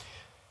 Well,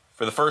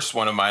 for the first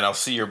one of mine, I'll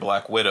see your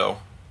Black Widow.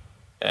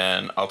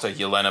 and I'll take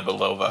Yelena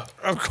Belova.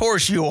 Of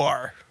course you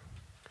are.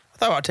 I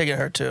thought about taking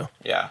her too.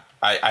 Yeah,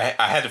 I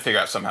had to figure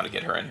out somehow to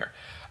get her in here.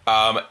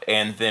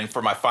 And then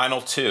for my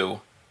final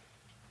two,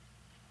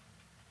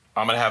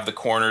 I'm going to have the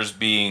corners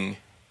being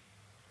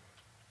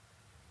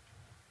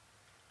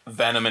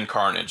Venom and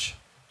Carnage.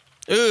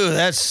 Ooh,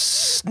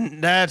 that's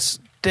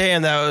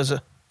damn. That was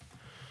a.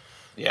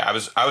 Yeah,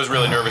 I was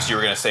really nervous you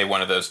were going to say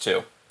one of those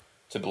two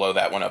to blow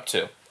that one up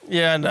too.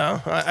 Yeah,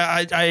 no,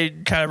 I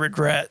kind of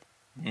regret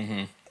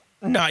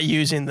not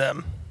using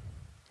them.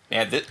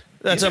 Yeah,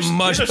 That's a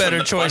much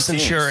better choice than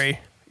Shuri.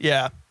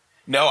 Yeah.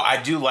 No,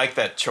 I do like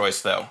that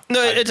choice though.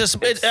 No,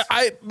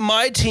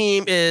 my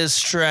team is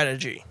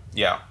strategy.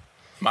 Yeah,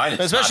 mine is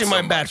especially not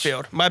so my much.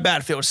 Batfield. My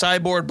Batfield,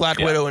 Cyborg, Black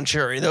Widow, and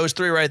Shuri. Those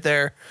three right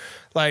there,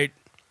 like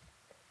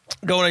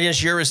going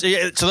against your. So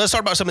let's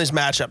talk about some of these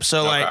matchups.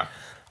 So like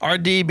our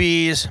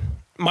DBs,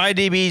 my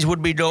DBs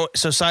would be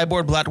so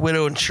Cyborg, Black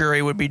Widow, and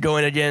Shuri would be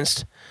going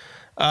against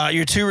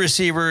your two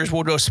receivers.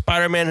 We'll go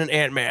Spider-Man and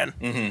Ant-Man,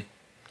 and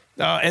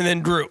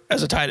then Groot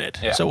as a tight end.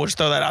 Yeah. So we'll just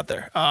throw that out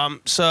there.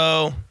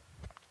 So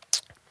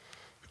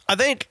I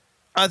think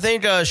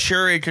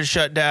Shuri could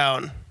shut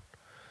down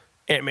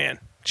Ant-Man.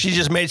 She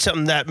just made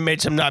something that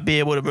made him not be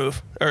able to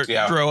move or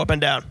throw up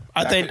and down.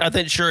 I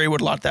think Shuri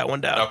would lock that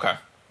one down. Okay,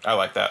 I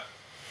like that.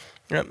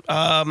 Yep.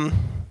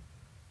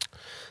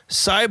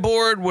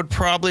 Cyborg would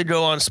probably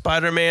go on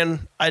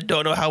Spider-Man. I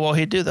don't know how well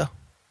he'd do though.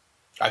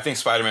 I think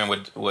Spider-Man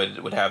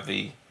would have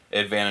the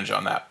advantage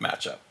on that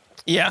matchup.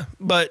 Yeah,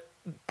 but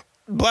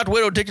Black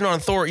Widow taking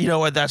on Thor. You know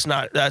what? That's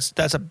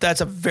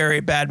a very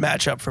bad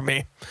matchup for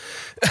me.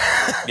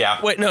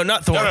 Yeah. Wait, no,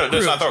 not Thor. No, Groot,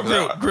 it's not Thor.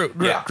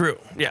 Groot.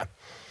 Yeah.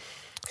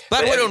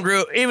 Black Widow and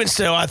Groot. Even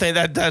still, I think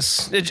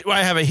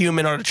I have a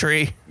human on a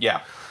tree.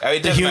 Yeah.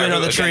 The human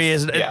on the tree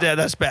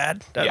that's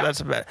bad.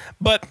 That's bad.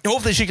 But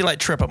hopefully she can like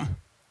trip him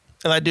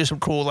and like do some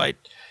cool like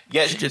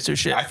jiu-jitsu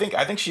shit. I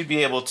think she'd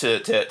be able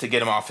to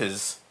get him off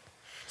his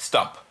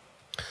stump.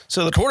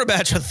 So the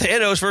quarterback of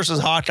Thanos versus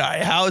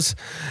Hawkeye.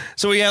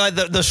 So we got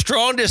like the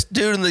strongest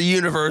dude in the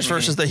universe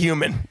versus the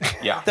human.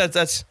 Yeah.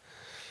 that's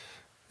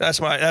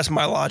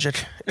my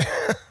logic.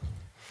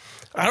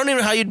 I don't even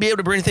know how you'd be able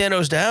to bring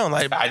Thanos down.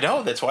 Like I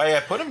know, that's why I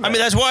put him there. I mean,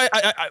 that's why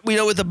I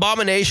with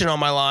Abomination on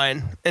my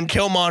line and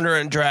Killmonger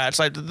and Drax,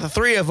 like the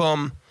three of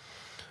them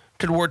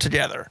could work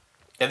together.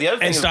 And the other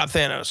thing and stop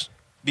Thanos.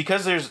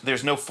 Because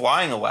there's no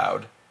flying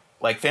allowed.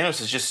 Like Thanos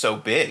is just so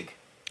big.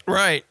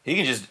 Right. He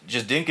can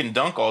just dink and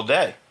dunk all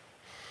day.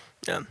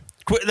 Yeah.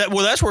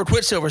 That's where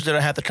Quicksilver's going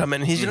to have to come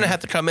in. He's going to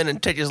have to come in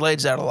and take his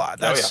legs out a lot.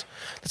 That's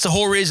the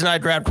whole reason I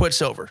grabbed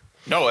Quicksilver.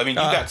 No, I mean,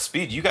 you got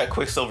speed. You got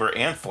Quicksilver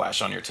and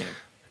Flash on your team.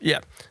 Yeah.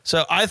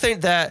 So I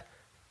think that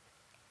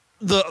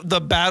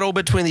the battle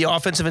between the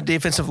offensive and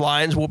defensive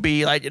lines will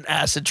be like an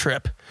acid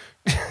trip.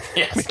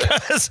 Yes.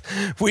 Because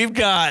we've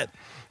got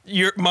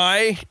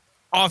my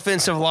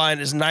offensive line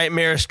is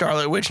Nightmare,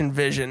 Scarlet Witch, and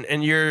Vision,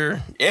 and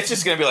it's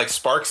just going to be like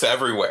sparks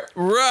everywhere.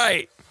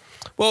 Right.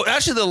 Well,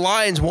 actually, the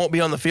lines won't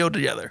be on the field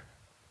together.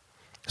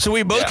 So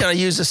we both kind of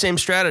use the same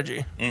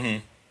strategy. Mm-hmm.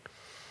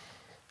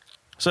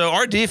 So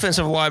our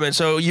defensive lineman,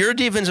 so your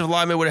defensive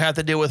lineman would have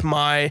to deal with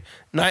my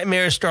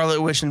Nightmare,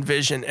 Scarlet Witch, and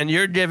Vision, and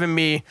you're giving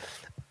me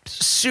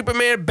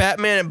Superman,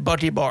 Batman, and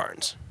Bucky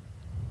Barnes.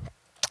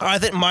 I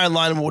think my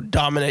line will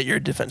dominate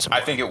your defensive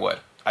line. I think it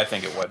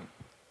would.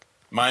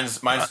 Mine's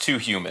too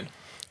human.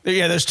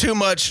 Yeah, there's too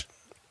much.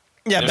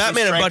 Yeah, there's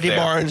Batman and Bucky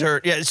Barnes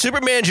are. Yeah,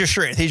 Superman's your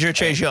strength. He's your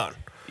Chase Young.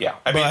 Yeah,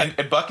 I mean,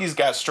 and Bucky's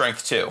got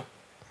strength too.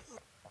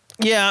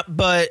 Yeah,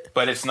 but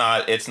it's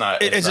not Vision.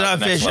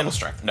 Level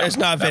strength. No, it's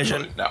not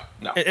Vision.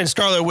 No. And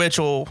Scarlet Witch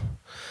will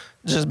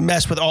just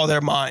mess with all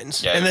their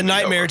minds. Yeah, and then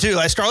Nightmare too.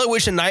 Like Scarlet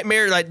Witch and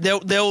Nightmare, like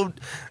they'll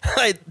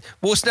like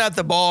we'll snap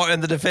the ball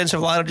and the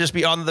defensive line will just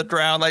be on the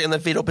ground, like in the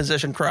fetal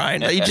position,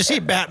 crying. Like, you just see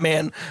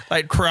Batman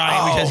like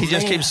crying because he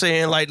just keeps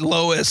saying like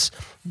Lois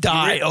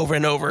die over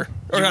and over.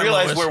 You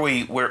realize where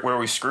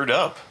we screwed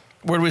up?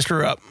 Where did we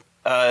screw up?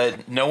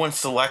 No one's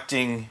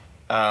selecting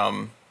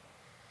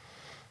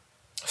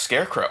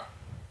Scarecrow.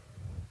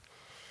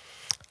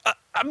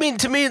 I mean,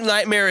 to me,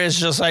 Nightmare is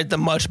just like the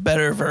much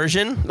better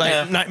version.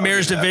 Like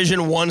Nightmare's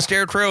Division 1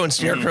 Scarecrow, and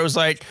Scarecrow's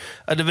like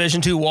a Division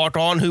 2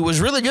 walk-on who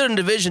was really good in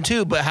Division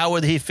 2, but how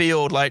would he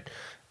field like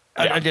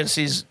against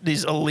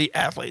these elite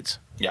athletes?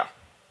 Yeah.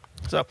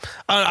 So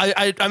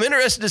I'm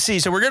interested to see.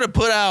 So we're gonna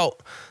put out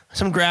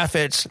some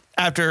graphics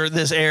after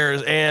this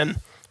airs, and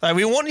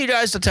we want you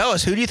guys to tell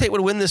us who do you think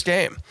would win this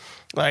game.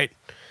 Like,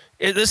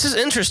 this is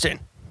interesting.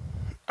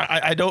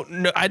 I don't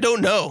know.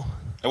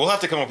 And we'll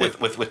have to come up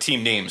with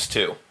team names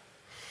too.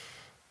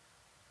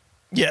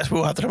 Yes,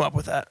 we'll have to come up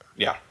with that.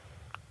 Yeah.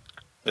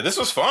 But this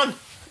was fun.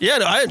 Yeah,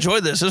 no, I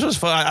enjoyed this. This was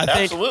fun. I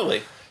think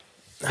absolutely.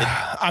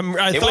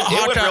 It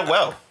went real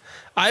well.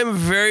 I'm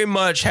very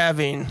much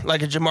having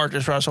like a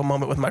Jamarcus Russell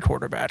moment with my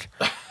quarterback.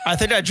 I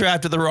think I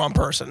drafted the wrong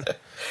person.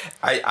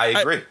 I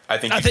agree. I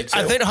think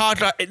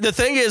Hawkeye. The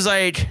thing is,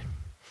 like,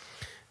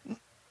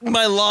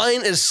 my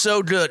line is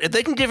so good. If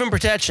they can give him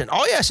protection,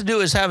 all he has to do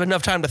is have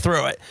enough time to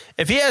throw it.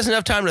 If he has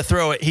enough time to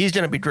throw it, he's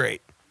going to be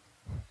great.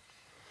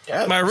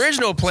 Yeah, My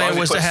original plan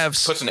was to have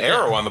puts an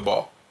arrow on the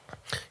ball.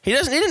 He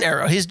doesn't need an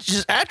arrow. He's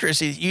just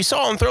accuracy. You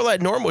saw him throw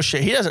like normal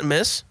shit. He doesn't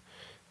miss.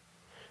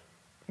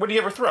 What do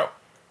you ever throw?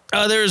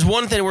 There was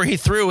one thing where he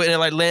threw it and it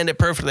like landed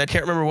perfectly. I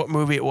can't remember what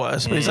movie it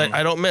was, but he's like,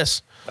 I don't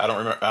miss. I don't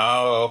remember.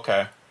 Oh,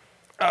 okay.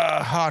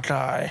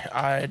 Hawkeye,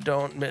 I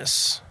don't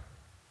miss.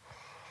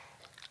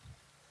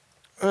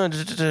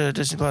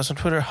 Disney Plus on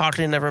Twitter.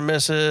 Hawkeye never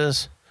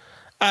misses.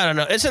 I don't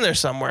know. It's in there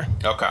somewhere.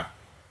 Okay.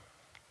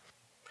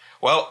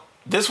 Well,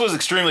 this was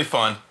extremely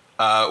fun.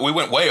 We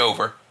went way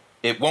over.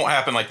 It won't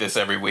happen like this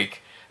every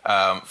week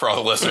for all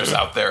the listeners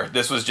out there.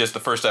 This was just the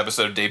first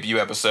episode, debut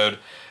episode,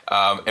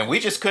 and we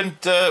just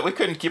couldn't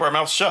keep our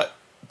mouths shut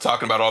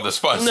talking about all this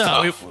fun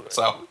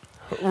stuff.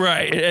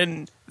 Right,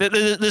 and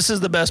this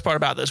is the best part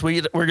about this.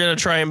 We're gonna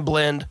try and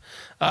blend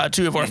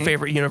two of our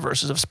favorite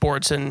universes of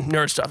sports and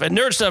nerd stuff. And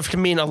nerd stuff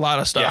can mean a lot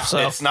of stuff. Yeah, so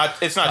it's not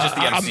just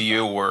the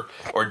MCU or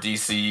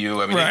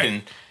DCU. I mean,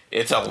 right.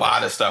 It's a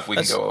lot of stuff we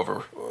can go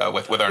over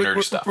with our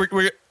nerd stuff.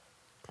 We're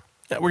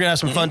gonna have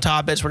some fun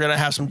topics. We're gonna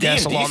have some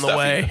guests D&D along the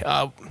way.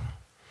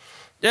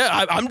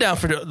 I'm down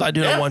for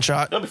doing a one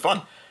shot. That'll be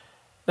fun.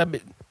 That'd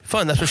be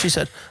fun. That's what she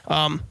said.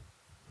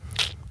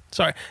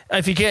 Sorry,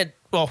 if you can't.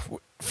 Well,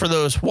 for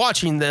those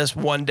watching this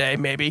one day,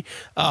 maybe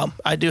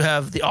I do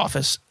have The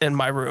Office in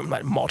my room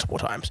like multiple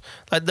times.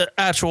 Like the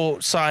actual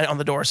sign on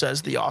the door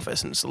says The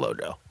Office, and it's the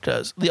logo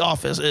because The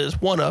Office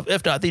is one of,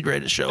 if not the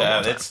greatest show.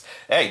 That's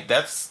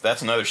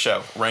another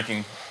show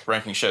ranking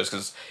shows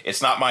because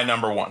it's not my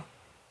number one.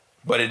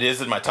 But it is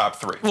in my top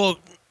 3. Well,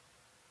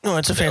 no,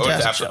 it's a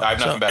fantastic show. I have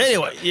nothing bad to say.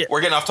 Anyway, yeah. We're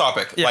getting off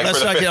topic. Yeah, like let's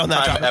for the not get 5th on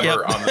that time topic.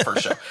 ever on the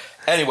first show.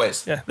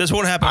 Anyways, yeah, this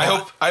won't happen. I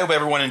hope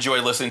everyone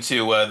enjoyed listening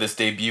to this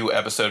debut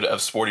episode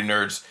of Sporty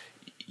Nerds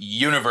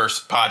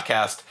Universe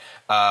podcast.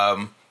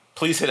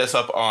 Please hit us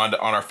up on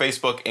our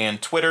Facebook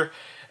and Twitter.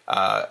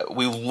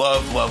 We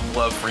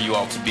love for you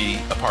all to be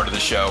a part of the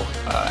show,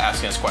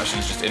 asking us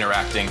questions, just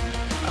interacting.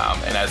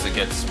 And as it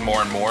gets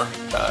more and more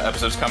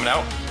episodes coming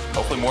out,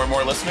 hopefully more and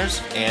more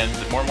listeners and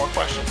more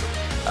questions.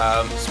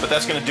 But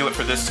that's going to do it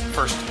for this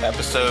first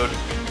episode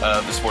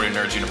of the Sporty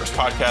Nerds Universe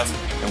podcast,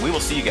 and we will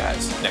see you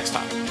guys next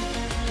time.